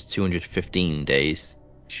reign, which is 215 days.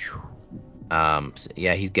 So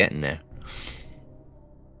yeah, he's getting there.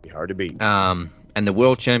 Be hard to beat. And the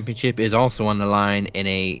World Championship is also on the line in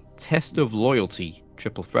a test of loyalty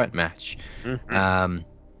triple threat match.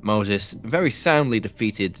 Moses very soundly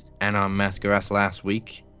defeated Anon Mascaras last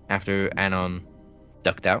week after Anon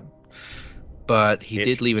ducked out. But he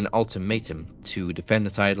did leave an ultimatum to defend the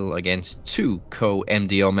title against two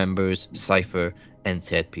co-MDO members, Cypher and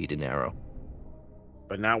Ted P. De Niro.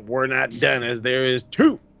 But now we're not done, as there is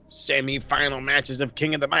two semi-final matches of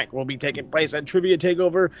King of the Mic will be taking place at Trivia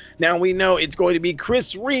Takeover. Now we know it's going to be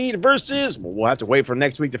Chris Reid versus, well, we'll have to wait for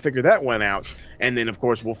next week to figure that one out. And then, of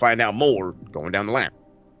course, we'll find out more going down the line.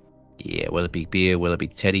 Yeah, will it be Beer? Will it be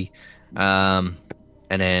Teddy?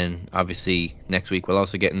 And then, obviously, next week we're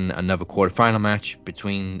also getting another quarterfinal match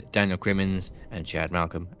between Daniel Crimmins and Chad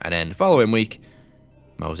Malcolm. And then the following week,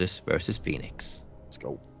 Moses versus Phoenix. Let's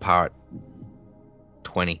go. Part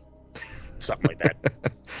 20. Something like that.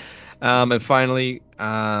 And finally,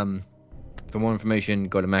 for more information,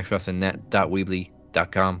 go to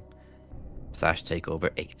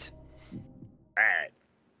maxwrestlingnet.weebly.com/takeover8. Alright.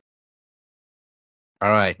 All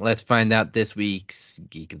right, let's find out this week's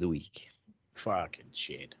Geek of the Week. Fucking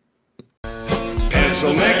shit.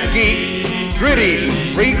 Pencil neck geek,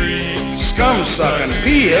 grit-eating freak, scum-sucking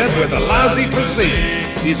peahead with a lousy physique.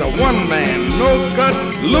 He's a one-man, no-cut,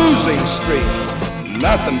 losing streak.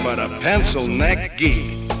 Nothing but a pencil neck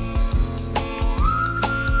geek.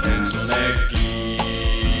 Pencil neck geek.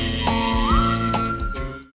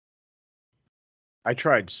 I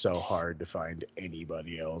tried so hard to find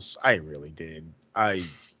anybody else. I really did.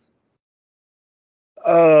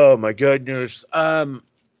 Oh my goodness.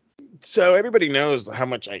 So everybody knows how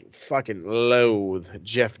much I fucking loathe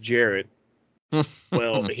Jeff Jarrett.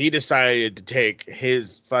 Well, he decided to take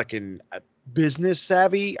his fucking business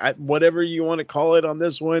savvy, whatever you want to call it on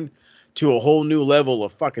this one, to a whole new level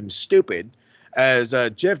of fucking stupid, as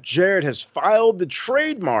Jeff Jarrett has filed the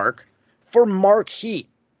trademark for Mark Heat.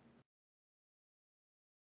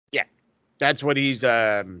 Yeah, that's what he's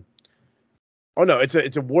oh no, it's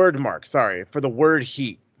a word mark. Sorry, for the word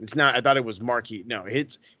heat. It's not. I thought it was Mark Heat. No,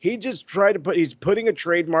 he just tried to he's putting a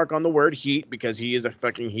trademark on the word heat because he is a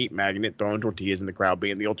fucking heat magnet, throwing tortillas in the crowd,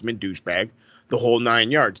 being the ultimate douchebag, the whole 9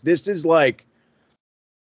 yards. This is like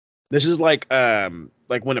when the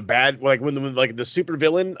super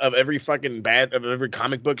villain of every fucking every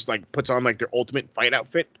comic books like puts on like their ultimate fight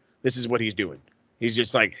outfit. This is what he's doing. He's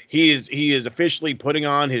just like he is officially putting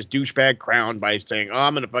on his douchebag crown by saying, "Oh,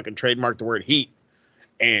 I'm gonna fucking trademark the word heat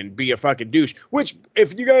and be a fucking douche." Which,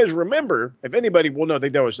 if you guys remember, if anybody will know, I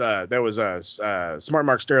think that was Smart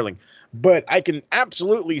Mark Sterling. But I can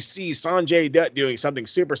absolutely see Sanjay Dutt doing something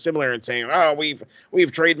super similar and saying, "Oh, we've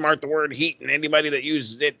trademarked the word heat, and anybody that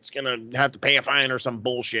uses it's gonna have to pay a fine or some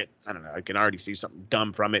bullshit." I don't know. I can already see something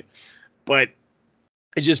dumb from it, but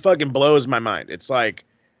it just fucking blows my mind. It's like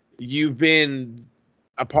you've been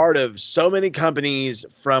a part of so many companies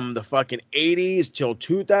from the fucking 80s till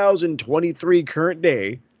 2023 current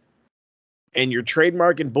day, and you're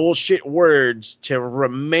trademarking bullshit words to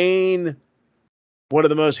remain one of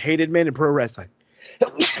the most hated men in pro wrestling.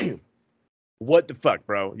 What the fuck,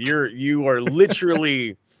 bro? You are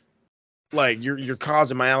literally like you're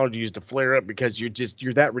causing my allergies to flare up because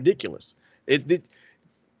you're that ridiculous.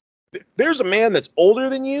 There's a man that's older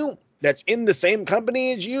than you, that's in the same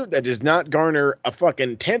company as you, that does not garner a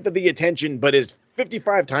fucking tenth of the attention, but is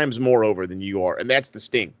 55 times more over than you are. And that's the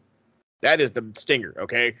Sting. That is the stinger,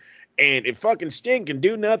 okay? And if fucking Sting can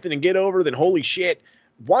do nothing and get over, then holy shit,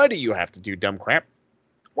 why do you have to do dumb crap?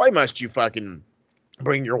 Why must you fucking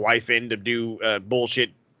bring your wife in to do bullshit,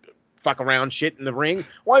 fuck around shit in the ring?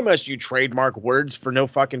 Why must you trademark words for no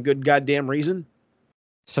fucking good goddamn reason?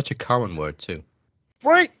 Such a common word, too.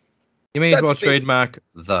 Right? You may as well trademark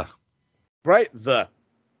the. Right? The.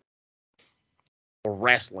 Or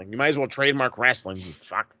wrestling. You might as well trademark wrestling, you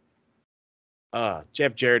fuck.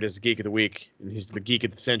 Jeff Jarrett is the Geek of the Week, and he's the Geek of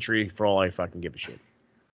the Century for all I fucking give a shit.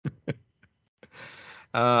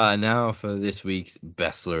 Now for this week's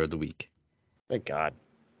Bestler of the Week. Thank God.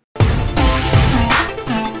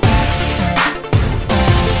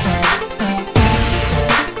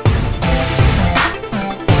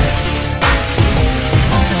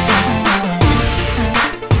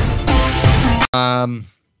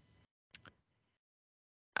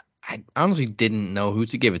 I honestly didn't know who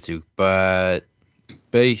to give it to, but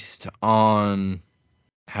based on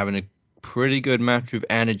having a pretty good match with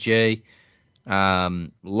Anna Jay,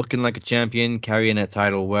 Looking like a champion, carrying her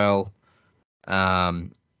title well.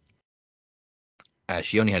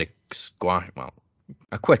 She only had a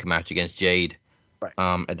quick match against Jade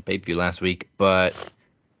at the pay-per-view last week. But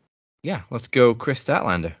yeah, let's go Chris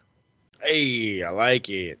Statlander. Hey, I like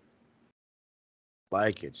it.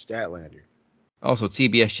 Statlander. Also,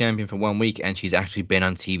 TBS champion for 1 week, and she's actually been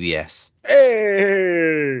on TBS.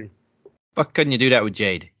 Hey! Fuck, couldn't you do that with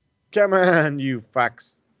Jade? Come on, you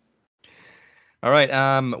fucks. All right,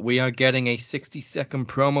 we are getting a 60-second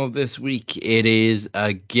promo this week. It is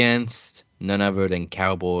against none other than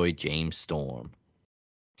Cowboy James Storm.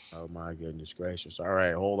 Oh my goodness gracious. All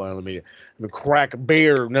right, hold on. Let me crack a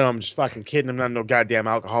beer. No, I'm just fucking kidding. I'm not no goddamn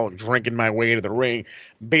alcoholic drinking my way into the ring.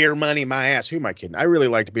 Beer money, my ass. Who am I kidding? I really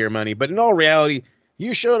liked beer money. But in all reality,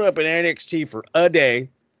 you showed up in NXT for a day.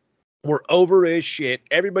 We're over as shit.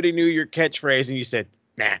 Everybody knew your catchphrase, and you said,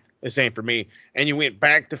 nah, this ain't for me. And you went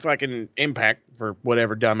back to fucking Impact for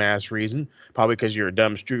whatever dumbass reason. Probably because you're a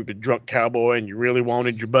dumb, stupid, drunk cowboy, and you really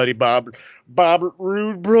wanted your buddy Bob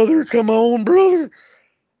Roode, brother. Come on, brother.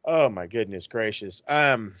 Oh my goodness gracious.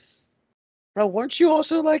 Bro, weren't you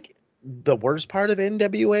also like the worst part of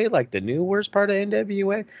NWA? Like the new worst part of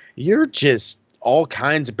NWA? You're just all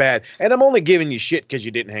kinds of bad. And I'm only giving you shit because you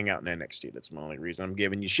didn't hang out in NXT. That's my only reason I'm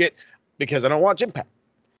giving you shit, because I don't watch Impact.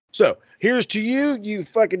 So here's to you, you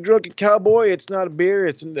fucking drunken cowboy. It's not a beer,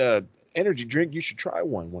 it's an energy drink. You should try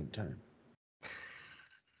one time.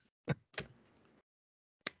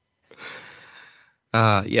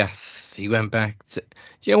 Yes, he went back to.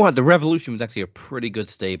 You know what? The Revolution was actually a pretty good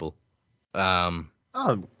stable. But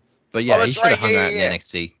yeah, he should have hung out in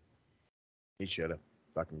NXT. He should have.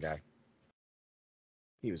 Fucking guy.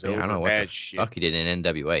 He was I don't know what the fuck he did in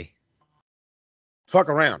NWA. Fuck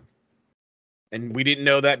around. And we didn't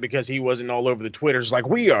know that because he wasn't all over the Twitters like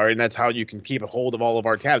we are. And that's how you can keep a hold of all of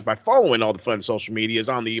our tabs, by following all the fun social medias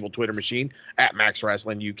on the evil Twitter machine, at Max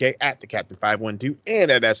Wrestling UK, at the Captain 512,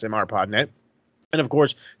 and at SMR Podnet. And of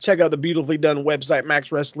course, check out the beautifully done website,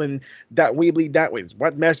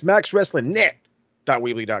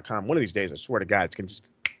 maxwrestling.weebly.net.weebly.com. One of these days, I swear to God, it's going to just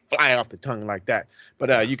fly off the tongue like that.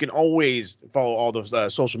 But you can always follow all those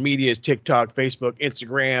social medias, TikTok, Facebook,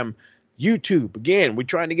 Instagram, YouTube. Again, we're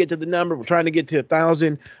trying to get to the number. We're trying to get to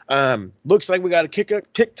 1,000. Looks like we got to kick up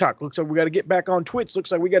TikTok. Looks like we got to get back on Twitch.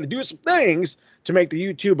 Looks like we got to do some things to make the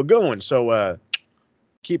YouTube going. So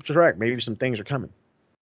keep track. Maybe some things are coming.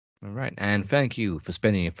 All right, and thank you for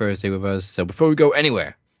spending your Thursday with us. So before we go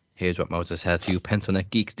anywhere, here's what Moses has for you pencil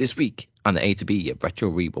neck geeks this week on the A to B of Retro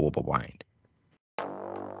Rewind.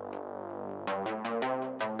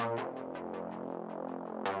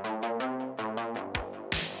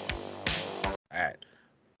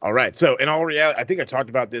 All right. So in all reality, I think I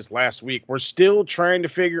talked about this last week. We're still trying to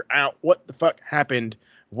figure out what the fuck happened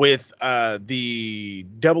with the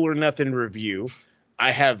Double or Nothing review. I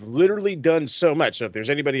have literally done so much. So if there's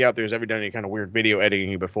anybody out there who's ever done any kind of weird video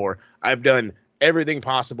editing before, I've done everything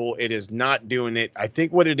possible. It is not doing it. I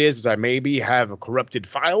think what it is I maybe have corrupted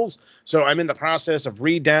files. So I'm in the process of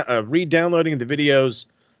re-downloading the videos,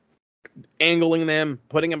 angling them,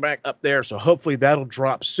 putting them back up there. So hopefully that'll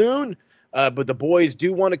drop soon. But the boys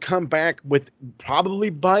do want to come back with probably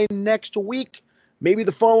by next week, maybe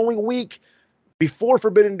the following week, before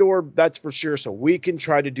Forbidden Door, that's for sure. So we can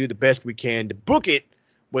try to do the best we can to book it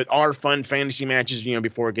with our fun fantasy matches,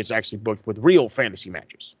 before it gets actually booked with real fantasy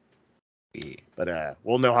matches. Yeah. But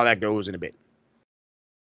we'll know how that goes in a bit.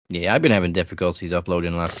 Yeah, I've been having difficulties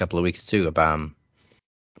uploading the last couple of weeks too. Apparently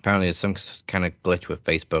there's some kind of glitch with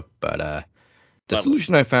Facebook, but the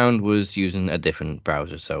solution I found was using a different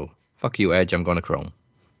browser. So fuck you, Edge. I'm going to Chrome.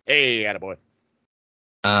 Hey, attaboy.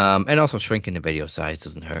 And also shrinking the video size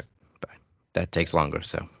doesn't hurt, but that takes longer.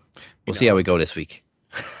 So we'll see how we go this week.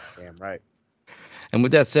 Damn right. And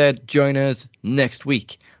with that said, join us next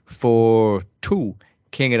week for 2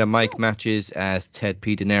 King of the Mic matches as Ted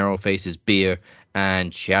P. De Niro faces Beer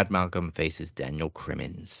and Chad Malcolm faces Daniel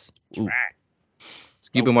Crimmins. You've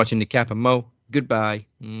been watching the Cap and Mo. Goodbye.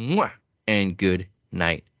 Mwah, and good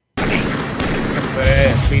night. King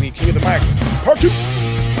of the Mic, part 2.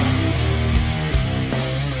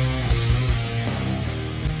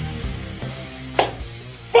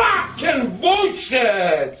 Fucking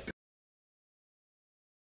bullshit!